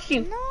 see, I caught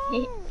you.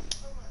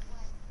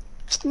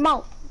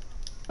 Mo.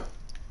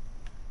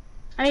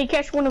 I need to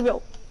catch one of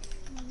you.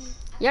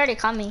 You already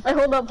caught me. Wait,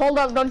 hold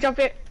up, don't jump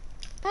it.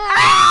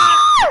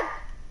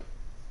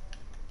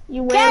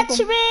 You Catch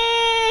welcome.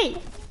 me!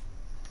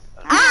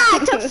 Ah, I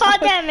took fall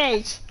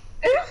damage.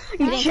 You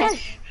didn't catch.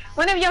 catch-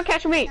 One of y'all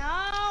catch me.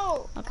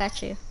 No. I'll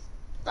catch you.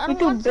 You're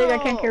too big, I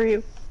can't carry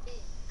you.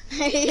 You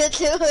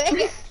do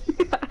it.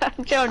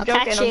 I'm joking, I'll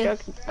catch I'm you.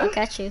 joking. I'll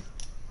catch you.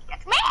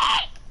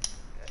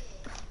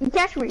 You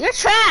catch me. You're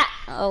trapped.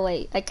 Oh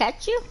wait, I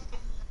catch you?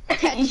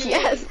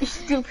 Yes, you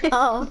stupid.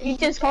 Oh. You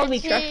just called me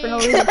trash for no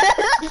reason.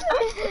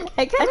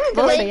 I catch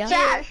both of you.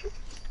 Trash.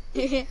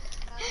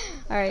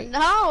 Alright.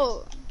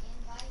 No.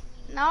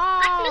 No.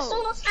 I'm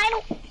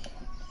suicidal.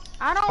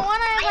 I don't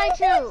want to invite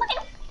you.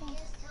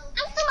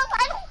 I'm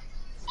suicidal.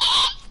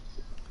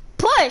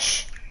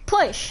 Push!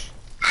 Push!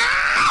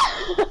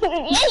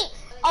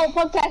 Oh,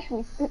 Pug catch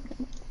me.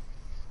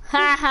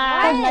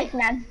 Haha. Pug nice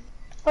man.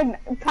 Pug, I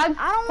don't Pug,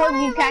 want to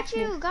you invite catch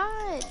me. you.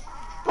 God.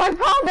 Pug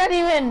doesn't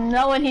even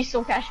know and he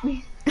still catch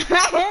me.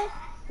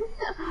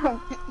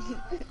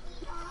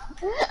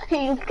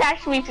 He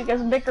catched me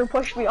because Victor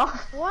pushed me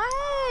off.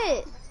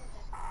 What?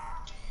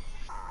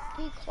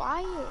 Be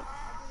quiet.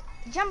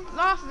 Jump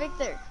off,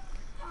 Victor.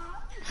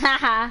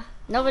 Haha.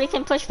 Nobody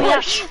can push me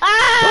Push. up.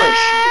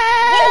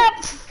 Ah!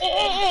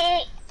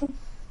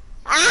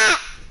 Ah!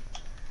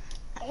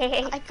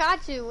 I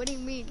got you. What do you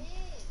mean?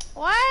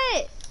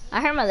 What?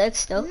 I hurt my legs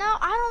still. No,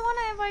 I don't want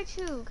to invite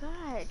you.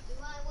 God.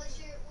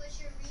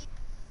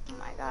 Oh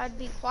my God,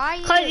 be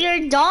quiet. Cause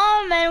you're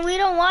dumb and we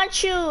don't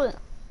want you.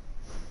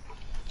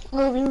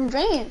 Well, you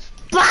dreams.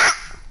 Bah!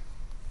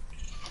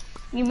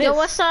 You missed. Yo,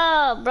 what's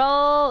up,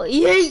 bro?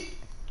 Yeet.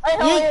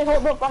 Wait,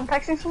 hold up. I'm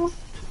texting someone.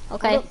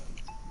 Okay. Hold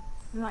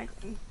up.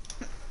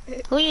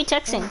 Who are you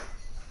texting?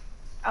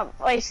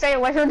 Wait, stay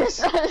away from this.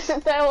 Stay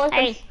away from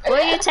Hey, who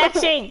are you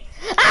texting?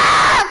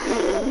 Ah!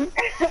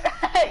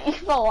 You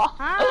fell off.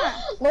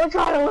 Huh? Don't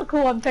try to look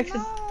who I'm texting.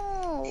 No.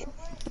 Oh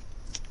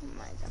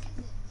my God.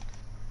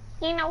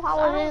 You know how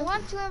I it don't is.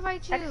 want to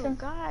invite you. Text him.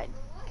 God.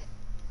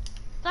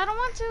 I don't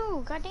want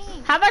to. God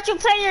dang. How about you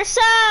play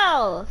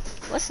yourself?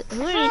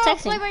 Who are you Play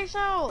texting? by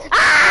yourself.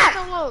 Ah!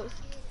 Solos.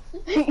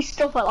 He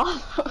still fell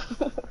off.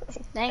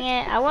 Dang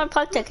it, I want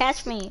Puck to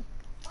catch me.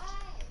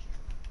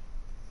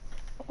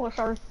 Oh,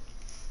 sorry.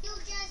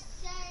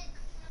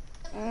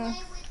 Yeah,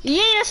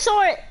 your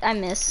sword. I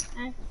miss.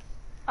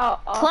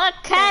 Puck,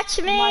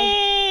 catch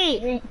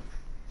me!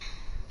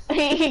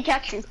 He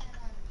catch you.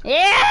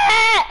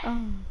 Yeah!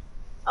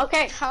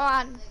 Okay. Come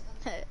on.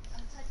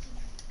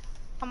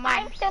 Come on.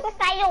 I'm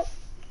suicidal.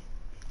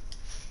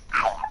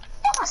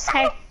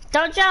 Hey,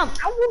 don't jump!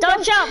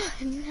 Don't jump!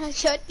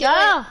 Shut Go!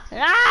 your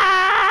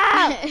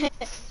Ah!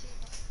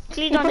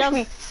 Please don't Push jump.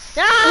 me.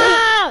 No!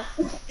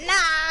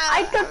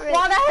 I took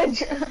one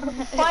edge.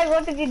 Why?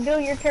 What did you do?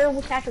 You're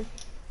terrible catcher.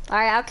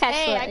 Alright, I'll catch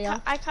Hey, you.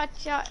 I caught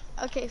you.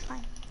 Okay,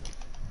 fine.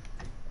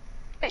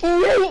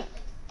 Yay.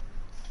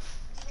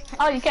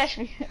 Oh, you catch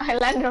me. I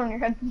landed on your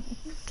head.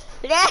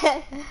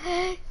 Yeah.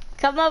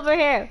 Come over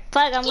here.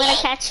 Puck, I'm gonna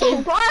catch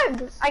you.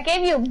 Bud, I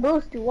gave you a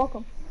boost. You're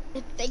welcome.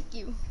 Thank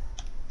you.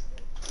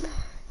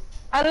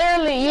 You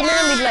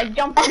literally like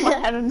jumped on my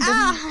head and didn't.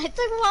 Ah, I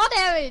took fall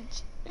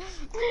damage.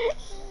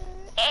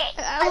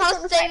 I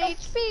lost 10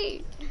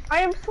 HP.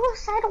 I am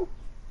suicidal.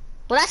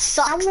 Well, that I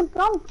sucks. would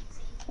jump.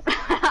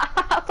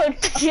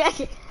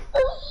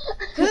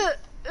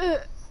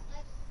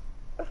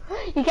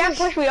 You can't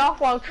push me off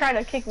while trying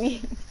to kick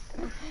me.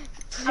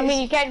 I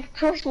mean, you can't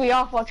push me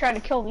off while trying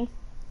to kill me.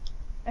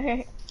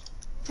 Okay.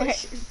 Okay.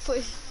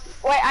 Push.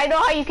 Wait, I know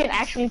how you can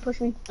actually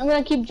push me. I'm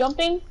gonna keep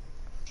jumping.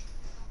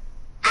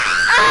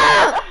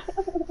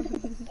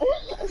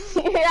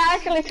 You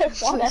actually took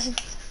fall damage.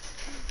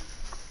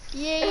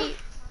 Yay.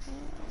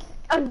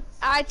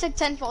 I took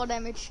 10 fall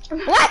damage.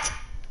 What?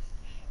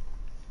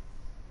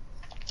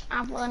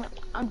 I'm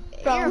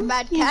You're a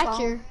bad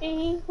catcher.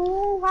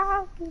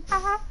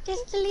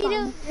 Just a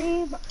little.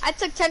 I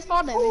took 10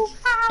 fall damage.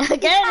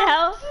 Get it,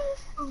 hell.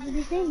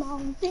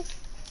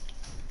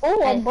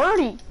 Oh, a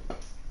birdie.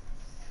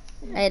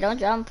 Hey, don't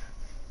jump.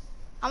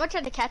 I'm gonna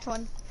try to catch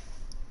one.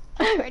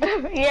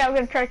 Yeah, I'm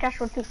gonna try to catch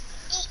one too.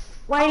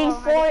 Waiting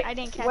Oh, for it. I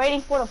didn't catch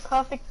Waiting for the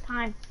perfect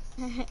time.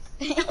 Come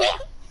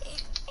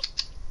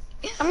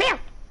here.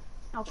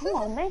 Oh, come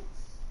on, man.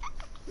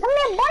 Come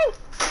here, buddy.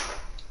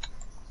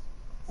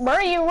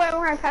 Birdie, you went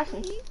right past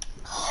me.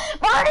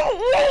 Birdie,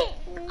 yay!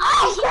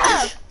 Oh,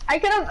 crap! I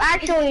could have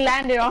actually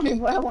landed on it,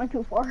 but I went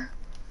too far.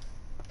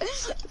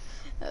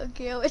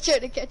 Okay, I'm gonna try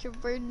to catch a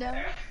bird now.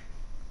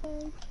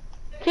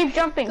 Keep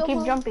jumping, Come keep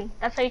on. jumping.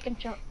 That's how you can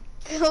jump.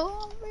 Go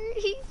on,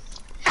 birdie.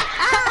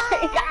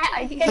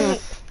 I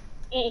can't.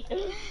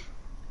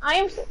 I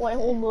am. Wait,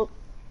 hold up.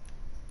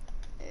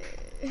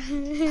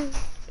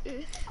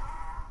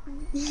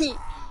 Yeah.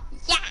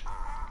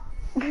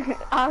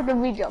 I have to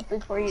be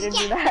jumping for you to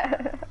do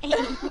that.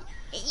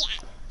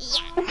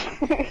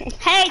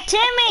 Hey,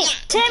 Timmy!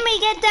 Timmy,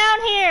 get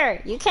down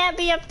here! You can't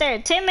be up there.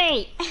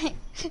 Timmy! I'm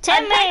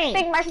Timmy!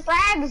 texting my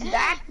friends,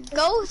 Dad.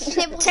 Go,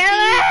 Simple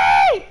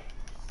Timmy!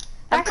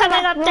 I'm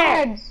coming up there.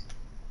 Friends.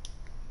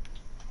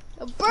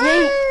 A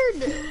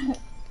bird!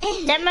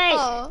 Timmy!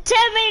 Oh.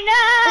 Timmy,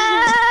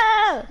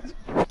 no!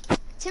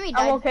 Timmy I'm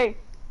died. okay.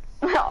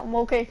 I'm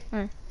okay.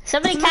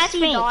 Somebody catch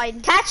me.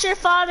 died. Catch your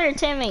father,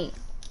 Timmy.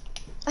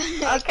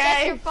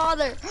 Catch your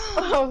father.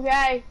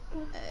 Okay.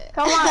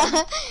 Come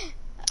on.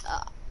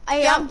 I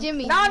am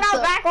Jimmy. No,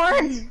 so-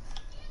 backwards.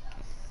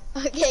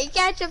 Okay,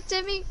 catch him,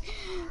 Timmy.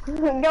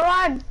 Come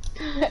on.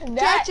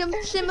 Catch him,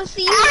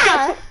 Timothy.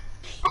 Ah!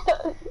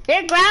 You're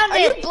Are you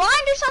grounded.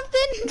 blind or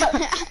something?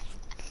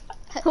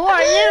 Who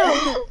are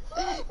you?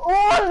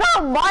 Oh, it's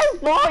not my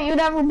fault. You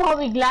never bought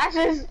me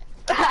glasses.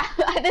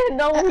 I didn't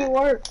know who you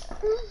were.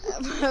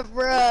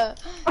 Bruh.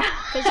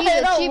 Cause he's It's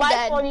a not cheap my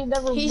dad. fault you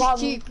never He's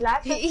bought me cheap.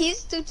 glasses.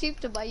 He's too cheap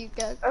to buy you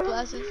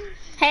glasses.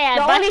 Hey, I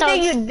The bought only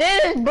thing those. you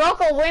did is broke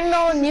a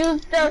window and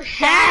used the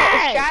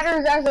Hey!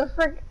 shatters as a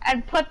frick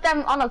and put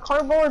them on a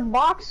cardboard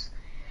box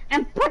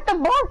and put the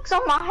box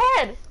on my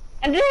head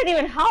and didn't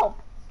even help.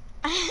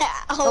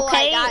 Oh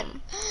Okay. my god.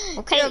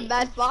 Okay. You're a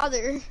bad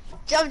father.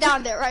 Jump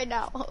down there right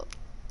now.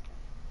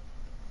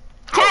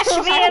 Catch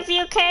me if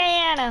you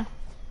can.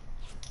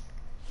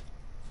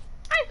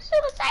 I'm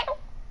suicidal.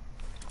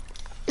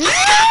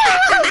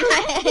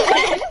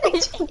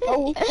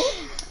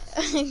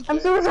 I'm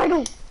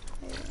suicidal.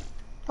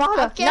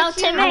 Father, I'll No, catch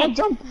you. Timmy. I will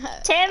jump.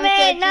 Timmy,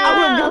 Okay, no. I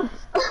will jump.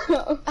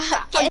 I'll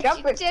I'm catch you,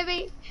 jumping.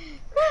 Timmy.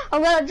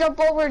 I'm gonna jump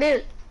over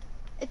there.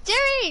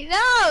 Timmy,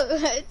 no!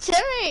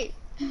 Timmy!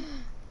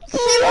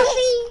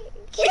 Timothy!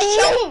 Get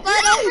your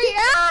butt over here!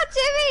 Ah,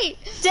 Timmy!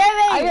 I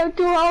Timmy. have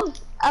 2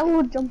 health. I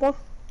will jump off.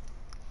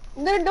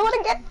 They're doing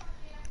it again.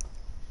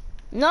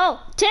 No,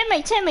 Timmy.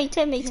 Timmy,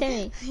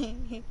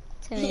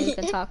 we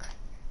can talk.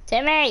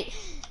 Timmy,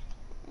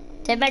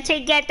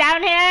 get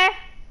down here.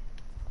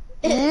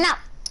 No.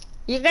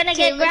 You're gonna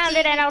get Timothy.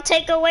 grounded, and I'll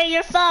take away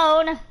your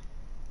phone.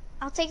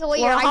 I'll take away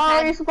your Well, how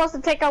are you iPad. supposed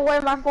to take away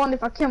my phone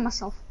if I kill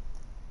myself?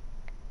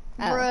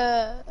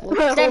 Bruh.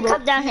 Well, then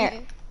come down here.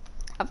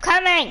 I'm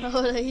coming.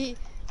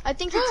 I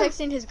think he's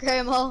texting his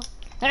grandma.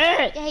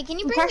 Hey, Hey, can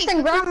you I'm bring me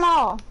texting cookies?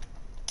 grandma.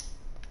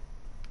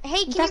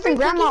 Hey, can you texting bring cookies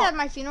grandma. at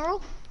my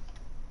funeral?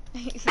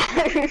 Did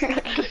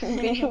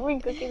you bring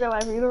cookies at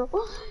my funeral?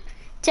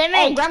 Timmy.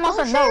 Oh, grandma Oh,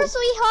 said sure, no.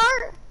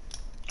 sweetheart.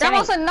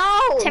 Grandma Timmy. said no.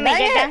 Timmy, Dang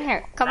get it. down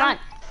here. Come on.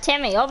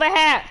 Timmy, over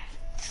here.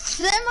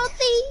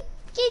 Timothy,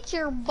 get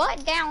your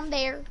butt down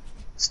there.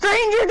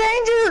 Stranger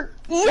danger.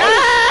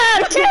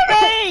 Ah,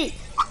 Timmy.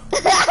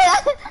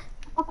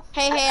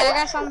 Hey, I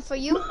got something for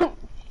you.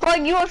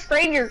 But you a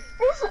stranger.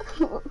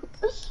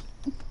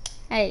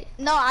 Hey.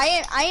 No,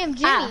 I am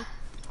Jimmy. Ah.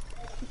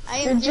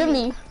 I You're am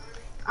Jimmy.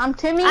 I'm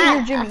Timmy. Ah.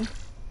 You're Jimmy.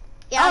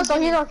 Yeah, Oh, I'm so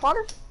Jimmy. he's our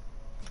father?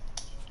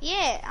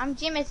 Yeah, I'm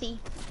Jimothy.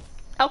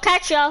 I'll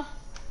catch you.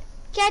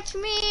 Catch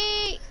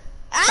me!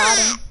 Got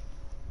Ah!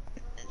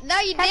 No,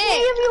 you Catch me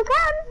did. if you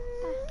can.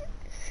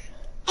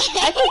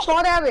 I took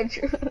 4 damage.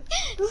 You're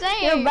a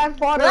Same. bad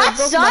father. That I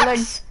broke my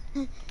legs.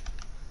 sucks.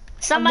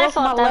 It's not I my broke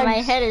fault my that my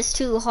legs. head is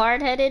too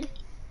hard-headed.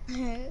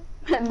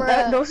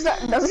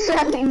 Doesn't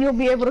that mean you'll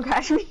be able to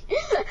catch me?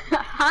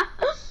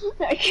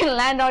 I can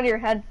land on your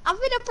head. I'm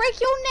gonna break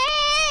your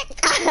neck!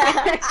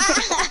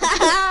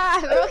 I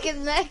broke his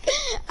neck.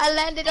 I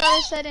landed on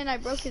his head and I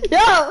broke his neck.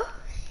 No.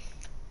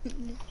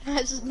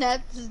 I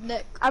snapped his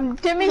neck. I'm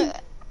Timmy, and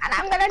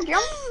I'm gonna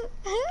jump.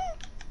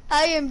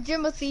 I am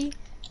Jimothy.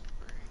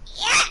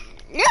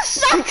 You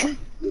suck.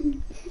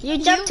 You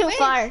jumped too win.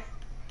 far.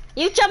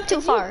 You jumped too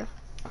far.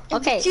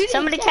 Okay, You didn't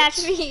somebody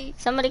catch. me.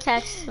 Somebody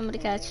catch. Somebody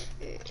catch.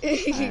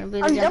 Be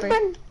the I'm jumper.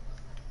 jumping.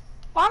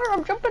 Father,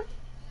 I'm jumping.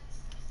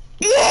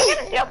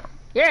 Jump.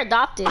 You're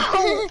adopted.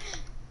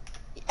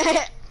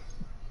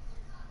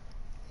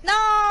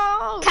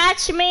 No!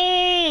 Catch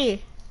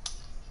me.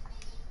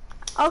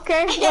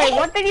 Okay, wait,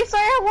 what did you say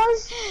I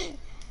was?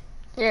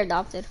 You're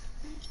adopted.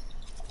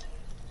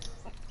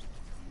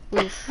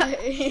 Oof.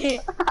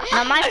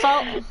 Not my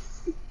fault.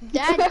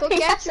 Dad, go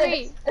catch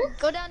me.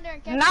 Go down there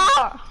and catch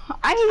No,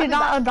 I need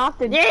not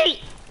adopted. Yeet.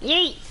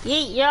 Yeet.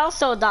 Yeet. You're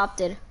also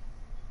adopted.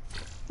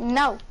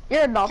 No,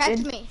 you're adopted.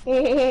 Catch me.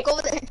 Go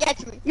there and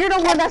catch me. You're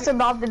the one that's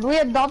adopted. We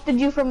adopted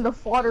you from the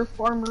fodder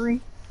farmery.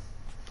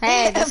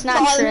 Hey, that's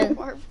not true.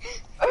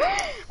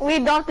 We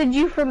adopted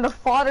you from the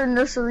fodder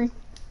nursery.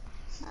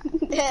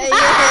 Yeah.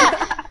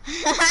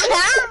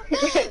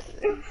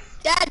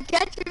 Dad,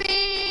 catch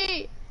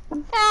me.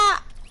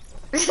 Ah.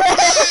 You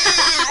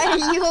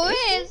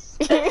is.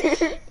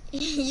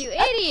 You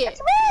idiot.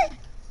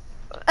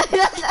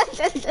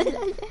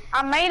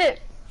 I made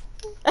it.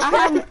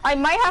 I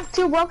might have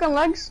 2 broken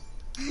legs.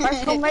 But I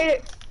still made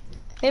it.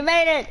 We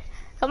made it.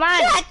 Come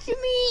on. Catch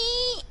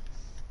me.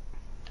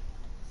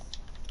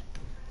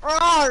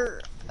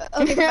 Roar.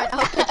 Okay, fine,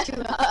 I'll catch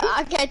you.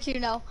 I'll catch you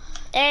now.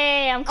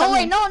 Hey, I'm Oh coming.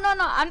 wait, no.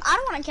 I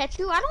don't want to catch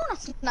you. I don't want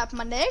to snap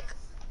my neck.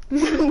 I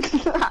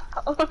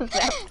don't want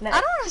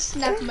to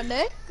snap my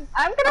neck.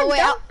 I'm gonna Oh wait,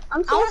 jump.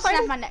 I'm I so want to snap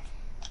excited. my neck.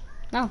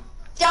 No.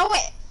 Do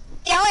it.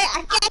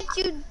 I catch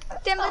you,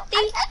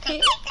 Timothy.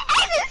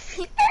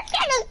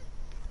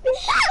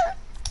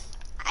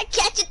 I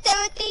catch you,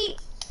 Timothy.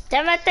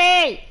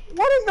 Timothy.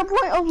 What is the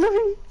point of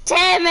living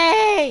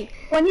Timmy.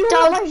 when you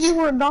Don't- realize you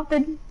were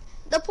adopted?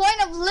 The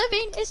point of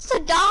living is to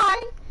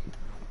die.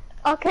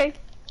 Okay.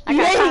 I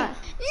got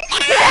Yay.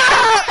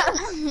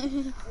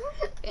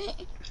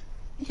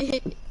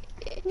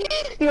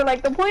 You're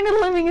like, the point of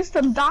living is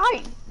to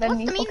die. Then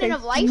What's you, the meaning okay.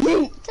 of life?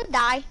 Yay. To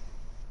die.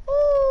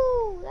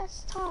 Ooh,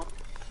 that's tough.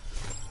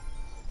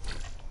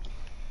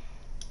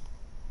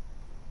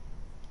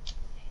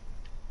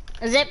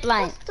 Zip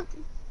line.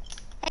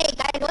 Hey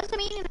guys, what's the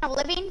meaning of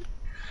living?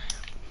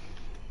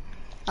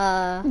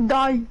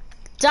 Die.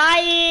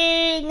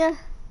 Dying. Ugh,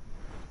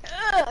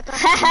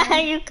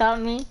 You caught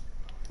me.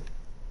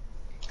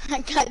 I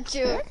got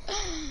you.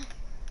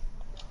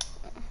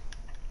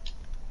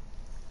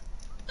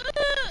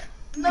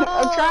 No.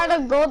 I'm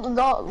trying to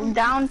go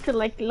down to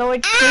like low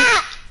HP.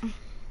 Ah!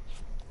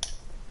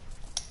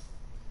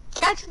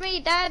 Catch me,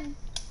 Dad.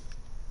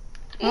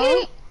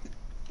 Huh?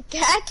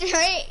 Catch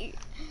me.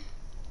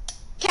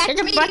 Catch There's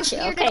a me, bunch- you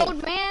bearded okay.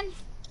 old man.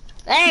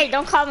 Hey,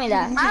 don't call me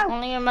that.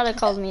 Only your mother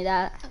calls me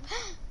that.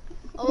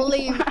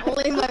 Only my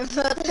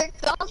mother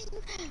calls.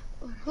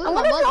 Who's I'm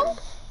my gonna mother?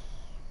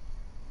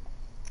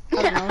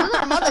 I don't know. Who's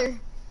our mother?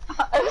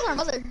 Who's our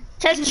mother?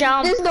 Just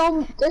jump.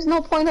 There's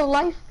no point of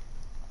life.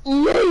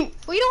 Yay!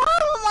 We don't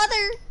have a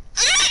mother.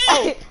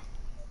 Oh.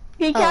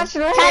 He catched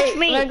me. Catch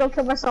me. I'm gonna go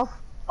kill myself.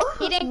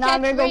 He didn't Now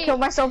I'm catch gonna me. go kill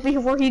myself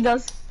before he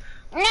does.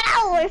 No,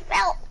 I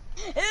fell.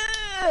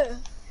 Ugh.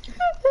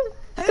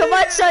 Come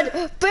on,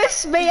 son.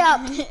 Boost me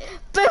up.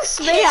 Boost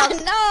me up.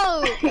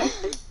 No.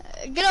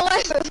 Get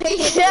away from me.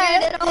 You Yeah,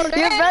 bearded old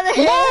your man. brother.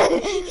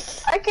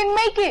 I can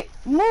make it.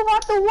 Move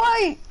out the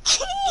way.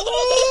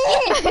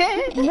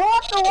 Move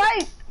out the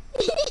way.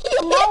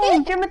 Come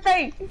on,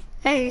 Timothy.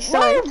 Hey,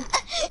 son.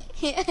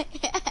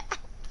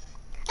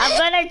 I'm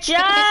gonna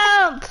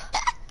jump.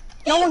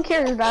 No one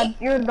cares, Dad.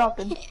 You're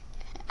adopted.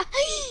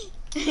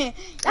 Your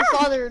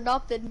father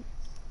adopted.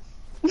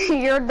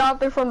 You're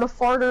adopted from the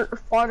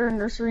farter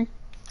nursery.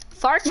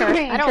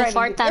 Farter. I don't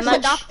fart that It's much.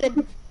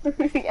 adopted.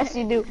 Yes,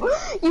 you do.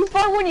 You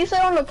fart when you sit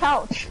on the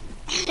couch.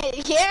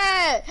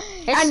 Yeah.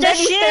 It's And the then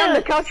you stay on the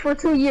shoe. couch for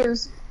 2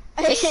 years.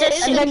 It's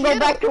the And then go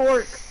back to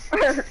work.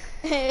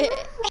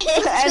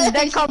 and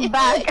then come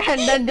back and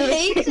then do the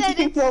He same said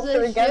thing it's over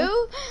the again.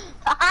 shoe.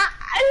 I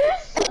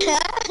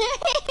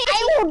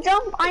will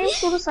jump. I am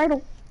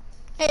suicidal.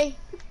 Hey,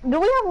 Do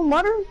we have a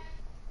mother?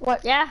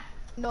 What? Yeah.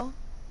 no,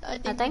 I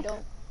think, think- we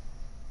don't.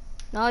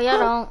 No, you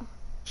don't.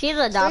 She's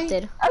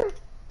adopted.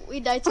 We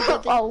died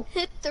together. Oh.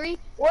 Hit 3,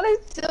 What is?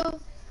 2,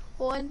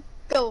 1,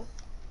 go.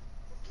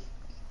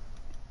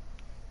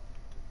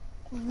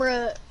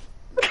 Bruh.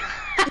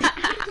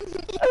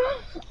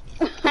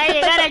 Hey,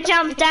 you gotta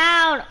jump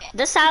down.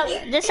 This how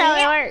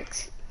it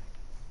works.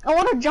 I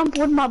want to jump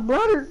with my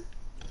brother.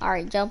 All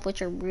right, jump with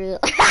your real.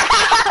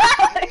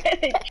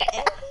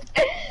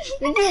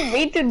 Did you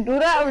mean to do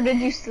that or did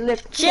you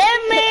slip? Jimmy,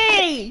 I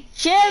think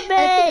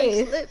Jimmy,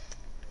 it slipped.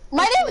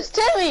 My name is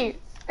Timmy.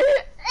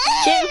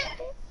 Jim.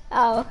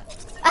 Oh,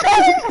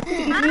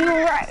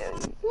 You're right.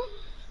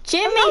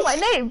 Jimmy, My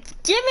name.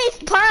 Jimmy's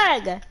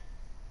pug.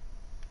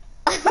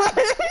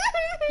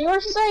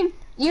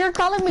 You're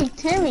calling me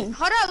Timmy.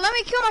 Hold on, let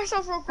me kill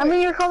myself real I quick.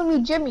 mean, you're calling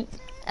me Jimmy.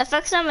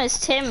 FX name is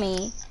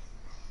Timmy.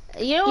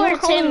 You You're were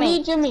calling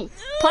me Timmy. Jimmy.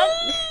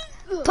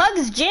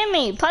 Pug's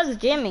Jimmy. Pug's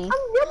Jimmy. I'm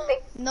Jimmy.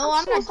 No,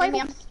 I'm not suicidal.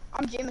 Jimmy.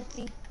 I'm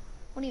Jimothy.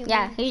 What do you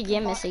Yeah, mean? he's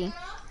Jimmy.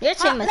 You're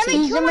let me Timothy.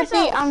 kill Timothy.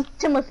 myself. I'm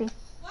Timothy.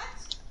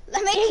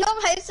 Let me kill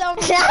myself.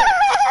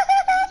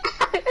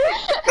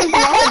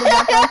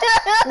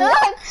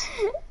 What?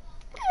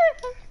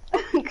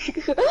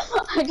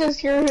 I just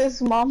hear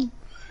his mom.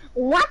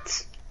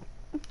 What?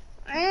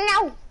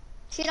 No.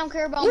 She don't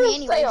care about You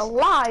me stay anyways.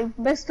 alive,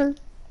 mister.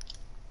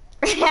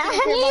 She don't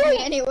care about me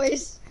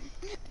anyways.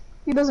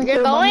 He doesn't You're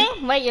care about me.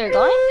 going? Wait, you're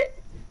going?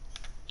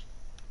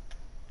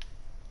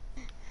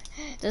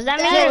 Does that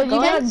mean Yo, you're you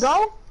going? gotta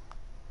go?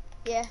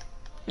 Yeah.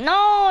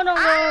 No, don't go.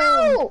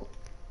 Ow!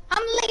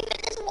 I'm leaving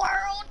this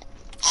world.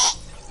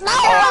 No, I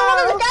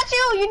wanted to catch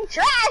you, you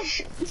trash!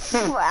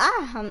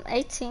 I'm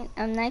 18.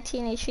 I'm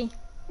 19 HP.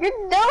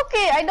 You're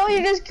joking. I know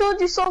you just killed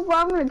yourself, but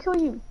I'm gonna kill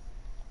you.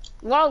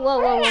 Whoa, whoa,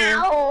 whoa, whoa.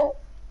 Ow!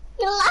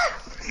 You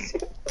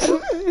laughed.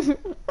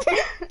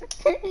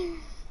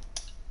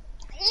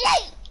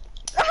 Yay!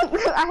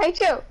 I hate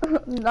you.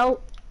 No.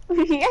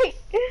 Yay!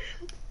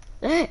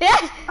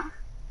 Yeah.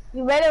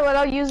 You made it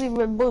without using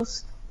the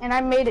boost, and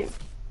I made it.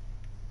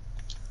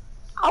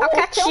 I'll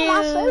catch kill you.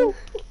 myself.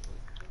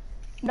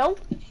 No.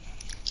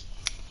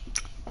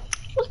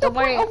 What's the Don't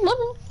worry. point of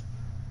living?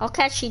 I'll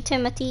catch you,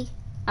 Timothy.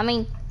 I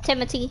mean,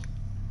 Timothy.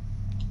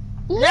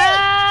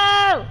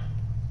 Yeah.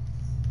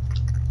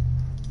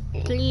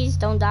 No! Please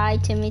don't die,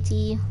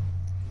 Timothy.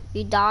 If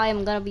you die,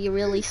 I'm gonna be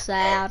really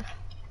sad.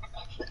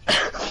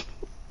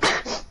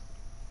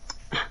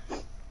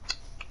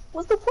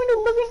 What's the point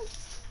of living?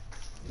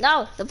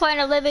 No, the point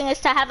of living is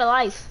to have a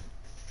life.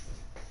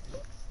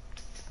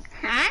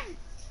 Huh?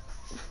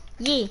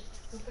 Yeah.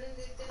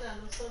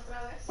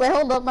 Wait,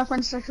 hold up, my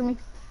friend's texting me.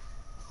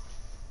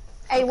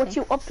 Hey, what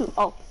you up to?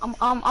 Oh,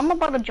 I'm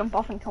about to jump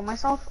off and kill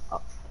myself.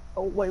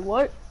 Oh wait,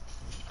 what?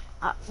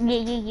 Yeah.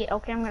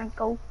 Okay, I'm gonna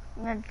go.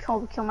 I'm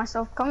gonna kill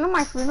myself. Come to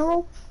my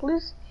funeral,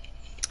 please.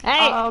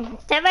 Hey,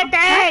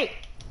 Timothy!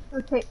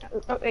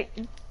 Okay.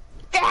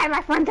 Damn,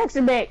 my friend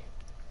texted me.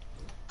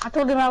 I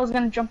told him I was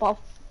gonna jump off.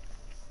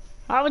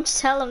 Why would you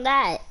tell him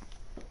that?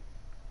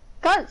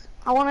 Cause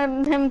I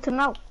wanted him to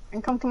know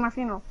and come to my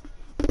funeral.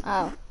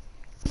 Oh,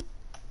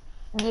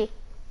 Yeah.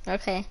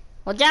 okay.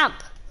 Well, jump.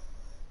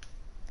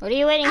 What are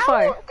you waiting Ow,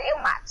 for?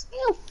 damn my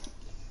steel.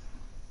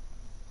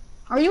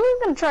 Are you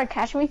even gonna try to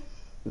catch me?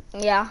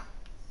 Yeah.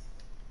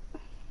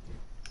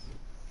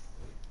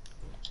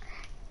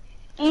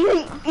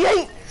 Timothy,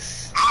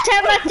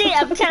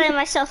 I'm killing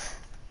myself.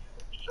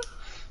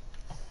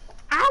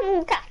 I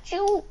will catch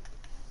you.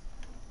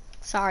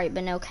 Sorry,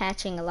 but no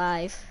catching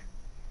alive.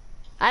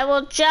 I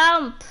will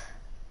jump.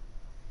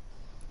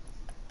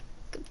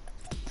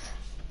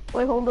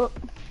 Wait, hold up.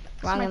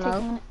 Wrong This might take a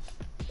ammo. minute.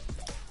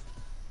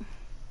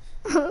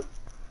 I'm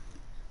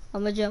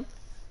gonna jump.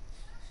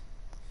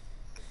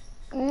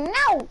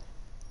 No.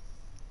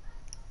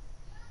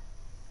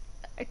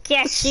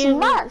 Catch you.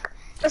 Smack.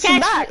 Catch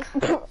Smack.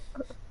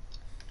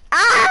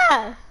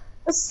 Ah!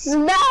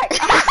 Smack.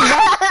 I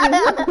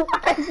smacked you.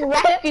 I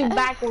smacked you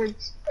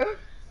backwards.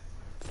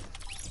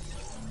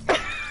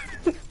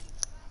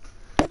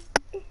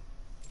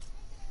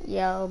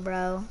 Yo,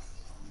 bro.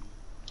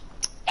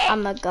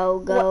 I'ma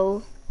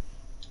go.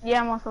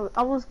 Yeah, I'm also.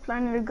 I was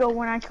planning to go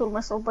when I killed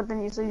myself, but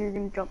then you said you're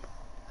gonna jump.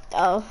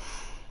 Oh.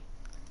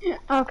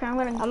 Okay, I'm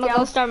I'm gonna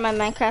go start my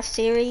Minecraft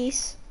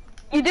series.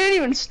 You didn't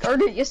even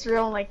start it yesterday.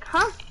 I'm like,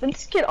 huh? Did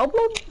this kid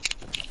upload?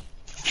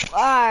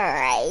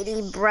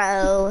 Alrighty,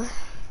 bro.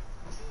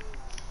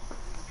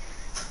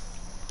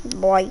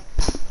 Boy.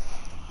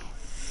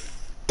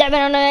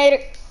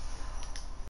 Terminator.